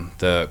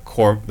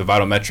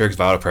vital metrics,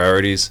 vital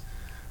priorities.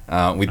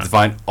 We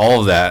define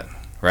all of that,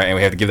 right? And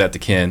we have to give that to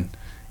Ken.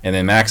 And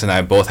then Max and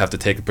I both have to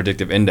take a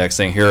predictive index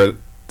saying here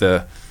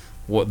are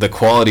the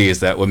qualities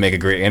that would make a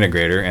great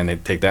integrator, and they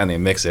take that and they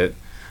mix it.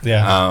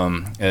 Yeah.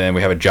 And then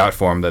we have a jot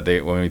form that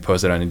when we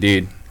post it on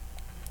Indeed,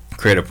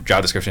 create a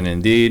job description in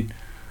Indeed.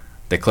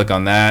 They click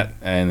on that,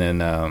 and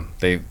then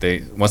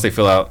they once they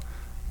fill out,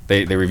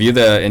 they review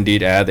the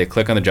Indeed ad. They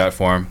click on the jot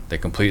form. They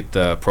complete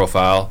the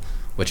profile,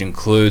 which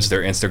includes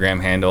their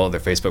Instagram handle, their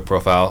Facebook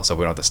profile, so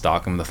we don't have to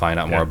stalk them to find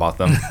out more about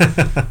them.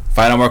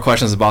 Find out more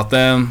questions about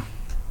them.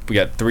 We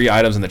got 3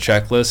 items in the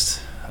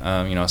checklist.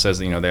 It says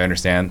they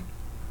understand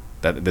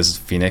that this is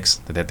Phoenix,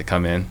 that they have to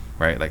come in,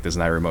 right? Like this is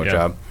not a remote Yeah.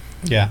 job.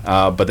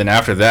 Yeah. But then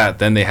after that,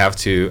 then they have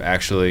to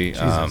actually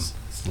Jesus,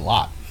 it's a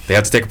lot. they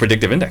have to take a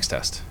predictive index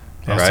test.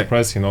 I'm Right.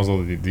 surprised he knows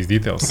all these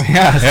details.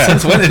 Yeah. Yeah.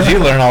 Since when did you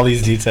learn all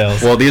these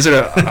details? Well, these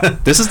are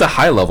this is the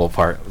high level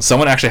part.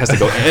 Someone actually has to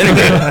go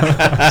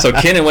integrate. So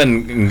Ken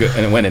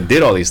went and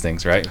did all these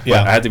things, right?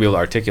 Yeah. But I had to be able to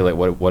articulate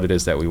what it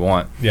is that we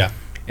want. Yeah.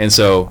 And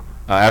so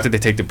after they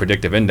take the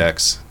predictive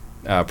index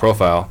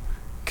profile,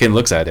 Ken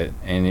looks at it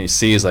and he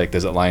sees like,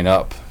 does it line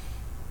up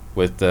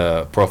with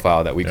the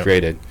profile that we Yep.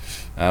 created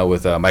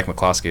with Mike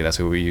McCloskey? That's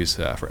who we use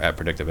at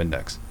predictive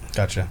index.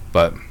 Gotcha.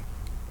 But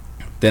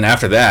then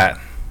after that,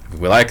 if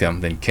we like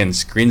them, then Ken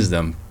screens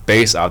them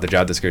based off the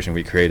job description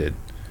we created.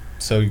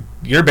 So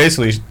you're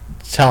basically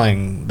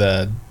telling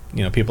the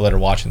people that are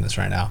watching this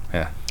right now,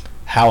 Yeah.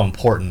 how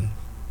important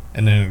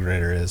an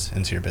integrator is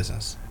into your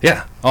business.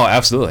 Yeah. Oh,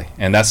 absolutely.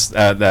 And that's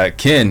that.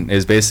 Ken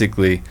is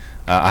basically.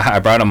 I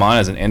brought him on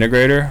as an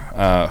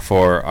integrator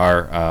for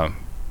our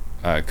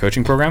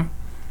coaching program,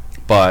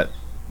 but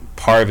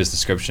part of his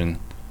description,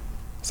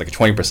 it's like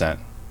 20%,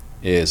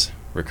 is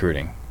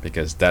recruiting,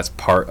 because that's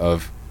part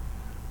of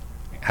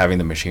having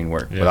the machine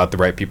work. Yeah. Without the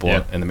right people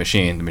Yeah. in the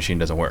machine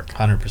doesn't work.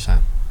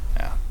 100%.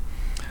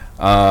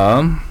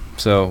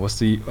 So what's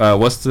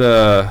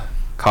the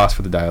cost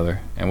for the dialer,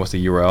 and what's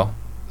the URL?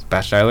 It's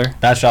Batch Dialer.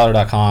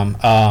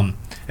 Batchdialer.com.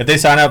 If they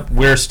sign up,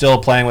 we're still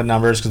playing with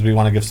numbers because we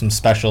want to give some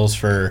specials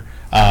for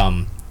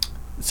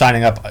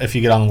signing up. If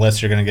you get on the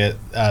list, you're going to get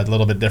a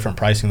little bit different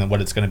pricing than what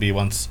it's going to be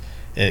once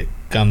it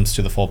comes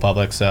to the full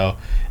public. So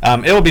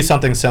it will be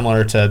something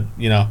similar to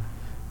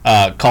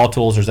Call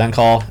Tools or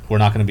ZenCall. We're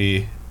not going to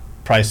be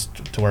priced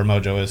to where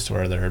Mojo is, to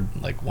where they're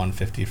like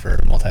 $150 for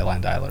a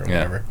multi-line dialer or Yeah.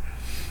 whatever.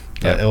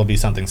 But Yeah. it will be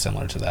something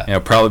similar to that. Yeah,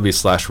 it'll probably be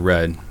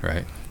 /red,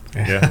 right?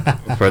 Yeah.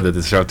 For the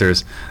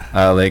disruptors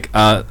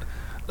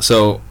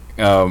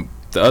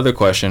the other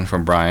question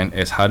from Brian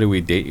is, how do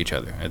we date each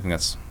other? I think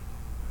that's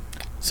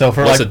So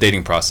for what's like the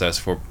dating process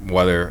for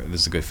whether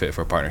this is a good fit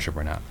for a partnership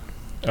or not?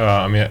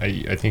 I mean,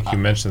 I think you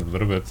mentioned a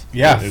little bit.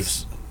 yeah,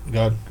 It's go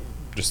ahead.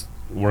 just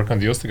work on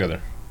deals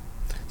together.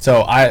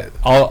 So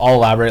I'll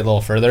elaborate a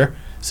little further.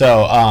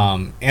 So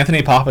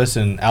Anthony Pappas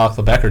and Alec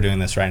Lebec are doing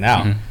this right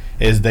now. Mhm.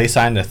 Is they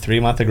signed a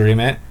 3-month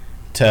agreement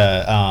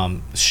to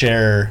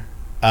share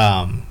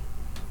ad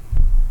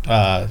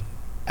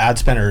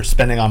spend or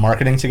spending on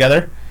marketing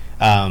together.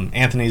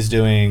 Anthony's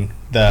doing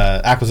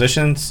the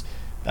acquisitions.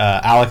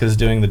 Alec is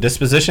doing the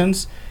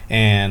dispositions,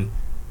 and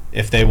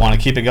if they want to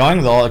keep it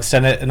going, they'll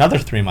extend it another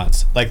 3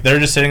 months. Like, they're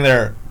just sitting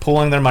there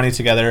pooling their money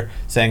together,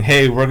 saying,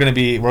 "Hey, we're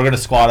gonna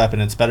squad up,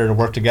 and it's better to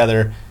work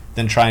together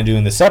than try and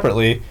doing this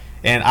separately."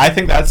 And I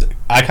think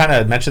I kind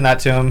of mentioned that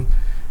to him,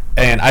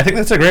 and I think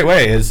that's a great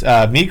way. Is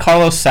me,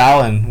 Carlos,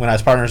 Sal, and when I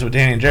was partners with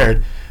Danny and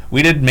Jared,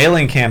 we did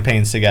mailing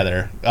campaigns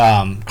together.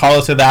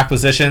 Carlos did the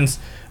acquisitions,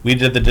 we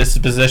did the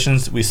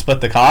dispositions, we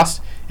split the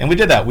cost, and we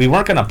did that. We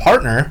weren't going to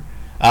partner.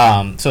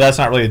 So that's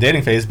not really a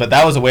dating phase, but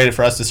that was a way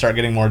for us to start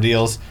getting more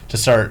deals, to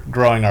start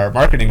growing our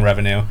marketing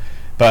revenue.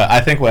 But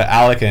I think what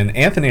Alec and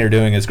Anthony are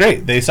doing is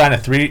great. They sign a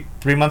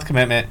three-month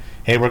commitment.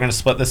 Hey, we're going to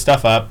split this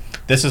stuff up.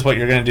 This is what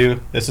you're going to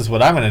do. This is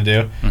what I'm going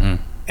to do. Mm-hmm.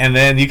 And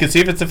then you can see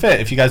if it's a fit.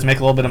 If you guys make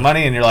a little bit of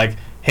money and you're like,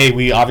 hey,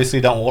 we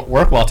obviously don't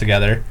work well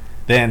together,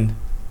 then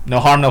no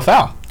harm, no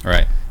foul.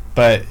 Right.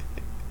 But,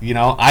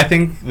 I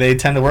think they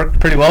tend to work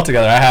pretty well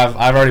together.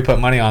 I've already put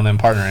money on them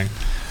partnering.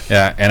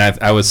 Yeah, and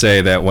I would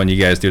say that when you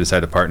guys do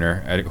decide to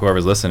partner,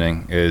 whoever's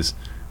listening, is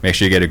make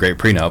sure you get a great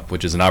prenup,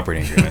 which is an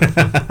operating agreement.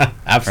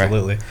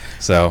 Absolutely. Right.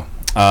 So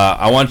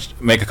I want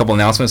to make a couple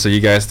announcements so you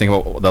guys think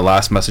about the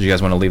last message you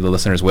guys want to leave the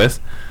listeners with.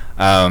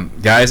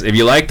 Guys, if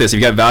you like this, if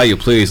you got value,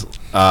 please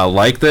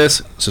like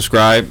this,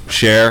 subscribe,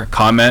 share,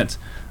 comment.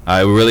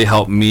 It will really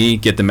help me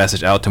get the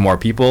message out to more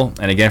people.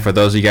 And again, for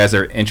those of you guys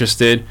that are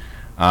interested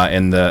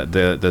in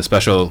the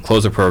special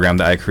closer program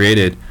that I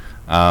created,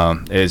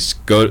 is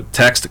go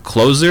text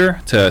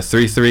closer to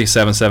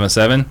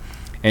 33777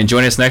 and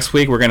join us next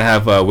week. We're going to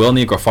have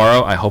Wilney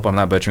Garfaro, I hope I'm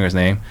not butchering his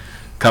name,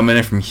 coming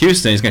in from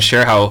Houston. He's going to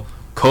share how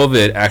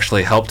COVID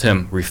actually helped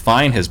him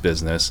refine his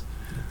business.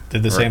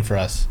 Did the same for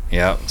us.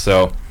 Yeah.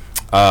 So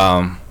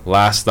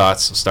last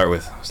thoughts, start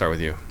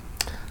with you.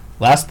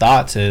 Last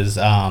thoughts is,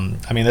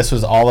 this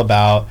was all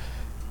about,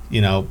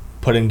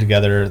 putting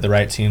together the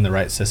right team, the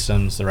right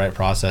systems, the right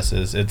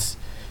processes. It's,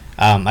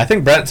 I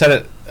think Brent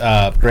said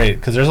it great,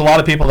 because there's a lot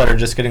of people that are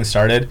just getting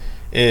started,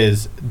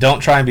 is don't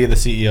try and be the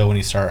CEO when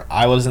you start.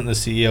 I wasn't the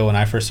CEO when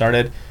I first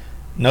started.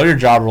 Know your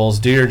job roles,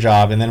 do your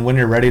job, and then when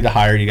you're ready to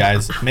hire you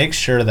guys, make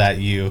sure that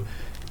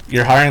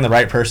you're hiring the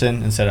right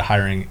person instead of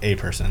hiring a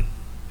person.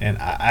 And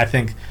I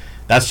think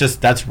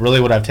that's really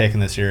what I've taken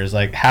this year, is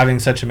like having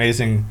such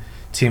amazing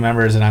team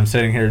members, and I'm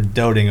sitting here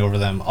doting over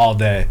them all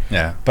day.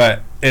 Yeah.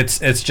 But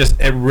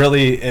it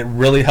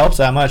really helps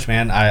that much,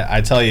 man.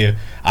 I tell you,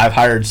 I've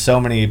hired so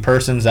many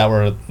persons that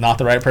were not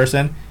the right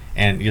person,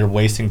 and you're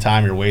wasting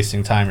time.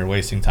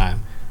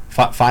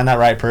 Find that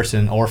right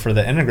person, or for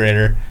the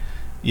integrator,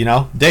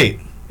 date.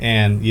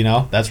 And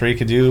that's where you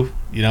could do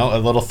a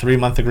little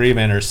 3-month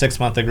agreement or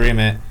 6-month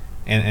agreement,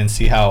 and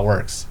see how it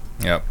works.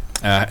 Yep.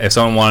 If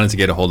someone wanted to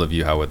get a hold of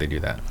you, how would they do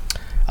that?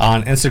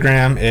 On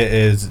Instagram, it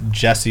is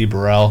Jesse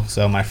Burrell.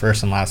 So my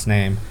first and last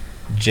name,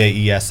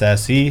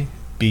 JESSE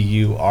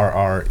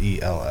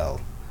BURRELL.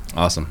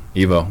 Awesome.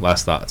 Evo,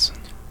 last thoughts.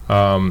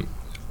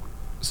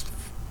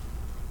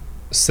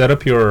 Set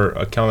up your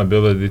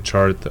accountability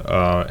chart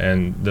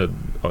and the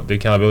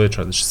accountability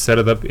chart. Set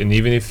it up, and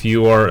even if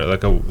you are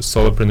like a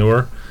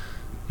solopreneur,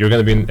 you're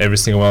going to be in every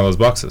single one of those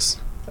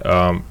boxes.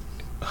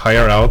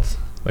 Hire out,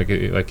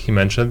 like he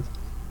mentioned,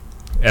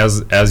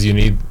 as you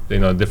need,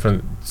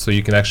 different, so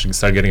you can actually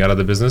start getting out of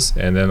the business,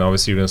 and then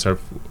obviously you're going to start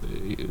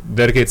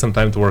dedicate some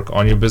time to work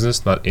on your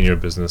business, not in your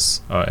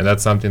business, and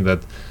that's something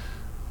that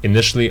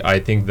initially I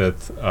think that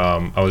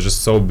I was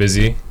just so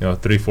busy.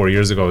 3-4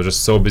 years ago I was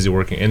just so busy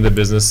working in the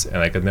business, and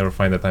I could never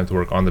find the time to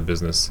work on the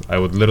business. I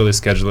would literally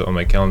schedule it on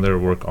my calendar,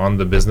 work on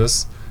the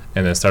business,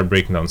 and then start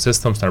breaking down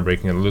systems, start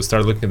looking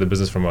at the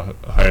business from a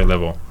higher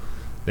level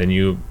than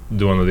you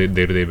do on a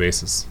day-to-day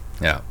basis.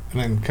 Yeah. And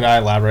then could I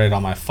elaborate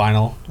on my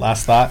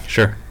last thought?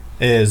 Sure.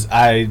 Is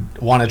I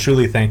want to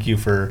truly thank you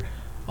for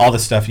all the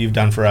stuff you've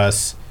done for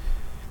us,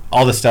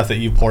 all the stuff that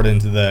you poured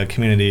into the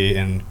community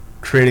and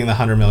creating the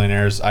 100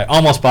 Millionaires. I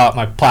almost bought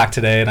my plaque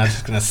today, and I'm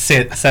just going to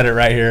set it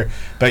right here.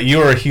 But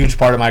you are a huge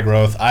part of my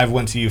growth. I've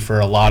went to you for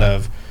a lot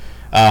of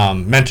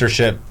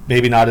mentorship,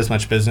 maybe not as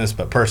much business,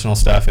 but personal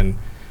stuff. And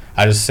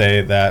I just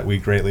say that we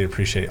greatly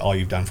appreciate all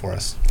you've done for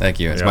us. Thank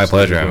you. It's my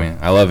pleasure. I mean,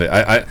 I love it.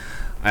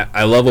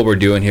 I love what we're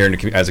doing here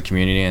as a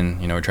community,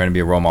 and we're trying to be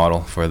a role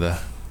model for the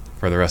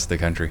rest of the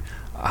country.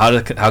 How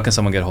can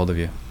someone get a hold of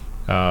you?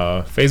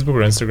 Facebook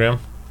or Instagram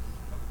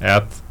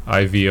at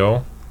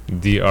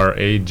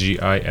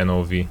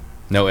IVODRAGINOV.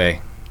 No A.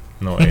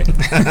 No A.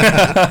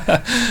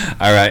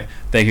 All right.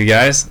 Thank you,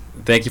 guys.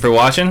 Thank you for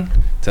watching.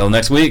 Till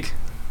next week.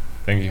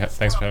 Thank you.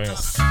 Thanks for having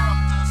us.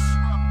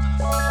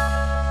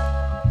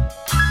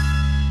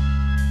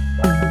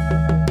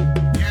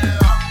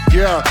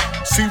 Yeah,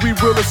 see, we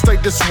real estate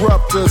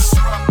disruptors.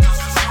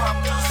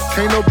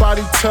 Can't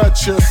nobody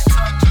touch us.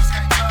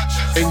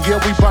 And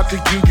yeah, we about to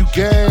give you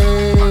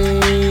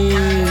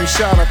game.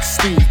 Shout out to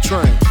Steve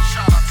Train.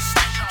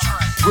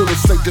 Real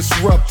estate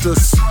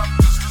disruptors.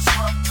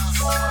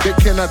 They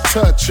cannot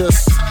touch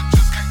us.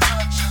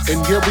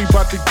 And yeah, we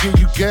about to give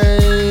you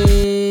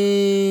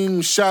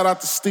game. Shout out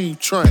to Steve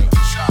Train.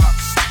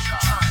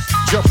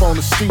 Jump on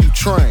the Steve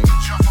Train.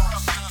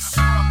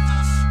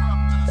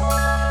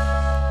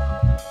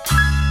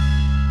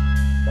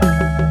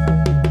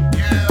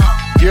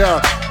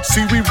 Yeah,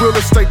 see, we real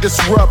estate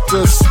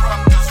disruptors.